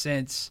guys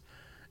since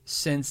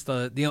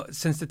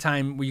the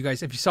time where you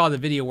guys, if you saw the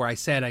video where I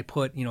said I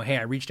put, hey,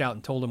 I reached out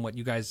and told them what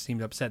you guys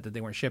seemed upset that they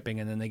weren't shipping,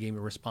 and then they gave me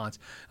a response.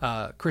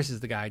 Chris is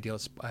the guy I deal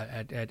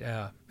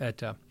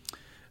at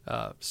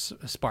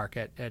Spark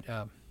at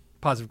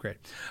Positive Grid.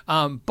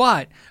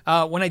 But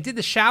when I did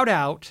the shout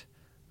out,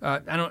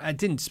 I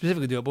didn't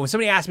specifically do it, but when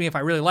somebody asked me if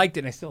I really liked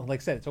it, and I still, like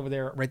I said, it's over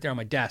there, right there on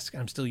my desk,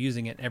 and I'm still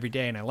using it every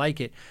day, and I like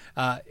it.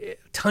 A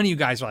ton of you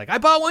guys were like, I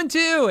bought one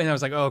too, and I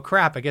was like, oh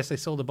crap, I guess I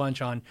sold a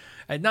bunch on,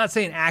 not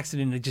saying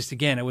accident, just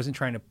again, I wasn't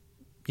trying to,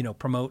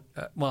 promote.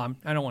 I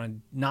don't want to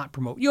not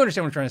promote. You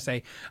understand what I'm trying to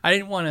say? I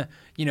didn't want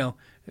to,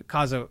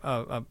 cause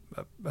a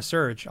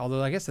surge,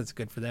 although I guess that's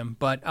good for them.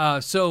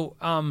 But so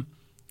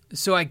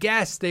I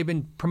guess they've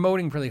been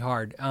promoting really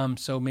hard.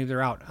 So maybe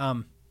they're out.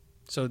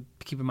 So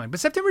keep in mind. But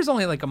September is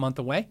only like a month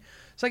away.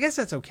 So I guess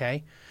that's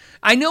okay.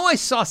 I know I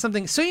saw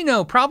something.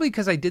 So, probably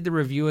because I did the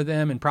review of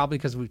them and probably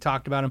because we've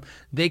talked about them,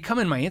 they come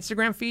in my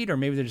Instagram feed, or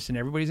maybe they're just in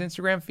everybody's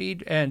Instagram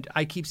feed. And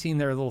I keep seeing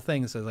their little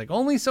things. So like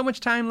only so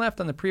much time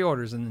left on the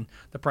pre-orders, and then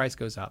the price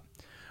goes up.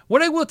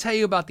 What I will tell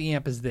you about the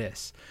amp is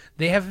this.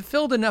 They have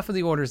fulfilled enough of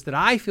the orders that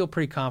I feel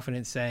pretty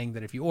confident saying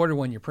that if you order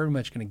one, you're pretty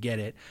much going to get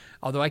it.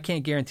 Although I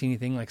can't guarantee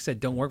anything. Like I said,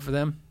 don't work for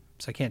them.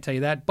 so I can't tell you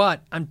that.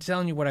 But I'm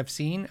telling you what I've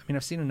seen. I mean,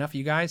 I've seen enough of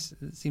you guys.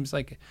 It seems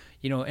like,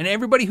 and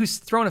everybody who's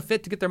thrown a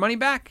fit to get their money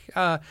back,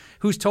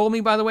 who's told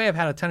me, by the way, I've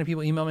had a ton of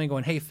people email me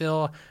going, "Hey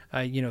Phil,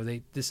 I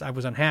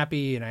was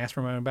unhappy and I asked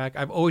for my money back."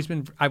 I've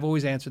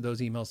always answered those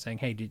emails saying,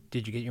 "Hey,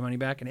 did you get your money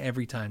back?" And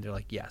every time they're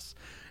like, "Yes."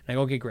 And I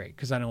go, "Okay, great,"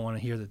 because I don't want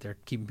to hear that they're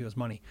keeping people's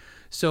money.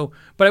 So,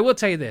 but I will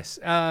tell you this: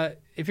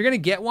 if you're gonna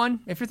get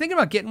one, if you're thinking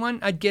about getting one,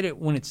 I'd get it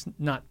when it's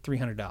not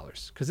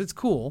 $300 because it's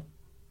cool.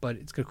 But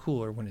it's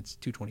cooler when it's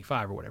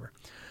 $225 or whatever.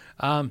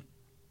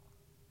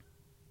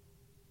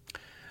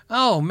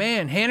 Oh,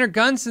 man. Hanner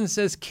Gunson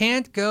says,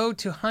 can't go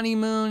to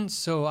honeymoon,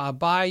 so I'll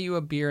buy you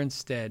a beer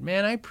instead.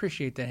 Man, I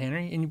appreciate that, Hanner.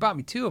 And you bought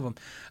me 2 of them.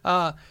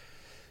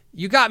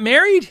 You got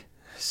married?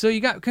 So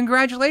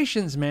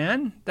congratulations,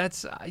 man.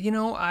 That's,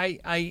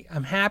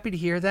 I'm happy to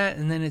hear that.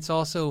 And then it's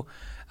also,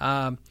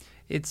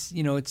 it's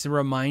a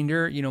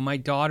reminder, my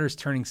daughter's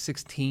turning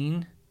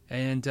 16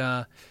 and,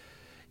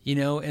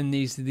 and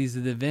these are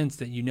the events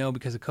that,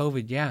 because of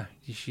COVID,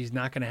 she's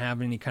not going to have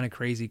any kind of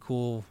crazy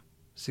cool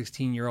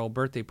 16-year-old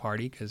birthday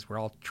party because we're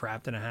all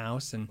trapped in a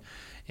house. And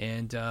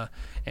like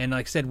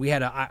I said, we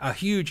had our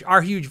huge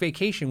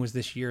vacation was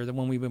this year, the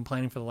one we've been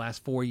planning for the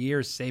last 4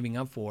 years, saving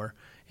up for,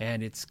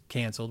 and it's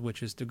canceled,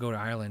 which is to go to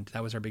Ireland.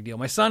 That was our big deal.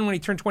 My son, when he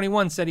turned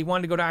 21, said he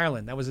wanted to go to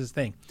Ireland. That was his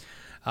thing.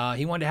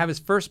 He wanted to have his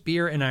first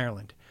beer in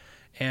Ireland.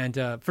 And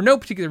for no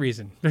particular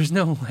reason. There's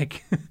no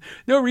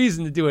no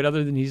reason to do it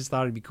other than he just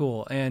thought it'd be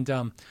cool. And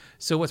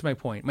so what's my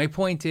point? My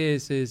point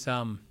is it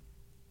sucks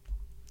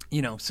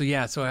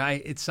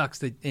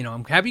that,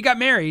 I'm happy you got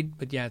married,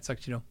 but it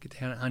sucks you don't get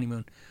to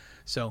honeymoon.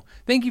 So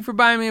thank you for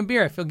buying me a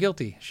beer. I feel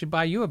guilty. I should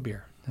buy you a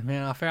beer.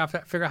 Man, I'll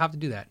figure out how to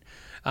do that.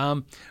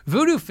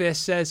 Voodoo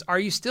Fist says, are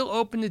you still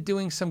open to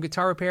doing some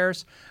guitar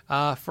repairs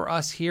for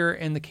us here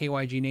in the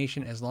KYG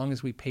Nation as long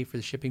as we pay for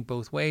the shipping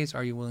both ways?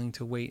 Are you willing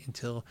to wait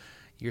until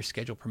your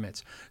schedule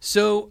permits?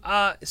 So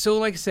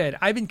like I said,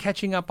 I've been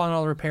catching up on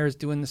all the repairs,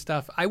 doing the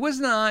stuff. I was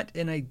not,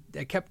 and I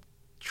kept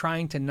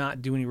trying to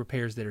not do any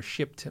repairs that are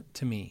shipped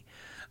to me.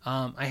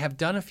 I have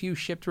done a few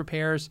shipped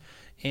repairs,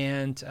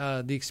 and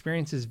the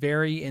experiences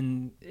vary,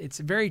 and it's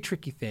a very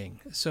tricky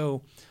thing.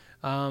 So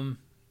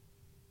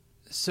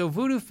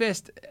Voodoo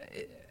Fist,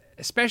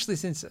 especially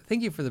since,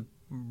 thank you for the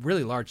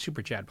really large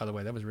super chat, by the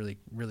way. That was really,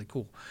 really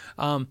cool.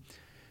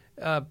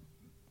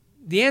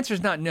 The answer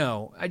is not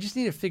no. I just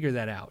need to figure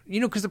that out.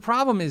 Because the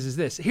problem is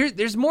this.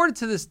 There's more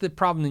to the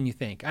problem than you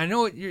think. I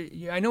know what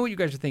you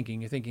guys are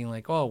thinking. You're thinking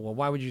like, oh, well,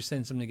 why would you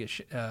send something to get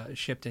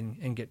shipped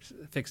and get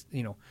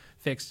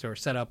fixed or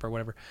set up or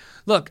whatever?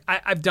 Look,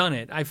 I've done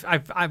it.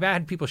 I've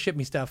had people ship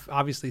me stuff.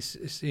 Obviously,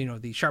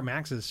 the Sharp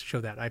Maxes show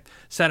that. I've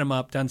set them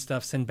up, done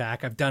stuff, send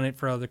back. I've done it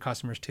for other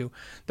customers too.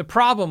 The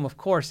problem, of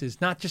course,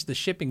 is not just the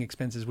shipping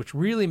expenses, which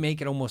really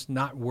make it almost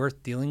not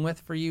worth dealing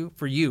with for you,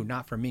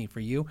 not for me, for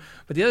you.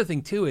 But the other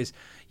thing too is,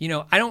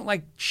 I don't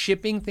like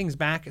shipping things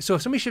back. So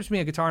if somebody ships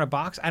me a guitar in a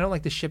box, I don't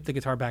like to ship the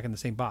guitar back in the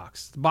same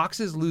box. The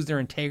boxes lose their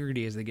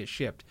integrity as they get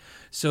shipped.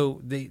 So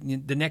the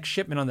next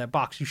shipment on that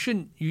box,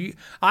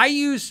 I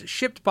use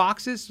shipped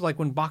boxes, like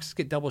when boxes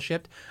get double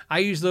shipped, I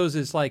use those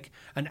as like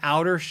an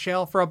outer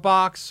shell for a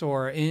box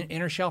or an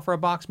inner shell for a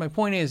box. My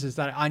point is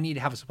that I need to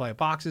have a supply of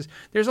boxes.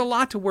 There's a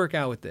lot to work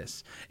out with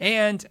this.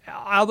 And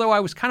although I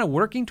was kind of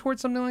working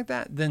towards something like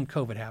that, then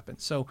COVID happened.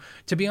 So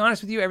to be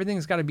honest with you,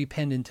 everything's got to be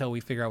penned until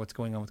we figure out what's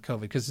going on with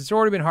COVID, because it's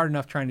already been hard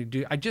enough trying to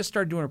do. I just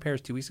started doing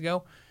repairs 2 weeks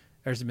ago.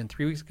 Or has it been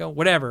 3 weeks ago?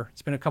 Whatever.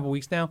 It's been a couple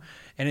weeks now.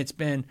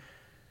 And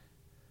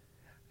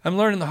I'm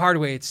learning the hard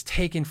way. It's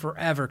taken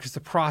forever because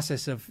the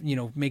process of,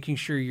 making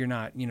sure you're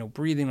not,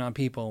 breathing on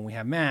people, and we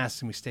have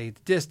masks and we stay at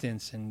the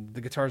distance and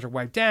the guitars are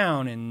wiped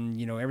down and,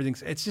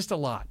 it's just a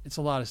lot. It's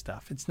a lot of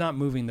stuff. It's not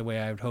moving the way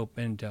I would hope.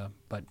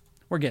 But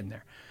we're getting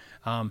there.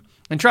 And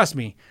trust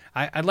me,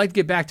 I'd like to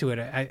get back to it.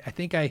 I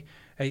think I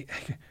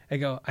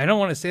don't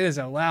want to say this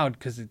out loud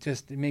because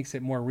it makes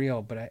it more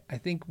real. But I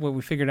think what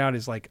we figured out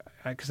is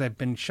because I've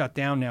been shut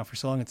down now for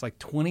so long, it's like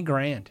 20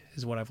 grand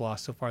is what I've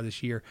lost so far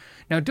this year.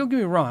 Now, don't get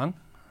me wrong.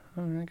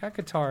 I got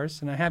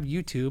guitars and I have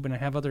YouTube and I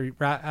have other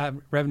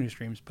revenue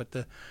streams, but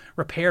the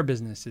repair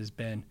business has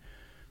been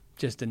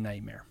just a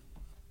nightmare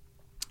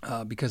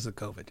because of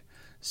COVID.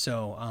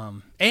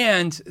 So,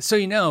 it's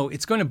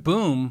going to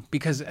boom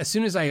because as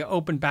soon as I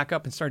opened back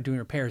up and started doing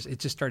repairs, it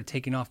just started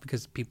taking off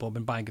because people have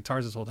been buying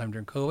guitars this whole time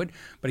during COVID.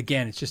 But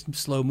again, it's just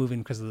slow moving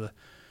because of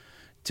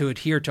to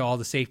adhere to all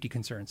the safety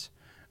concerns.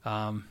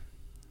 Bill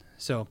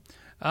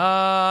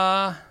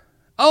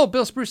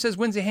Spruce says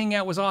Wednesday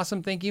Hangout was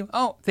awesome. Thank you.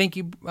 Oh, thank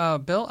you,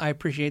 Bill. I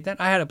appreciate that.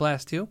 I had a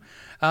blast too.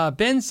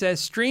 Ben says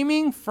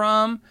streaming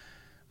from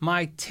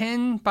my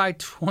 10 by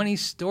 20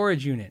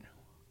 storage unit.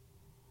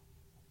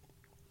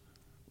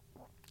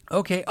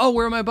 Okay. Oh,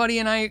 where my buddy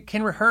and I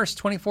can rehearse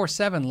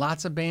 24/7.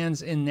 Lots of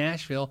bands in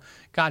Nashville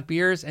got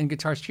beers and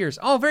guitars. Cheers.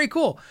 Oh, very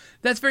cool.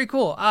 That's very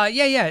cool.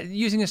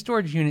 Using a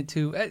storage unit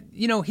too.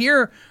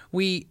 Here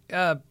we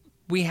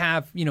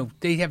have,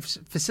 they have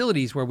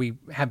facilities where we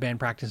have band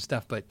practice and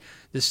stuff, but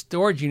the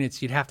storage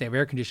units, you'd have to have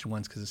air conditioned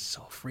ones because it's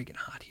so freaking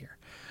hot here.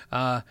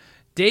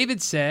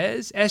 David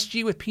says,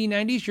 SG with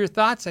P90s, your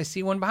thoughts? I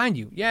see one behind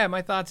you. Yeah,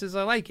 my thoughts is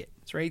I like it.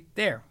 It's right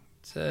there.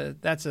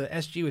 That's a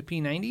SG with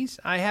P90s.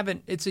 I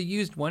haven't, it's a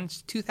used one.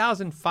 It's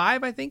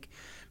 2005, I think.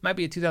 Might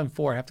be a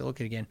 2004. I have to look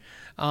at it again.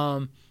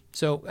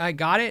 So I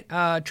got it,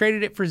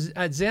 traded it for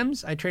at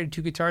Zims. I traded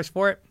 2 guitars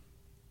for it.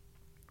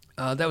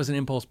 That was an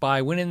impulse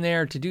buy. Went in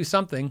there to do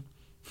something.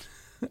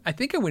 I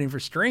think I went in for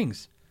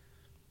strings.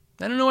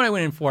 I don't know what I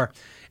went in for.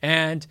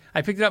 And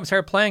I picked it up and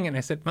started playing it. And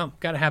I said, Mom,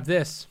 got to have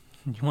this.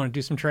 You want to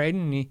do some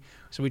trading?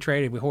 So we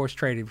traded. We horse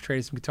traded. We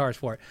traded some guitars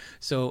for it.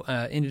 So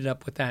ended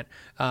up with that.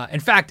 In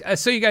fact,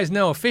 so you guys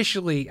know,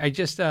 officially, I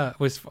just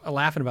was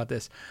laughing about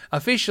this.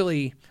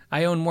 Officially,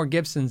 I own more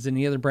Gibsons than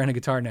any other brand of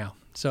guitar now.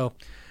 So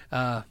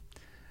I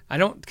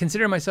don't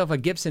consider myself a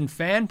Gibson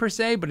fan per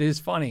se, but it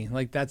is funny.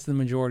 Like, that's the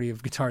majority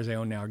of guitars I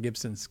own now are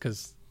Gibsons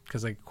because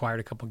I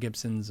acquired a couple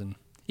Gibsons, and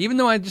even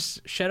though I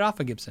just shed off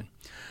a Gibson.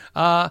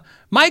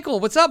 Michael,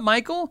 what's up,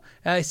 Michael?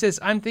 He says,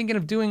 I'm thinking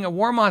of doing a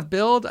Warmoth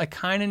build. I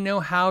kind of know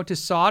how to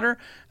solder.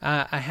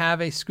 I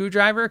have a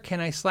screwdriver. Can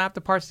I slap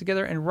the parts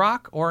together and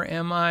rock, or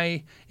am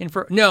I in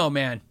for... No,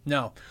 man,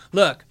 no.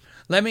 Look,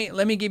 let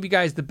me give you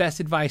guys the best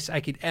advice I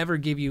could ever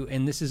give you,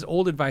 and this is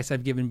old advice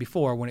I've given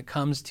before when it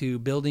comes to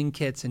building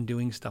kits and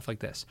doing stuff like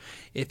this.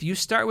 If you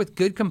start with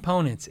good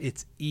components,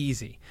 it's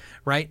easy,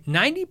 right?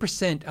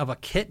 90% of a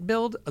kit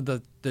build,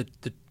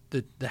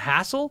 the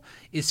hassle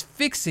is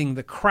fixing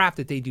the crap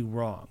that they do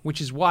wrong,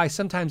 which is why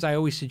sometimes I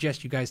always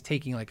suggest you guys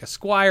taking like a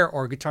Squier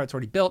or a guitar that's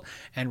already built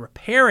and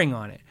repairing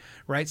on it,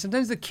 right?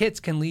 Sometimes the kits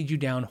can lead you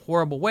down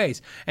horrible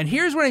ways. And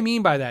here's what I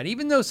mean by that.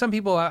 Even though some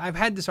people, I've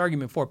had this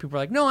argument before, people are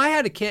like, no, I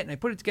had a kit and I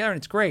put it together and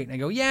it's great. And I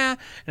go, yeah.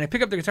 And I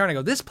pick up the guitar and I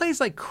go, this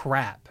plays like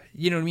crap.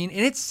 You know what I mean?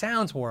 And it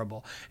sounds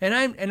horrible. And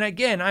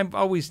I've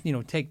always,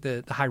 take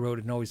the high road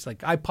and always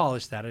like, I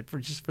polish that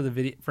for the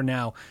video. For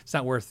now, it's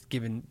not worth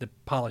giving the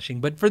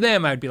polishing. But for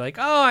them, I'd be like,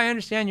 oh, I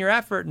understand your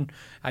effort, and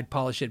I'd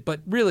polish it.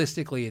 But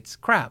realistically, it's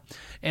crap.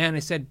 And I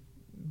said,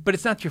 but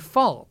it's not your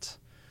fault.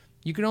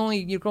 You can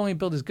only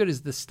build as good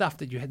as the stuff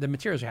that you had, the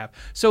materials you have.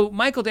 So,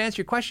 Michael, to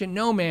answer your question,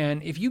 no,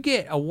 man. If you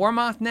get a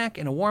Warmoth neck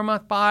and a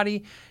Warmoth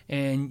body,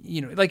 and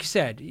like you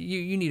said,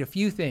 you need a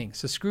few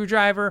things. A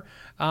screwdriver.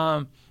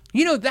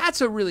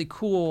 That's a really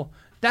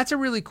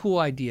cool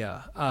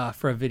idea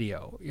for a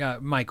video,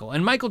 Michael.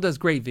 And Michael does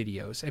great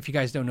videos. If you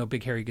guys don't know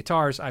Big Hairy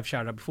Guitars, I've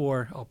shouted out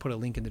before. I'll put a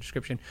link in the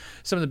description.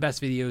 Some of the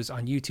best videos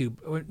on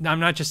YouTube. I'm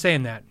not just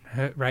saying that,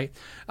 right?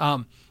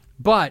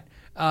 But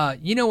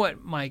you know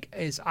what, Mike,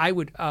 is I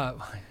would, I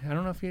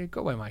don't know if you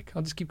go by Mike.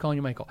 I'll just keep calling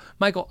you Michael.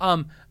 Michael,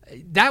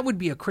 that would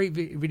be a great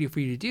video for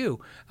you to do.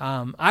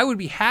 I would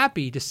be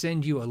happy to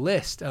send you a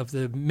list of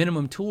the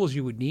minimum tools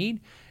you would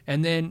need,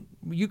 and then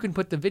you can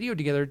put the video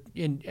together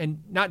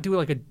and not do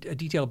like a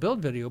detailed build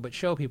video, but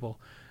show people,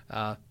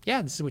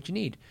 this is what you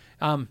need.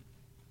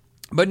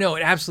 But no,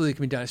 it absolutely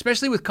can be done,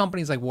 especially with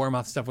companies like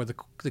Warmoth stuff where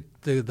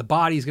the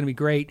body is going to be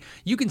great.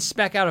 You can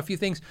spec out a few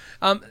things.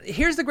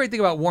 Here's the great thing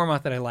about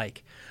Warmoth that I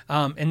like.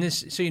 And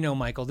this, so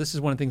Michael, this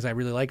is one of the things I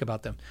really like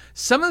about them.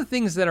 Some of the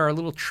things that are a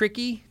little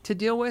tricky to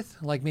deal with,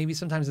 like maybe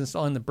sometimes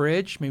installing the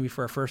bridge, maybe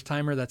for a first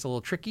timer, that's a little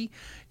tricky.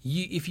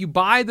 If you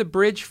buy the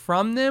bridge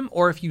from them,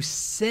 or if you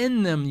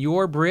send them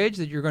your bridge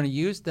that you're going to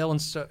use, they'll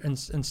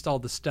install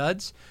the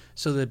studs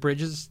so the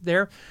bridge is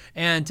there.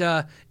 And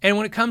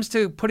when it comes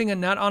to putting a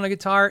nut on a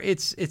guitar,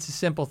 it's a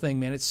simple thing,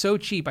 man. It's so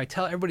cheap. I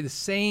tell everybody the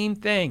same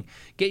thing.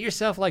 Get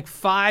yourself like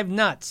 5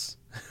 nuts.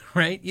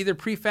 Right? Either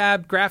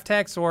prefab,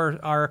 Graftex, or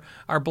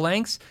our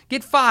blanks.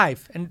 Get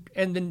 5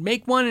 and then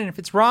make one, and if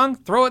it's wrong,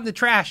 throw it in the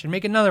trash and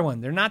make another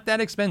one. They're not that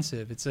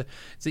expensive. It's the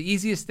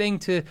easiest thing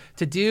to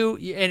do.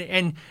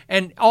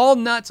 And all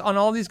nuts on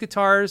all these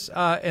guitars,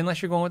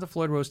 unless you're going with a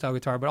Floyd Rose style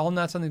guitar, but all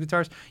nuts on the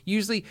guitars,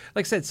 usually,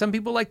 like I said, some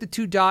people like the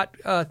 2-dot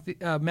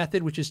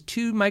method, which is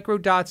 2 micro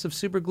dots of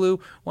super glue,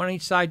 one on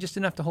each side, just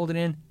enough to hold it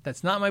in.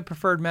 That's not my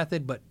preferred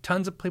method, but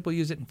tons of people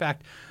use it. In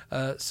fact,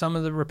 some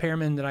of the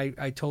repairmen that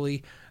I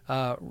totally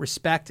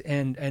respect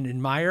and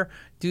admire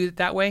do it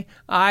that way.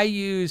 I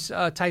use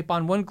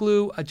Type-On 1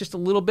 glue just a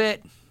little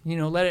bit,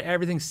 let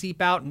everything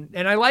seep out,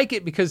 and I like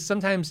it because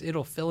sometimes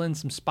it'll fill in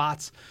some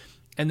spots,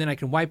 and then I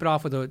can wipe it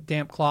off with a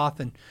damp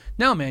cloth. And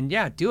no, man,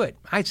 yeah, do it.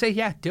 I'd say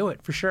do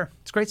it for sure.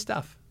 It's great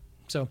stuff.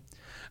 So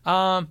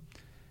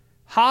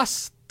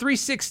Haas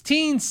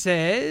 316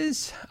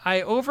 says,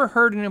 I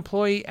overheard an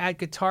employee at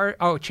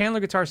Chandler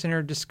Guitar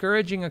Center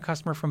discouraging a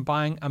customer from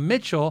buying a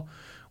Mitchell,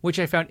 which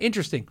I found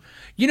interesting.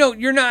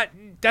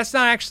 That's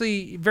not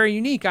actually very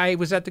unique. I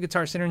was at the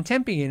Guitar Center in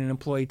Tempe, and an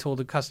employee told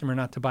a customer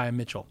not to buy a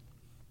Mitchell.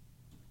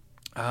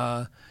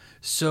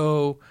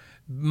 So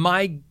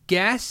my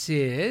guess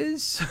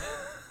is,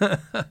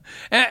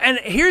 and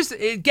here's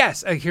a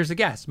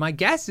guess. My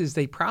guess is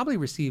they probably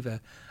receive a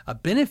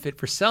benefit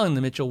for selling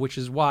the Mitchell, which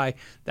is why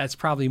that's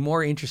probably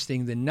more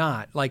interesting than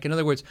not. Like, in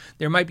other words,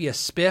 there might be a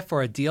spiff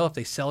or a deal if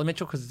they sell a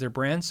Mitchell because it's their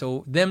brand.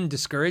 So them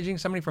discouraging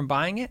somebody from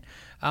buying it,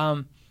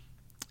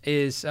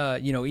 is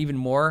even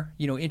more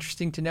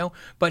interesting to know.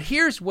 But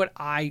here's what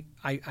I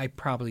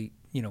probably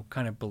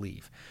kind of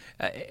believe.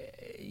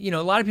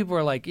 A lot of people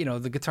are like,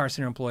 the Guitar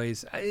Center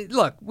employees.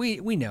 Look,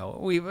 we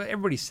know.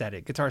 Everybody said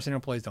it. Guitar Center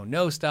employees don't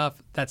know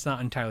stuff. That's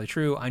not entirely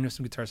true. I know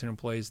some Guitar Center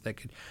employees that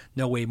could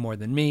know way more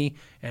than me,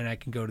 and I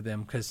can go to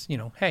them because,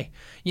 hey,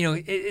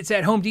 it's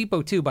at Home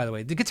Depot too, by the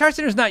way. The Guitar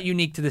Center is not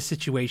unique to this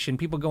situation.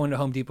 People go into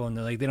Home Depot and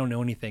they're like, they don't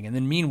know anything. And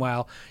then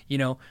meanwhile,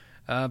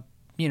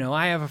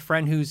 I have a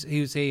friend who's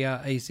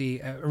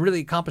a really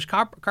accomplished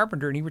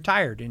carpenter, and he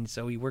retired, and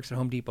so he works at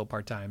Home Depot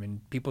part time.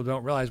 And people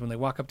don't realize when they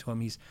walk up to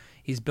him,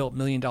 he's built $1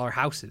 million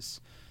houses.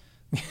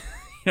 You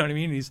know what I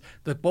mean?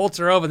 The bolts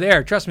are over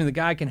there. Trust me, the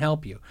guy can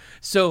help you.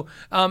 So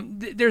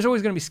there's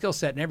always going to be skill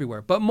set in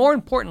everywhere. But more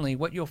importantly,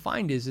 what you'll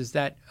find is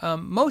that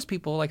most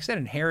people, like I said,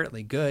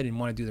 inherently good and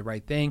want to do the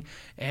right thing.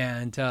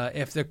 And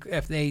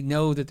if they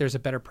know that there's a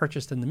better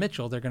purchase than the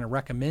Mitchell, they're going to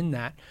recommend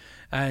that.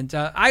 And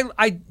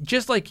I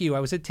just like you,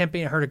 I was at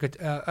Tempe and I heard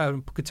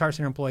a Guitar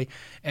Center employee,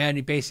 and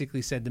he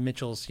basically said the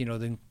Mitchells,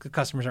 the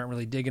customers aren't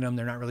really digging them.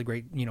 They're not really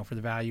great, for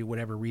the value,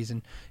 whatever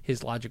reason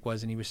his logic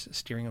was, and he was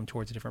steering them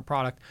towards a different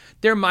product.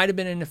 There might have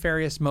been a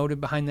nefarious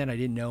motive behind that. I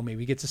didn't know.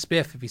 Maybe he gets a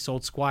spiff if he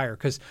sold Squier,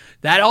 because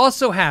that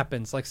also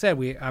happens. Like I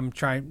said, I'm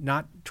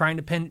not trying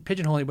to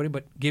pigeonhole anybody,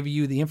 but give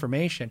you the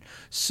information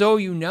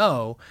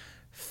so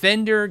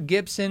Fender,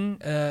 Gibson,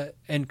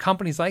 and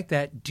companies like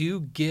that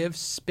do give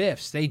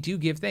spiffs. They do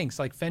give things.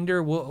 Like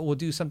Fender will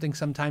do something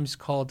sometimes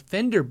called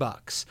Fender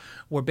Bucks,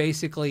 where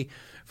basically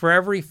for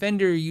every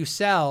Fender you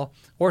sell,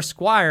 or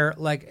Squier,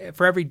 like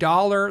for every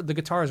 $1 the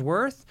guitar is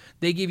worth,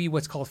 they give you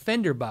what's called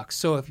Fender Bucks.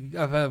 So if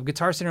a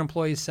Guitar Center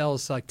employee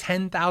sells like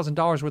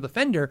 $10,000 worth of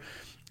Fender,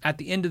 at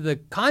the end of the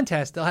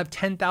contest, they'll have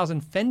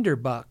 10,000 Fender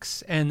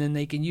Bucks, and then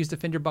they can use the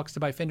Fender Bucks to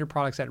buy Fender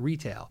products at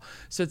retail.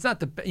 So it's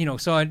not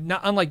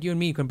unlike you and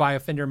me, you can buy a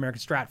Fender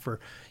American Strat for,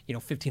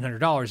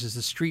 $1,500 is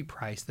the street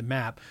price, the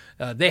map.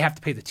 They have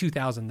to pay the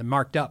 $2,000, the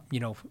marked up,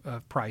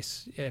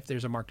 price, if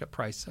there's a marked up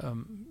price.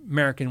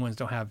 American ones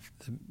don't have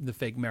the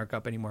fake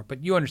markup anymore,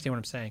 but you understand what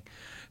I'm saying.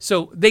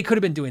 So they could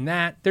have been doing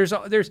that. There's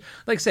like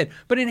I said,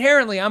 but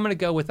inherently I'm going to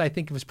go with, I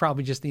think it was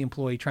probably just the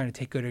employee trying to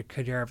take good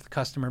care of the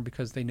customer,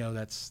 because they know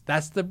that's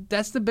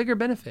the bigger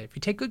benefit. If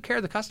you take good care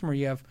of the customer,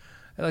 you have,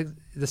 like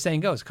the saying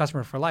goes,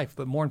 customer for life.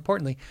 But more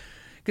importantly,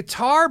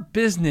 guitar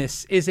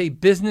business is a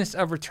business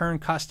of return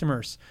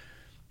customers.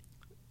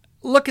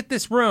 Look at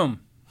this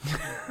room.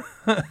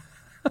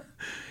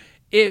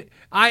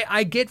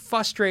 I get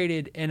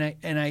frustrated, and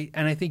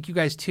I think you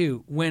guys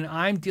too, when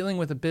I'm dealing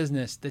with a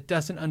business that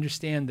doesn't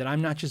understand that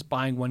I'm not just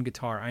buying one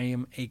guitar. I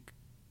am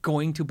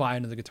going to buy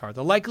another guitar.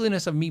 The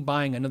likeliness of me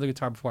buying another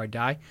guitar before I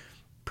die,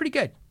 pretty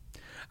good.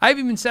 I've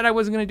even said I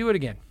wasn't going to do it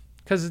again,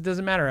 because it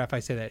doesn't matter if I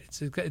say that.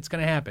 It's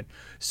going to happen.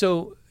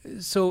 So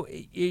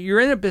you're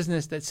in a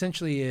business that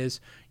essentially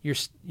is you're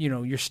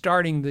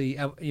starting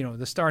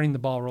the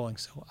ball rolling.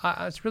 So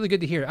it's really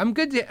good to hear. I'm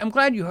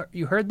glad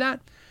you heard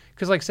that,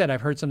 because like I said,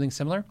 I've heard something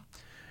similar,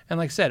 and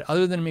like I said,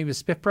 other than maybe a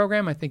spiff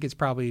program, I think it's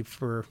probably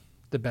for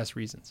the best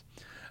reasons.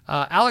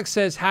 Alex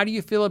says, how do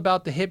you feel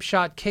about the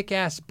Hipshot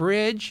kick-ass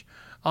bridge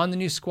on the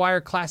new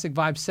Squier Classic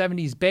Vibe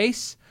 70s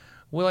bass?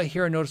 Will I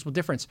hear a noticeable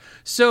difference?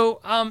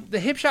 So the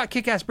Hipshot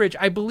Kick-Ass Bridge,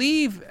 I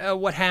believe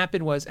what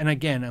happened was, and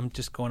again, I'm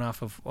just going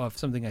off of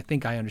something I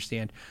think I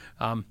understand.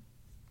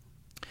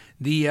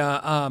 The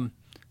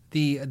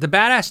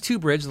Badass 2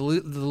 bridge, the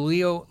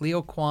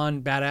Leo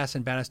Kwan Badass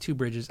and Badass 2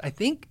 bridges, I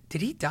think,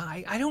 did he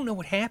die? I don't know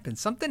what happened.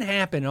 Something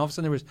happened, and all of a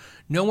sudden there was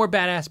no more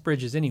Badass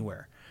bridges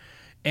anywhere.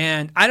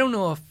 And I don't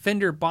know if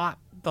Fender bought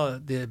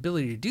the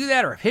ability to do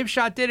that, or if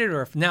Hipshot did it,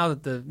 or if now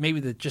that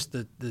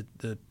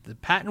the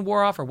patent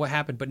wore off, or what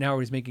happened, but now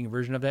he's making a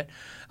version of that.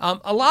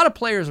 A lot of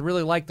players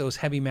really like those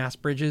heavy mass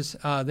bridges.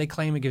 They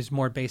claim it gives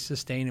more bass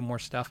sustain and more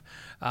stuff.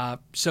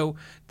 So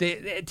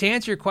to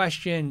answer your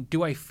question,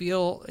 do I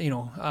feel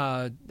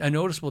a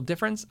noticeable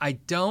difference? I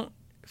don't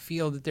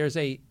feel that there's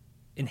a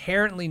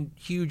inherently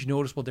huge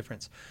noticeable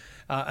difference.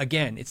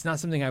 Again, it's not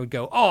something I would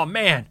go, oh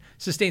man,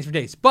 sustains for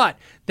days. But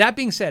that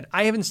being said,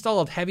 I have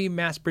installed heavy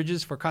mass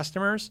bridges for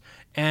customers,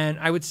 and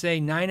I would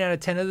say 9 out of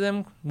 10 of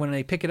them, when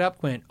they pick it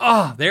up, went,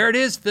 oh, there it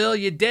is, Phil,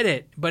 you did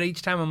it. But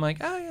each time I'm like,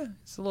 oh yeah,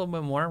 it's a little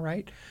bit more,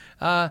 right?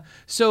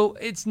 So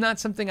it's not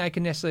something I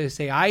can necessarily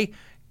say I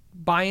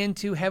buy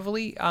into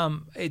heavily.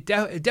 It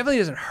definitely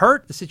doesn't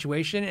hurt the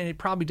situation, and it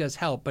probably does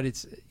help. But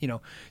it's,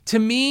 to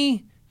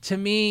me,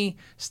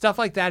 stuff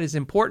like that is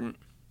important.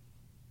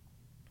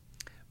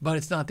 But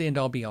it's not the end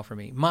all be all for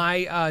me.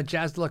 My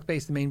Jazz Deluxe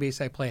bass, the main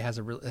bass I play, has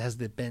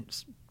the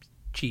bent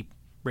cheap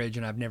bridge,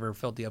 and I've never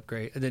felt the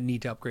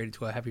need to upgrade it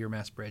to a heavier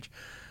mass bridge.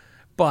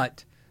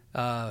 But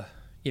so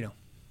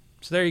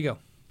there you go.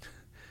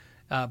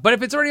 But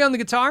if it's already on the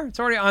guitar, it's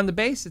already on the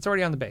bass. It's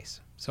already on the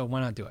bass. So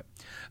why not do it?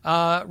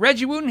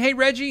 Reggie Wooten, hey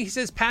Reggie, he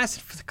says pass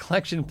it for the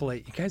collection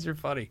plate. You guys are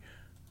funny.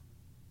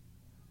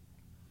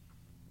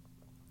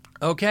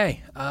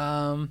 Okay.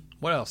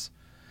 What else?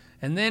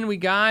 And then we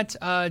got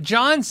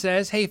John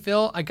says, hey,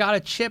 Phil, I got a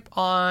chip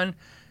on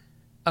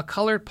a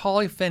colored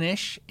poly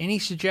finish. Any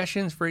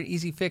suggestions for an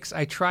easy fix?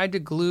 I tried to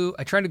glue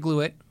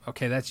it.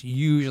 Okay, that's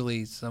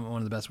usually one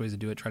of the best ways to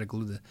do it. Try to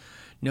glue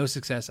no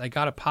success. I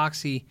got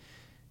epoxy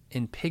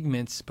in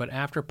pigments, but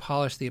after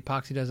polish, the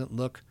epoxy doesn't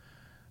look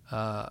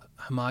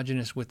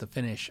homogeneous with the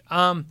finish.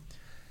 Like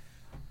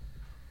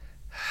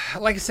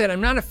I said, I'm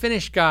not a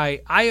finish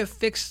guy. I have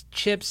fixed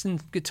chips and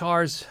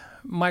guitars,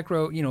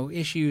 micro,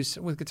 issues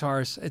with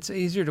guitars. It's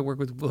easier to work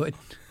with wood.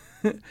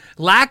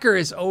 Lacquer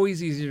is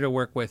always easier to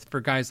work with for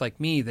guys like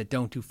me that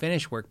don't do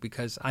finish work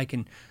because I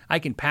can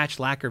patch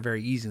lacquer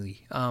very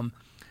easily.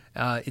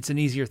 It's an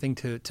easier thing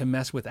to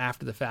mess with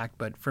after the fact,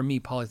 but for me,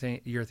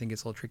 polyurethane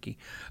gets a little tricky.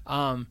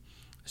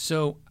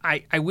 So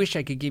I wish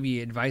I could give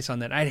you advice on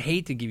that. I'd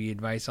hate to give you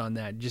advice on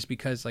that just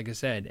because, like I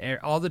said,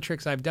 all the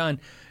tricks I've done,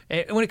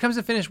 when it comes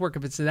to finish work,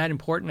 if it's that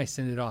important, I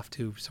send it off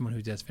to someone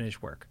who does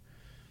finish work.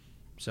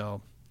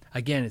 So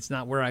again, it's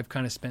not where I've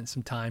kind of spent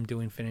some time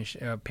doing finish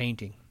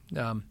painting.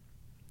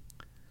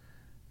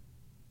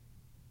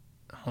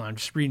 Hold on, I'm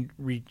just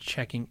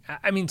rechecking.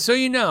 I mean,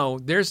 so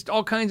there's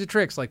all kinds of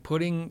tricks like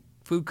putting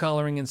food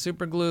coloring and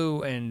super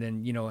glue, and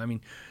then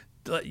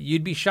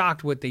you'd be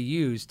shocked what they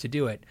use to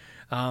do it.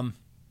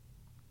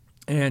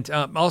 And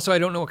also, I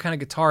don't know what kind of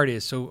guitar it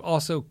is. So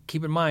also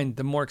keep in mind,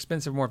 the more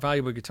expensive, more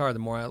valuable guitar, the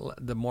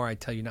more I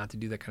tell you not to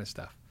do that kind of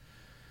stuff.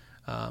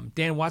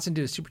 Dan Watson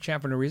did a super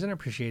chat for no reason. I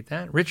appreciate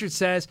that. Richard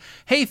says,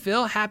 "Hey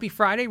Phil, happy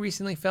Friday.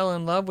 Recently fell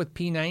in love with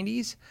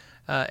P90s.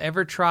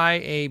 Ever try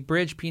a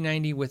bridge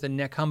P90 with a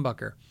neck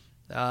humbucker?"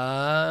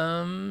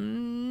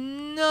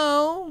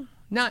 No,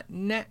 not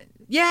neck.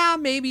 Yeah,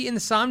 maybe in the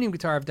Somnium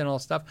guitar I've done all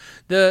stuff.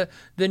 The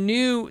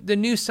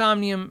new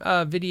Somnium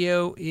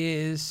video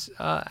is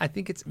I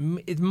think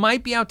it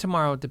might be out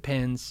tomorrow. It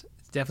depends.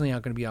 It's definitely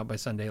not going to be out by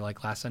Sunday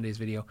like last Sunday's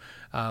video,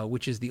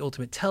 which is the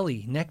Ultimate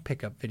Tele neck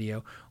pickup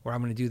video, where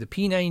I'm going to do the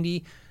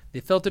P90,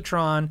 the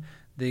Filtertron,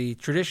 the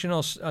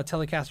traditional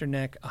Telecaster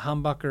neck, a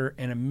humbucker,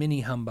 and a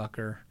mini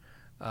humbucker.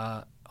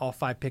 All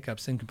 5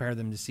 pickups and compare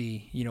them to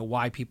see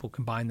why people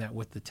combine that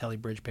with the Tele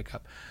bridge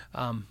pickup.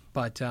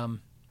 But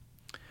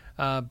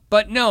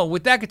no,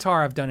 with that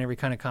guitar, I've done every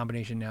kind of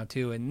combination now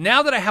too. And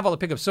now that I have all the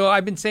pickups, so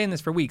I've been saying this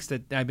for weeks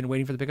that I've been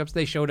waiting for the pickups.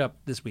 They showed up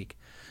this week.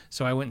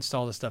 So I went and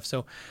installed the stuff.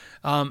 So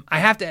I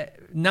have to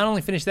not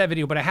only finish that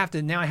video, but I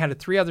had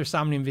 3 other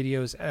Somnium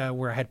videos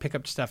where I had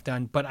pickup stuff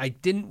done, but I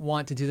didn't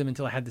want to do them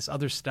until I had this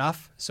other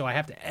stuff. So I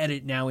have to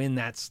edit now in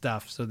that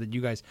stuff so that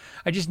you guys,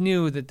 I just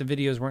knew that the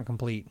videos weren't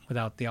complete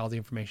without all the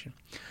information.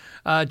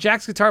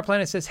 Jack's Guitar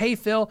Planet says, "Hey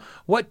Phil,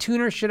 what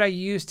tuner should I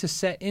use to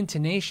set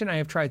intonation? I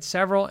have tried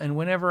several, and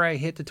whenever I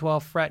hit the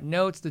 12th fret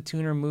notes, the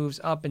tuner moves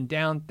up and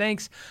down.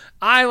 Thanks."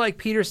 I like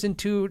Peterson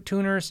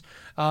tuners,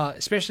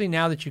 especially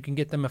now that you can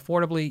get them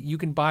affordably. You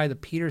can buy the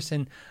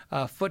Peterson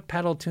foot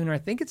pedal tuner. I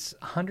think it's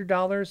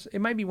 $100.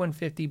 It might be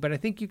 $150, but I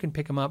think you can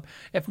pick them up.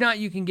 If not,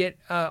 you can get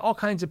all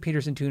kinds of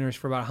Peterson tuners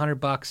for about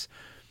 $100.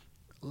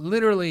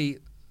 Literally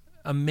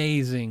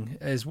amazing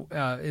that's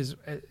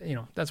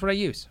what I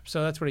use.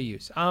 So that's what I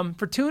use.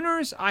 For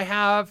tuners, I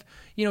have,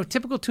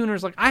 typical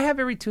tuners. Like I have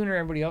every tuner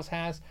everybody else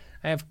has.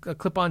 I have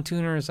clip-on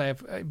tuners.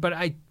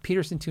 But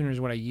Peterson tuner is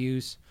what I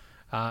use.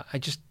 I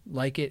just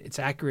like it. It's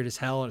accurate as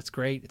hell. And it's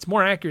great. It's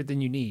more accurate than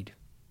you need.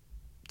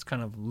 It's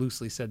kind of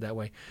loosely said that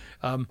way.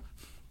 I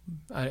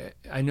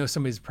know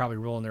somebody's probably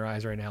rolling their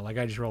eyes right now. Like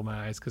I just rolled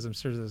my eyes because I'm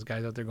sure there's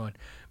guys out there going,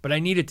 but I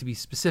need it to be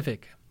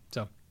specific.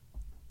 So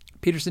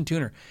Peterson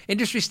tuner,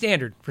 industry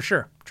standard for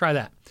sure. Try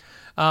that.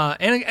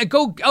 And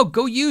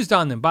go used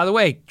on them. By the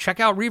way, check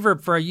out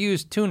Reverb for a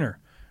used tuner,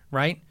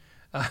 right?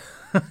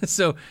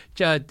 So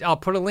I'll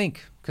put a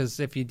link because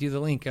if you do the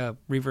link,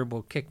 Reverb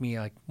will kick me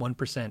like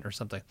 1% or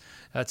something.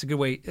 That's a good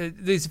way.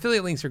 These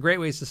affiliate links are great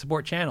ways to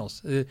support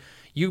channels.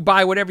 You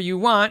buy whatever you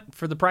want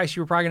for the price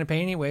you were probably going to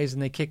pay anyways,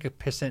 and they kick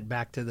 1%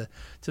 back to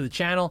the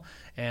channel.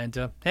 And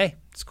hey,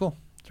 it's cool.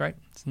 That's right.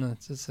 It's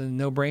a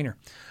no-brainer.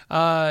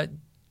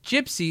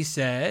 Gypsy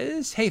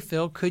says, "Hey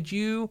Phil, could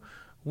you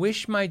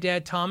wish my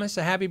dad Thomas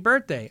a happy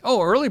birthday?"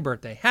 Oh, early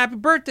birthday. Happy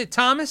birthday,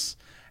 Thomas.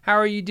 How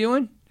are you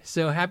doing?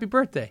 So happy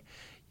birthday.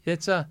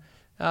 It's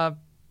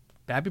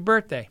happy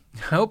birthday.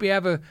 I hope you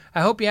have a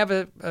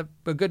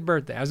good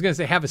birthday. I was going to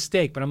say have a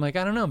steak, but I'm like,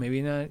 I don't know,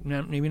 maybe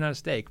not a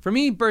steak. For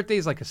me, birthday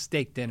is like a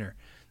steak dinner.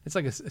 It's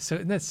like so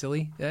isn't that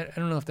silly? I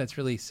don't know if that's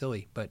really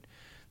silly, but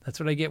that's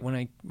what I get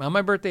on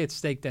my birthday. It's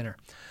steak dinner.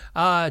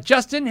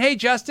 Justin, hey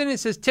Justin, it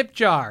says tip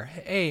jar.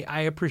 Hey,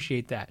 I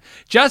appreciate that.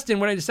 Justin,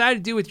 what I decided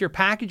to do with your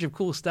package of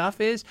cool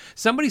stuff is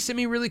somebody sent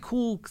me a really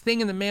cool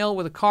thing in the mail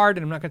with a card,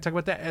 and I'm not going to talk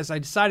about that. As I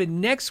decided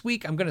next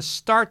week, I'm going to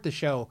start the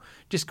show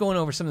just going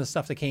over some of the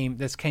stuff that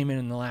came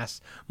in the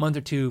last month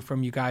or two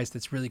from you guys.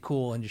 That's really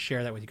cool, and just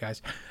share that with you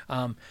guys.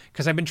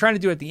 Because I've been trying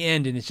to do it at the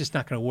end, and it's just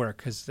not going to work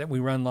because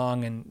we run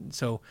long, and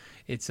so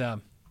it's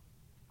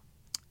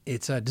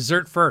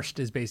dessert first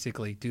is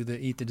basically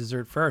eat the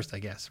dessert first, I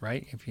guess,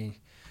 right?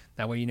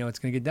 That way you know it's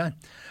going to get done.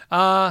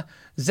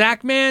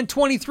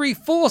 Zachman23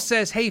 Fool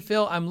says, hey,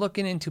 Phil, I'm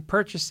looking into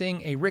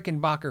purchasing a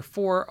Rickenbacker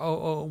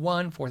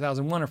 4001,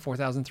 4001, or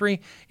 4003.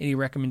 Any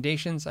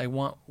recommendations? I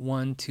want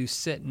one to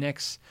sit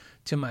next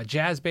to my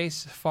jazz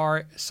bass.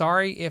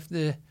 Sorry if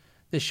this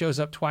shows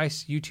up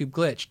twice. YouTube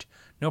glitched.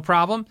 No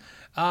problem.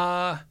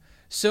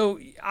 So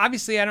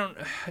obviously I don't,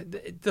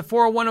 the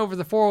 401 over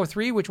the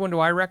 403, which one do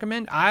I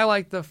recommend? I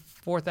like the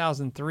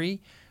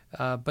 4003,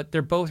 but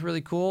they're both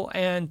really cool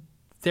and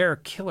they're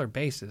killer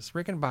basses.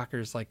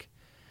 Rickenbacker's like,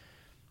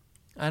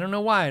 I don't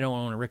know why I don't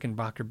own a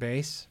Rickenbacker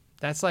bass.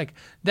 That's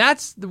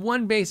the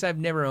one bass I've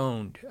never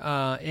owned.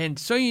 And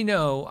so, you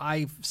know,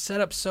 I've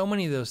set up so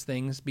many of those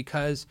things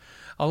because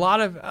a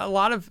lot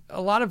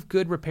of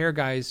good repair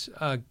guys,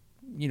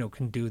 you know,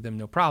 can do them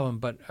no problem.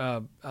 But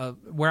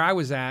where I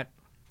was at,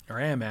 or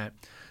am at,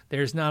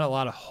 there's not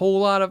a whole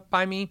lot of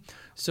by me.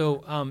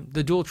 So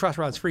the dual truss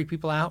rods freak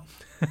people out.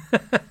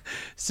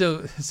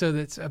 so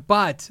that's,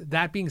 but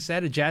that being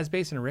said, a jazz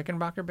bass and a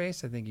Rickenbacker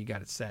bass, I think you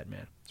got it set,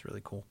 man. It's really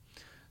cool.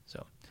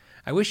 So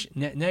I wish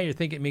now you're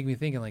making me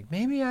thinking like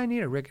maybe I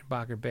need a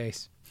Rickenbacker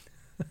bass.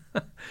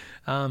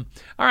 All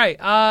right.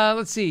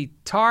 Let's see.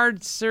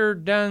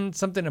 Tardser done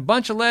something, a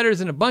bunch of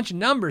letters and a bunch of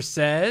numbers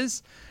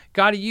says,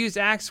 got to use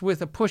axe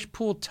with a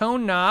push-pull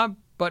tone knob,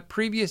 but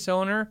previous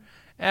owner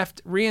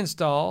effed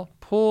reinstall.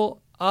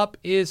 Pull up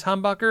is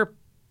humbucker.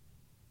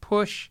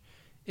 Push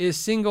is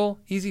single.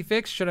 Easy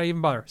fix. Should I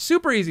even bother?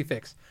 Super easy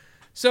fix.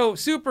 So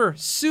super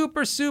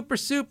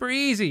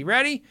easy.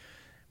 Ready?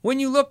 When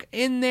you look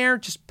in there,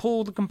 just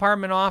pull the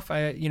compartment off.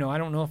 I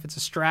don't know if it's a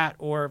Strat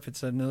or if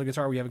it's another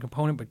guitar we have a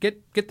component, but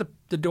get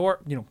the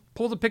door,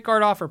 pull the pick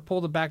guard off or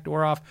pull the back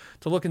door off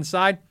to look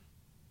inside.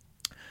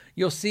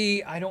 You'll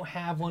see I don't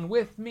have one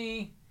with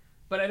me,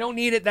 but I don't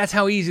need it. That's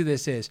how easy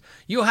this is.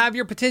 You'll have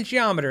your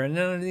potentiometer, and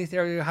then underneath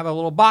there you'll have a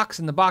little box,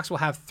 and the box will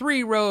have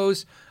 3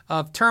 rows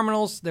of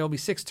terminals. There will be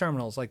 6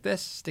 terminals like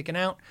this sticking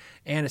out,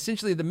 and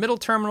essentially the middle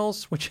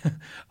terminals, which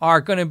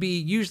are going to be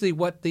usually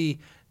what the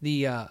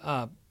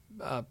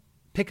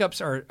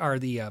pickups are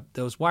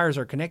those wires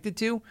are connected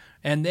to,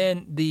 and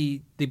then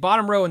the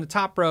bottom row and the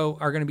top row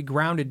are going to be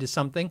grounded to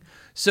something.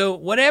 So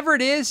whatever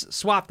it is,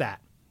 swap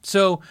that.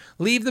 So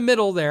leave the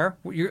middle there.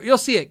 You'll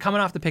see it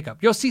coming off the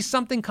pickup. You'll see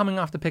something coming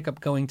off the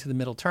pickup going to the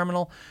middle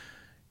terminal.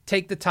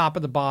 Take the top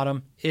of the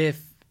bottom. If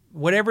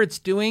whatever it's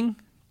doing,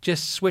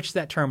 just switch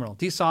that terminal.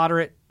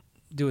 Desolder it.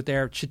 Do it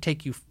there. It should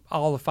take you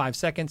all of 5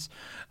 seconds.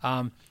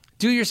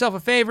 Do yourself a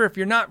favor. If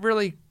you're not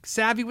really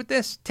savvy with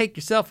this, take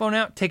your cell phone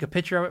out, take a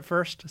picture of it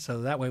first.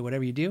 So that way,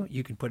 whatever you do,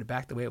 you can put it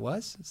back the way it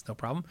was. It's no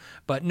problem.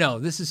 But no,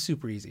 this is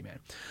super easy, man.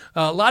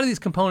 A lot of these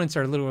components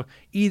are a little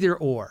either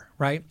or,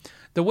 right?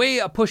 The way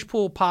a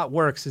push-pull pot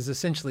works is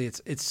essentially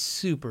it's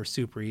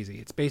super easy.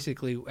 It's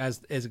basically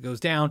as it goes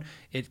down,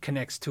 it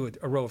connects to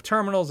a row of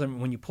terminals, and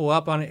when you pull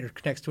up on it, it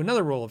connects to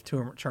another row of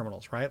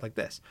terminals, right? Like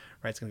this,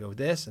 right? It's going to go with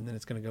this, and then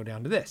it's going to go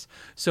down to this.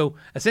 So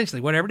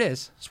essentially, whatever it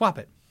is, swap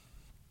it.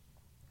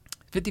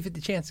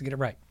 50-50 chance to get it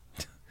right.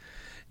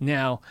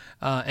 Now,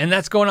 and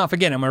that's going off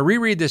again. I'm going to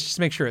reread this just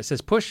to make sure. It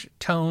says push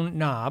tone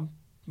knob.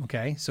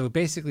 Okay, so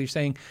basically you're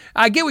saying,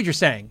 I get what you're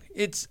saying.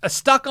 It's a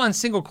stuck on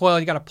single coil.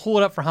 You got to pull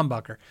it up for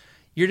humbucker.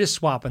 You're just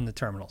swapping the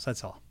terminals.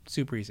 That's all.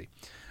 Super easy.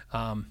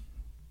 There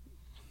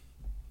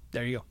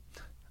you go.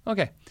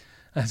 Okay,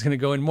 I was going to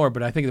go in more,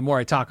 but I think the more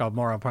I talk, the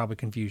more I'll probably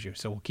confuse you.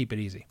 So we'll keep it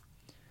easy.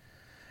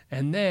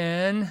 And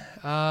then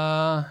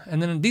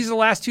these are the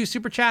last 2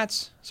 super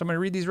chats. So I'm going to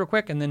read these real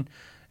quick, and then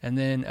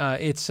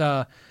it's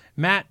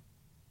Matt.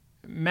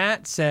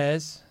 Matt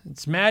says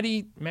it's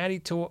Maddie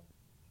Two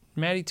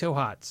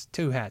Hats.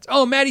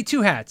 Oh, Maddie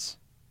Two Hats.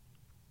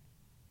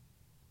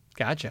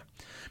 Gotcha.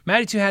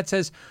 Maddie Two Hats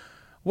says,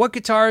 what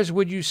guitars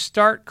would you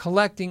start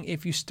collecting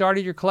if you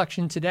started your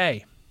collection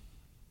today?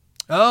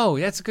 Oh,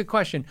 that's a good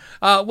question.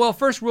 Well,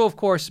 first rule, of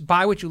course,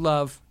 buy what you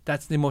love.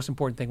 That's the most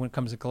important thing when it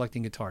comes to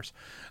collecting guitars.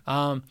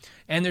 And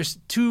there's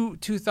two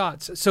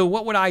thoughts. So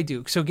what would I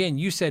do? So again,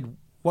 you said,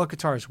 what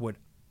guitars would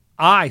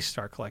I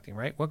start collecting,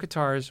 right? What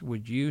guitars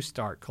would you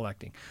start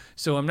collecting?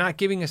 So I'm not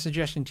giving a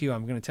suggestion to you.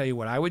 I'm going to tell you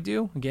what I would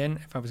do. Again,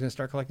 if I was going to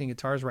start collecting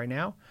guitars right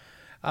now,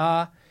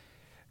 I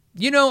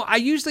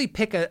usually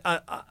pick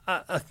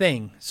a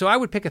thing. So I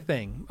would pick a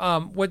thing.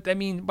 What I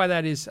mean by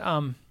that is,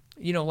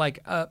 like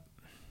a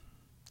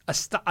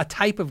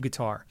type of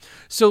guitar.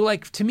 So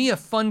like to me, a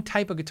fun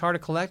type of guitar to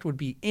collect would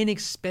be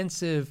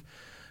inexpensive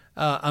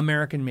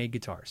American-made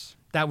guitars.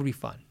 That would be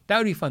fun. That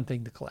would be a fun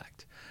thing to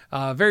collect.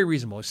 Very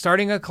reasonable.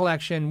 Starting a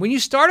collection. When you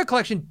start a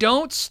collection,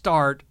 don't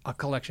start a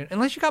collection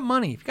unless you got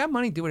money. If you got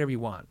money, do whatever you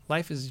want.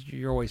 Life is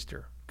your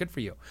oyster. Good for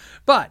you.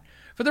 But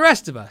for the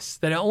rest of us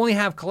that only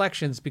have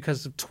collections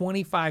because of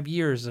 25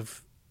 years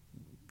of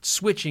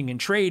switching and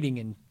trading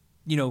and,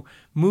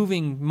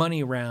 moving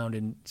money around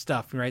and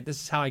stuff, right? This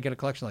is how I get a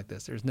collection like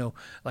this. There's no,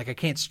 I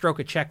can't stroke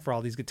a check for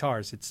all these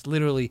guitars. It's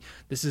literally,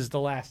 this is the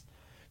last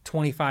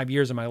 25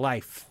 years of my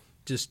life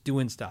just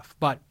doing stuff.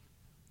 But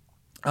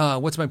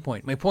What's my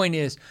point? My point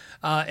is,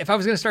 if I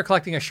was going to start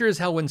collecting, I sure as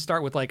hell wouldn't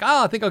start with like,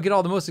 I think I'll get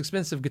all the most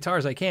expensive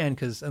guitars I can,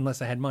 because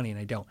unless I had money, and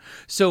I don't.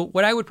 So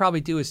what I would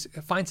probably do is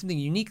find something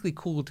uniquely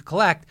cool to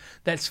collect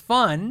that's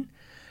fun.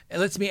 It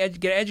lets me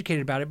get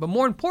educated about it, but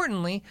more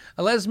importantly,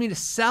 allows me to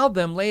sell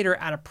them later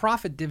at a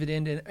profit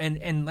dividend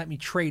and let me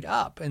trade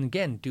up. And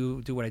again,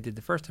 do what I did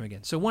the first time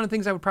again. So one of the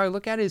things I would probably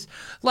look at is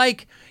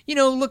like,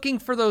 looking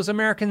for those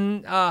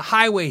American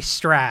highway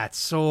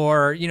Strats,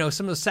 or,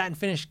 some of those satin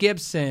finished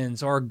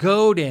Gibsons or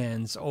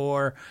Godins,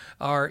 or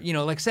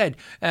like I said,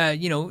 a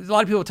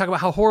lot of people talk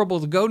about how horrible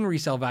the Godin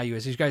resale value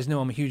is. As you guys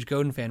know, I'm a huge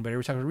Godin fan, but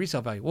every time about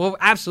resale value. Well,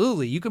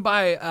 absolutely. You can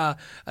buy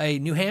a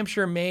New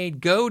Hampshire made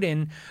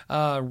Godin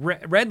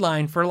red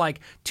line for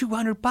like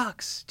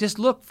 $200. Just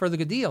look for the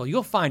good deal.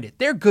 You'll find it.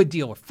 They're good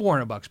deal with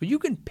 $400, but you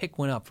can pick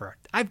one up for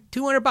I have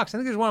 $200. I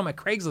think there's one on my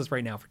Craigslist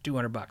right now for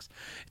 $200.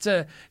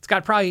 It's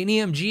got probably an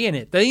EMG in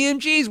it. The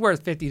EMG is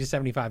worth $50 to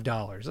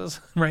 $75,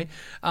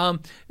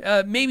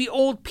 right? Maybe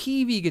old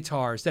PV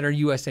guitars that are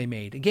USA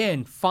made.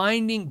 Again,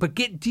 but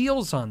get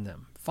deals on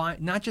them.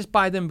 Not just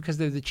buy them because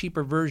they're the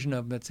cheaper version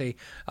of, let's say,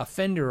 a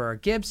Fender or a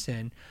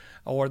Gibson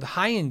or the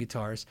high-end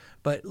guitars,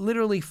 but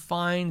literally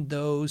find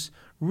those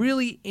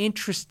really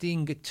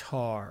interesting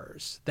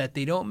guitars that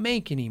they don't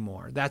make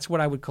anymore. That's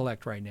what I would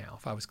collect right now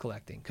if I was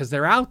collecting, because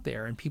they're out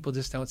there and people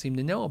just don't seem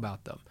to know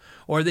about them.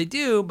 Or they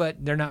do,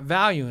 but they're not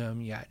valuing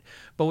them yet.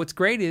 But what's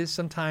great is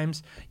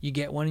sometimes you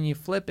get one and you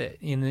flip it,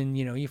 and then,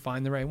 you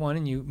find the right one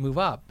and you move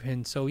up.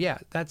 And so, yeah,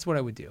 that's what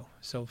I would do.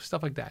 So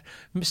stuff like that,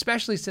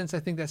 especially since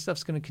I think that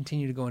stuff's going to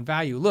continue to go in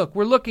value. Look,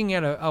 we're looking at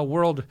a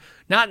world,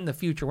 not in the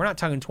future. We're not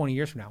talking 20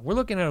 years from now. We're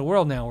looking at a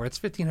world now where it's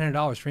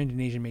 $1,500 for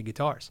Indonesian-made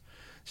guitars.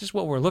 It's just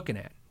what we're looking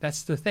at.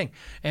 That's the thing.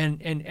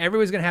 And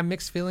everybody's going to have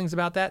mixed feelings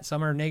about that.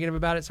 Some are negative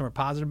about it. Some are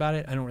positive about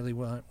it. I don't really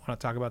want to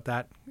talk about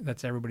that.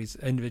 That's everybody's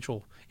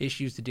individual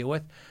issues to deal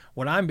with.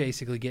 What I'm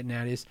basically getting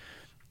at is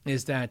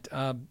that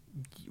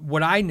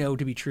what I know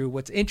to be true,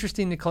 what's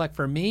interesting to collect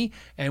for me,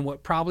 and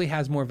what probably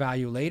has more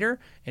value later,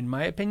 in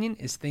my opinion,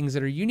 is things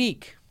that are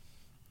unique.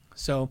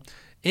 So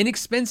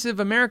inexpensive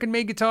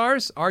American-made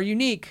guitars are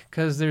unique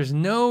because there's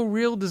no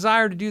real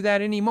desire to do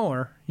that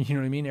anymore. You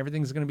know what I mean?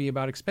 Everything's going to be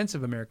about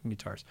expensive American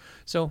guitars.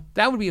 So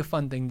that would be a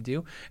fun thing to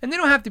do. And they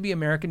don't have to be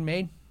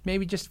American-made.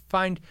 Maybe just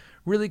find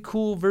really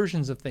cool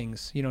versions of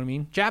things. You know what I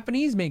mean?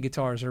 Japanese-made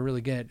guitars are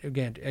really good.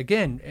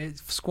 Again,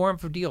 score them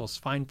for deals.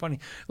 Find funny.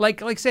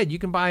 Like I said, you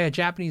can buy a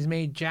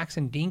Japanese-made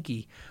Jackson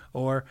Dinky,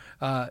 or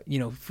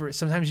for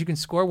sometimes you can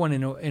score one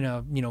in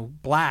a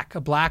black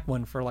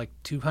one for like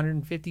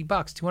 $250,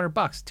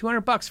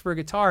 $200 for a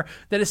guitar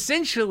that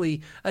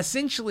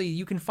essentially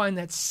you can find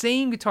that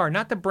same guitar,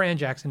 not the brand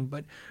Jackson,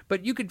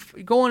 but you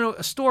could go in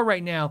a store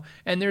right now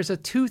and there's a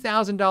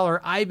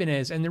 $2,000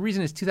 Ibanez, and the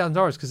reason it's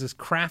 $2,000 because it's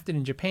crafted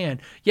in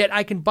Japan. Yet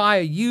I can buy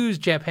a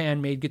used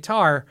Japan-made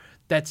guitar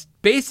that's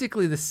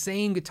basically the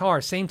same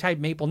guitar, same type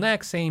maple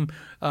neck, same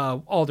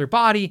alder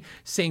body,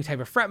 same type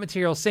of fret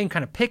material, same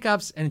kind of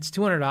pickups, and it's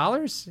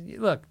 $200.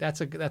 Look,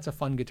 that's a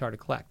fun guitar to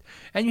collect,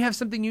 and you have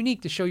something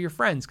unique to show your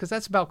friends, because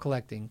that's about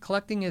collecting.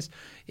 Collecting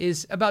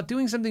is about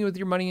doing something with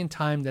your money and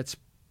time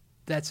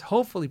that's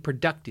hopefully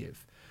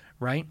productive,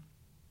 right?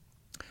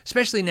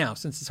 Especially now,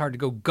 since it's hard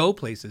to go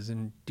places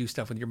and do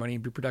stuff with your money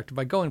and be productive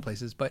by going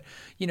places. But,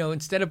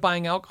 instead of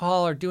buying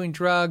alcohol or doing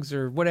drugs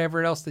or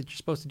whatever else that you're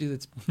supposed to do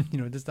that's,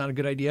 that's not a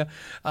good idea,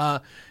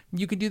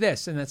 you could do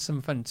this, and that's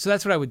some fun. So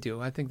that's what I would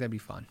do. I think that'd be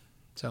fun.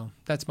 So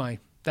that's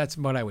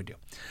what I would do.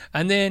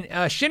 And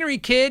then Shinnery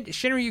Kid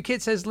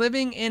says,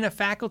 living in a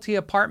faculty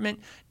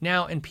apartment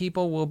now, and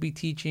people will be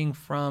teaching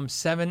from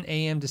 7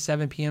 a.m. to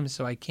 7 p.m.,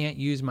 so I can't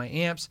use my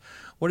amps.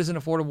 What is an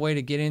affordable way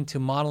to get into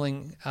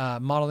modeling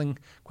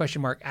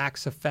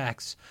Axe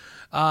Effects?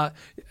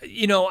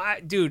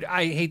 Dude,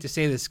 I hate to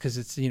say this because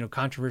it's,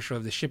 controversial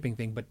of the shipping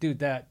thing, but dude,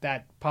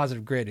 that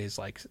Positive Grid is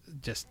like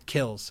just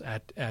kills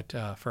at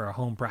for a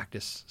home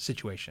practice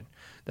situation.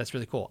 That's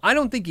really cool. I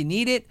don't think you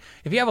need it.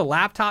 If you have a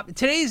laptop, in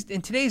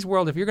today's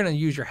world, if you're going to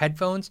use your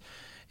headphones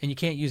and you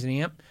can't use an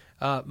amp,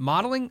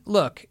 modeling,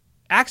 look,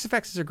 Axe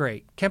Effects are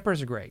great.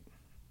 Kempers are great.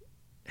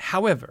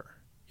 However,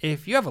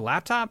 if you have a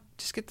laptop,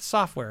 just get the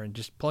software and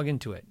just plug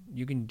into it.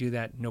 You can do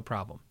that, no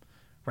problem,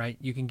 right?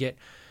 You can get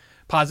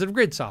Positive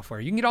Grid software.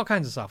 You can get all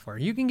kinds of software.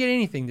 You can get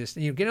anything. Just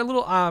get a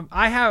little.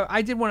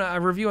 I did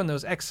a review on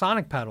those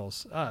X-Sonic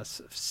pedals.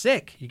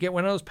 Sick. You get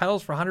one of those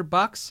pedals for $100,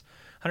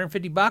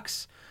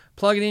 $150.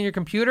 Plug it in your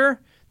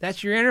computer.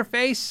 That's your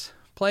interface.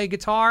 Play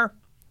guitar.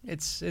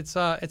 It's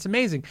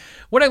amazing.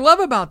 What I love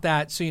about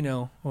that,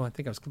 I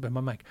think I was clipping my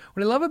mic.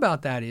 What I love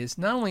about that is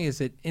not only is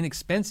it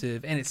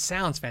inexpensive and it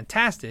sounds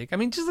fantastic. I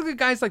mean, just look at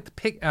guys like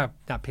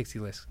not Pixie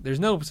Licks. There's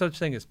no such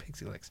thing as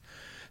Pixie Licks.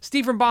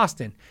 Steve from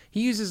Boston,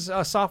 he uses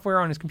software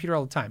on his computer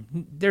all the time.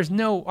 There's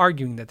no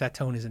arguing that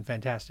tone isn't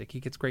fantastic. He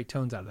gets great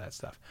tones out of that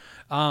stuff.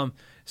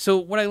 So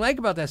what I like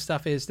about that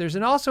stuff is there's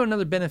also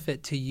another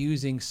benefit to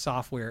using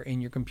software in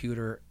your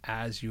computer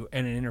and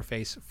an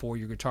interface for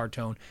your guitar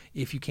tone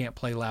if you can't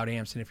play loud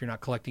amps and if you're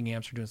not collecting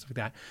amps or doing stuff like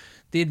that.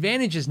 The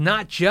advantage is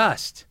not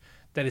just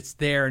that it's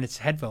there and it's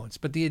headphones.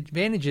 But the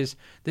advantage is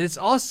that it's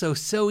also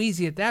so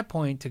easy at that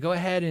point to go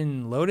ahead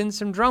and load in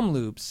some drum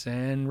loops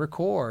and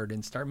record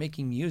and start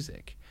making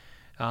music.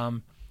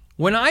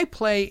 When I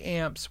play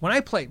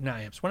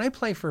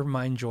for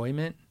my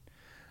enjoyment,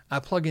 I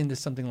plug into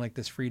something like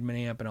this Friedman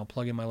amp and I'll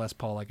plug in my Les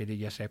Paul like I did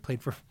yesterday. I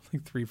played for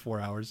like 3-4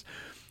 hours.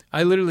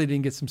 I literally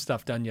didn't get some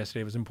stuff done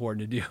yesterday. It was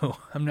important to do.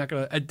 I'm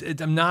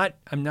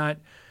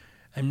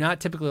not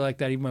typically like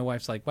that. Even my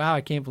wife's like, wow,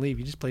 I can't believe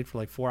you just played for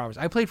like 4 hours.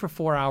 I played for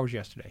 4 hours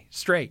yesterday,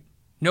 straight.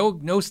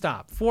 No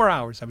stop. 4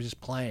 hours. I was just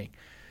playing.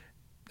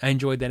 I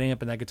enjoyed that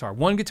amp and that guitar.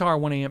 One guitar,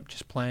 one amp,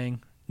 just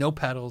playing. No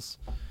pedals,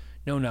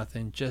 no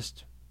nothing.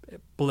 Just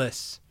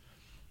bliss.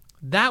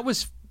 That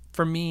was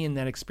for me in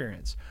that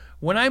experience.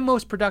 When I'm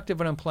most productive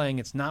when I'm playing,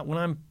 it's not when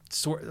I'm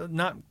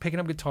not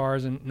picking up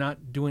guitars and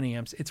not doing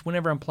amps. It's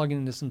whenever I'm plugging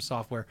into some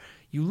software.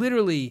 You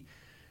literally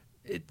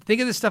think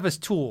of this stuff as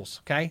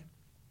tools, okay?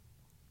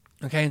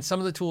 Okay, and some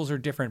of the tools are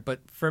different, but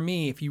for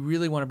me, if you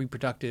really want to be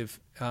productive,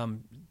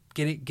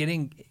 get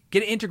it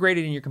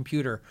integrated in your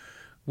computer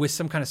with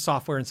some kind of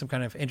software and some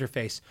kind of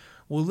interface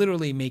will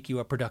literally make you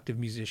a productive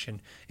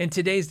musician. In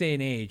today's day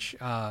and age,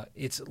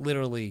 it's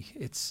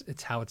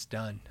how it's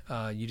done.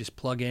 You just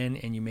plug in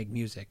and you make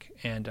music,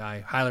 and I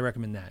highly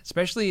recommend that.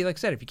 Especially, like I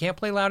said, if you can't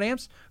play loud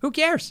amps, who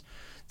cares?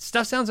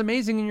 Stuff sounds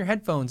amazing in your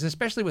headphones,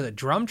 especially with a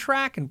drum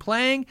track and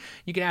playing.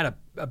 You can add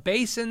a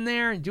bass in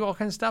there and do all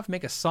kinds of stuff,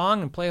 make a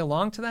song and play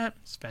along to that.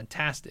 It's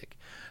fantastic.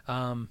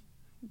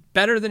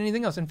 Better than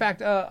anything else. In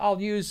fact, I'll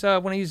use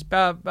when I use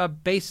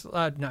not bass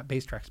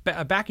tracks,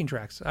 backing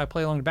tracks. I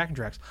play along the backing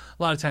tracks.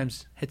 A lot of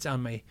times hits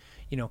on my,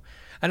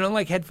 I don't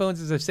like headphones,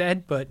 as I've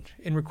said, but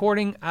in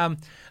recording,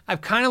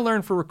 I've kind of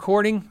learned for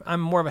recording, I'm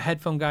more of a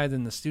headphone guy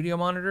than the studio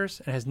monitors.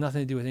 It has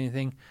nothing to do with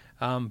anything.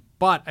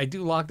 But I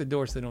do lock the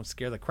door so they don't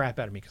scare the crap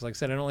out of me. Because like I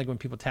said, I don't like when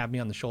people tap me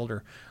on the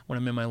shoulder when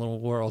I'm in my little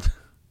world.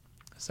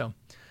 So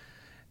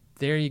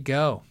there you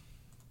go.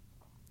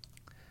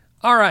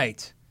 All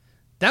right.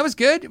 That was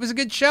good. It was a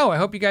good show. I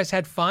hope you guys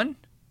had fun.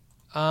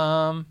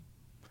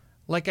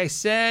 Like I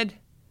said,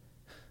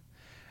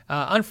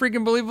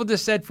 Unfreaking Believable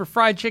just said for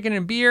fried chicken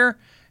and beer.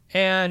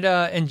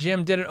 And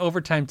Jim did an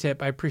overtime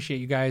tip. I appreciate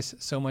you guys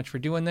so much for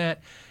doing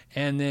that.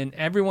 And then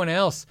everyone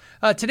else.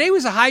 Today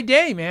was a high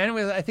day, man.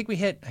 I think we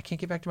hit, I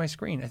can't get back to my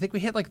screen. I think we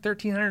hit like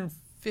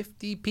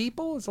 1,350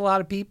 people. It's a lot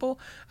of people.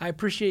 I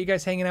appreciate you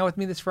guys hanging out with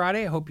me this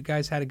Friday. I hope you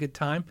guys had a good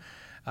time.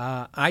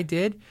 I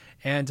did.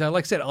 And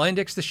like I said, I'll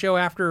index the show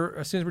as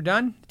soon as we're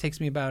done. It takes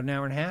me about an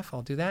hour and a half.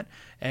 I'll do that.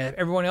 And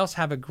everyone else,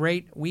 have a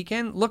great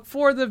weekend. Look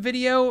for the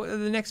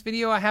next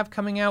video I have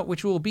coming out,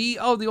 which will be,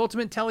 the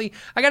Ultimate Telly.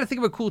 I got to think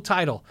of a cool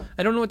title.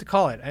 I don't know what to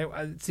call it.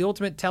 It's the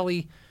Ultimate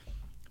Telly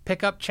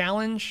Pickup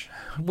Challenge,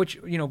 which,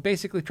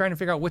 basically trying to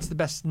figure out what's the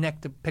best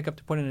neck to pick up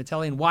to put in a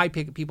Telly and why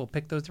people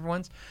pick those different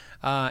ones.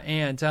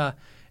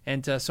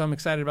 So I'm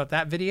excited about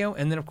that video.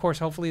 And then, of course,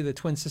 hopefully the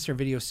twin sister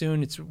video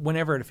soon. It's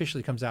whenever it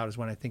officially comes out is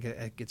when I think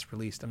it gets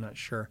released. I'm not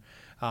sure.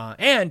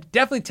 And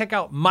definitely check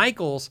out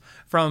Michael's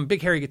from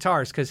Big Hairy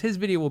Guitars because his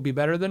video will be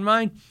better than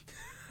mine.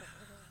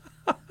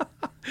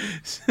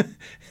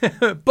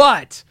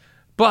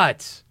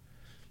 But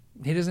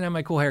he doesn't have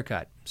my cool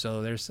haircut.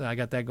 So I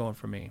got that going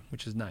for me,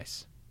 which is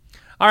nice.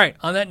 All right.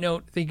 On that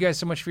note, thank you guys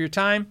so much for your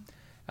time.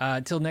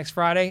 Until next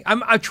Friday.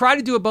 I'll try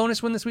to do a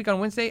bonus one this week on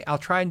Wednesday. I'll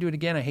try and do it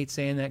again. I hate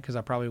saying that because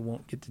I probably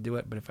won't get to do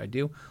it. But if I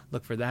do,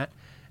 look for that.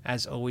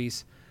 As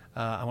always,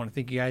 I want to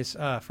thank you guys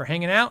for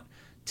hanging out.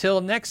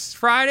 Till next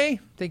Friday,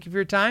 thank you for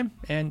your time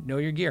and know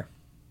your gear.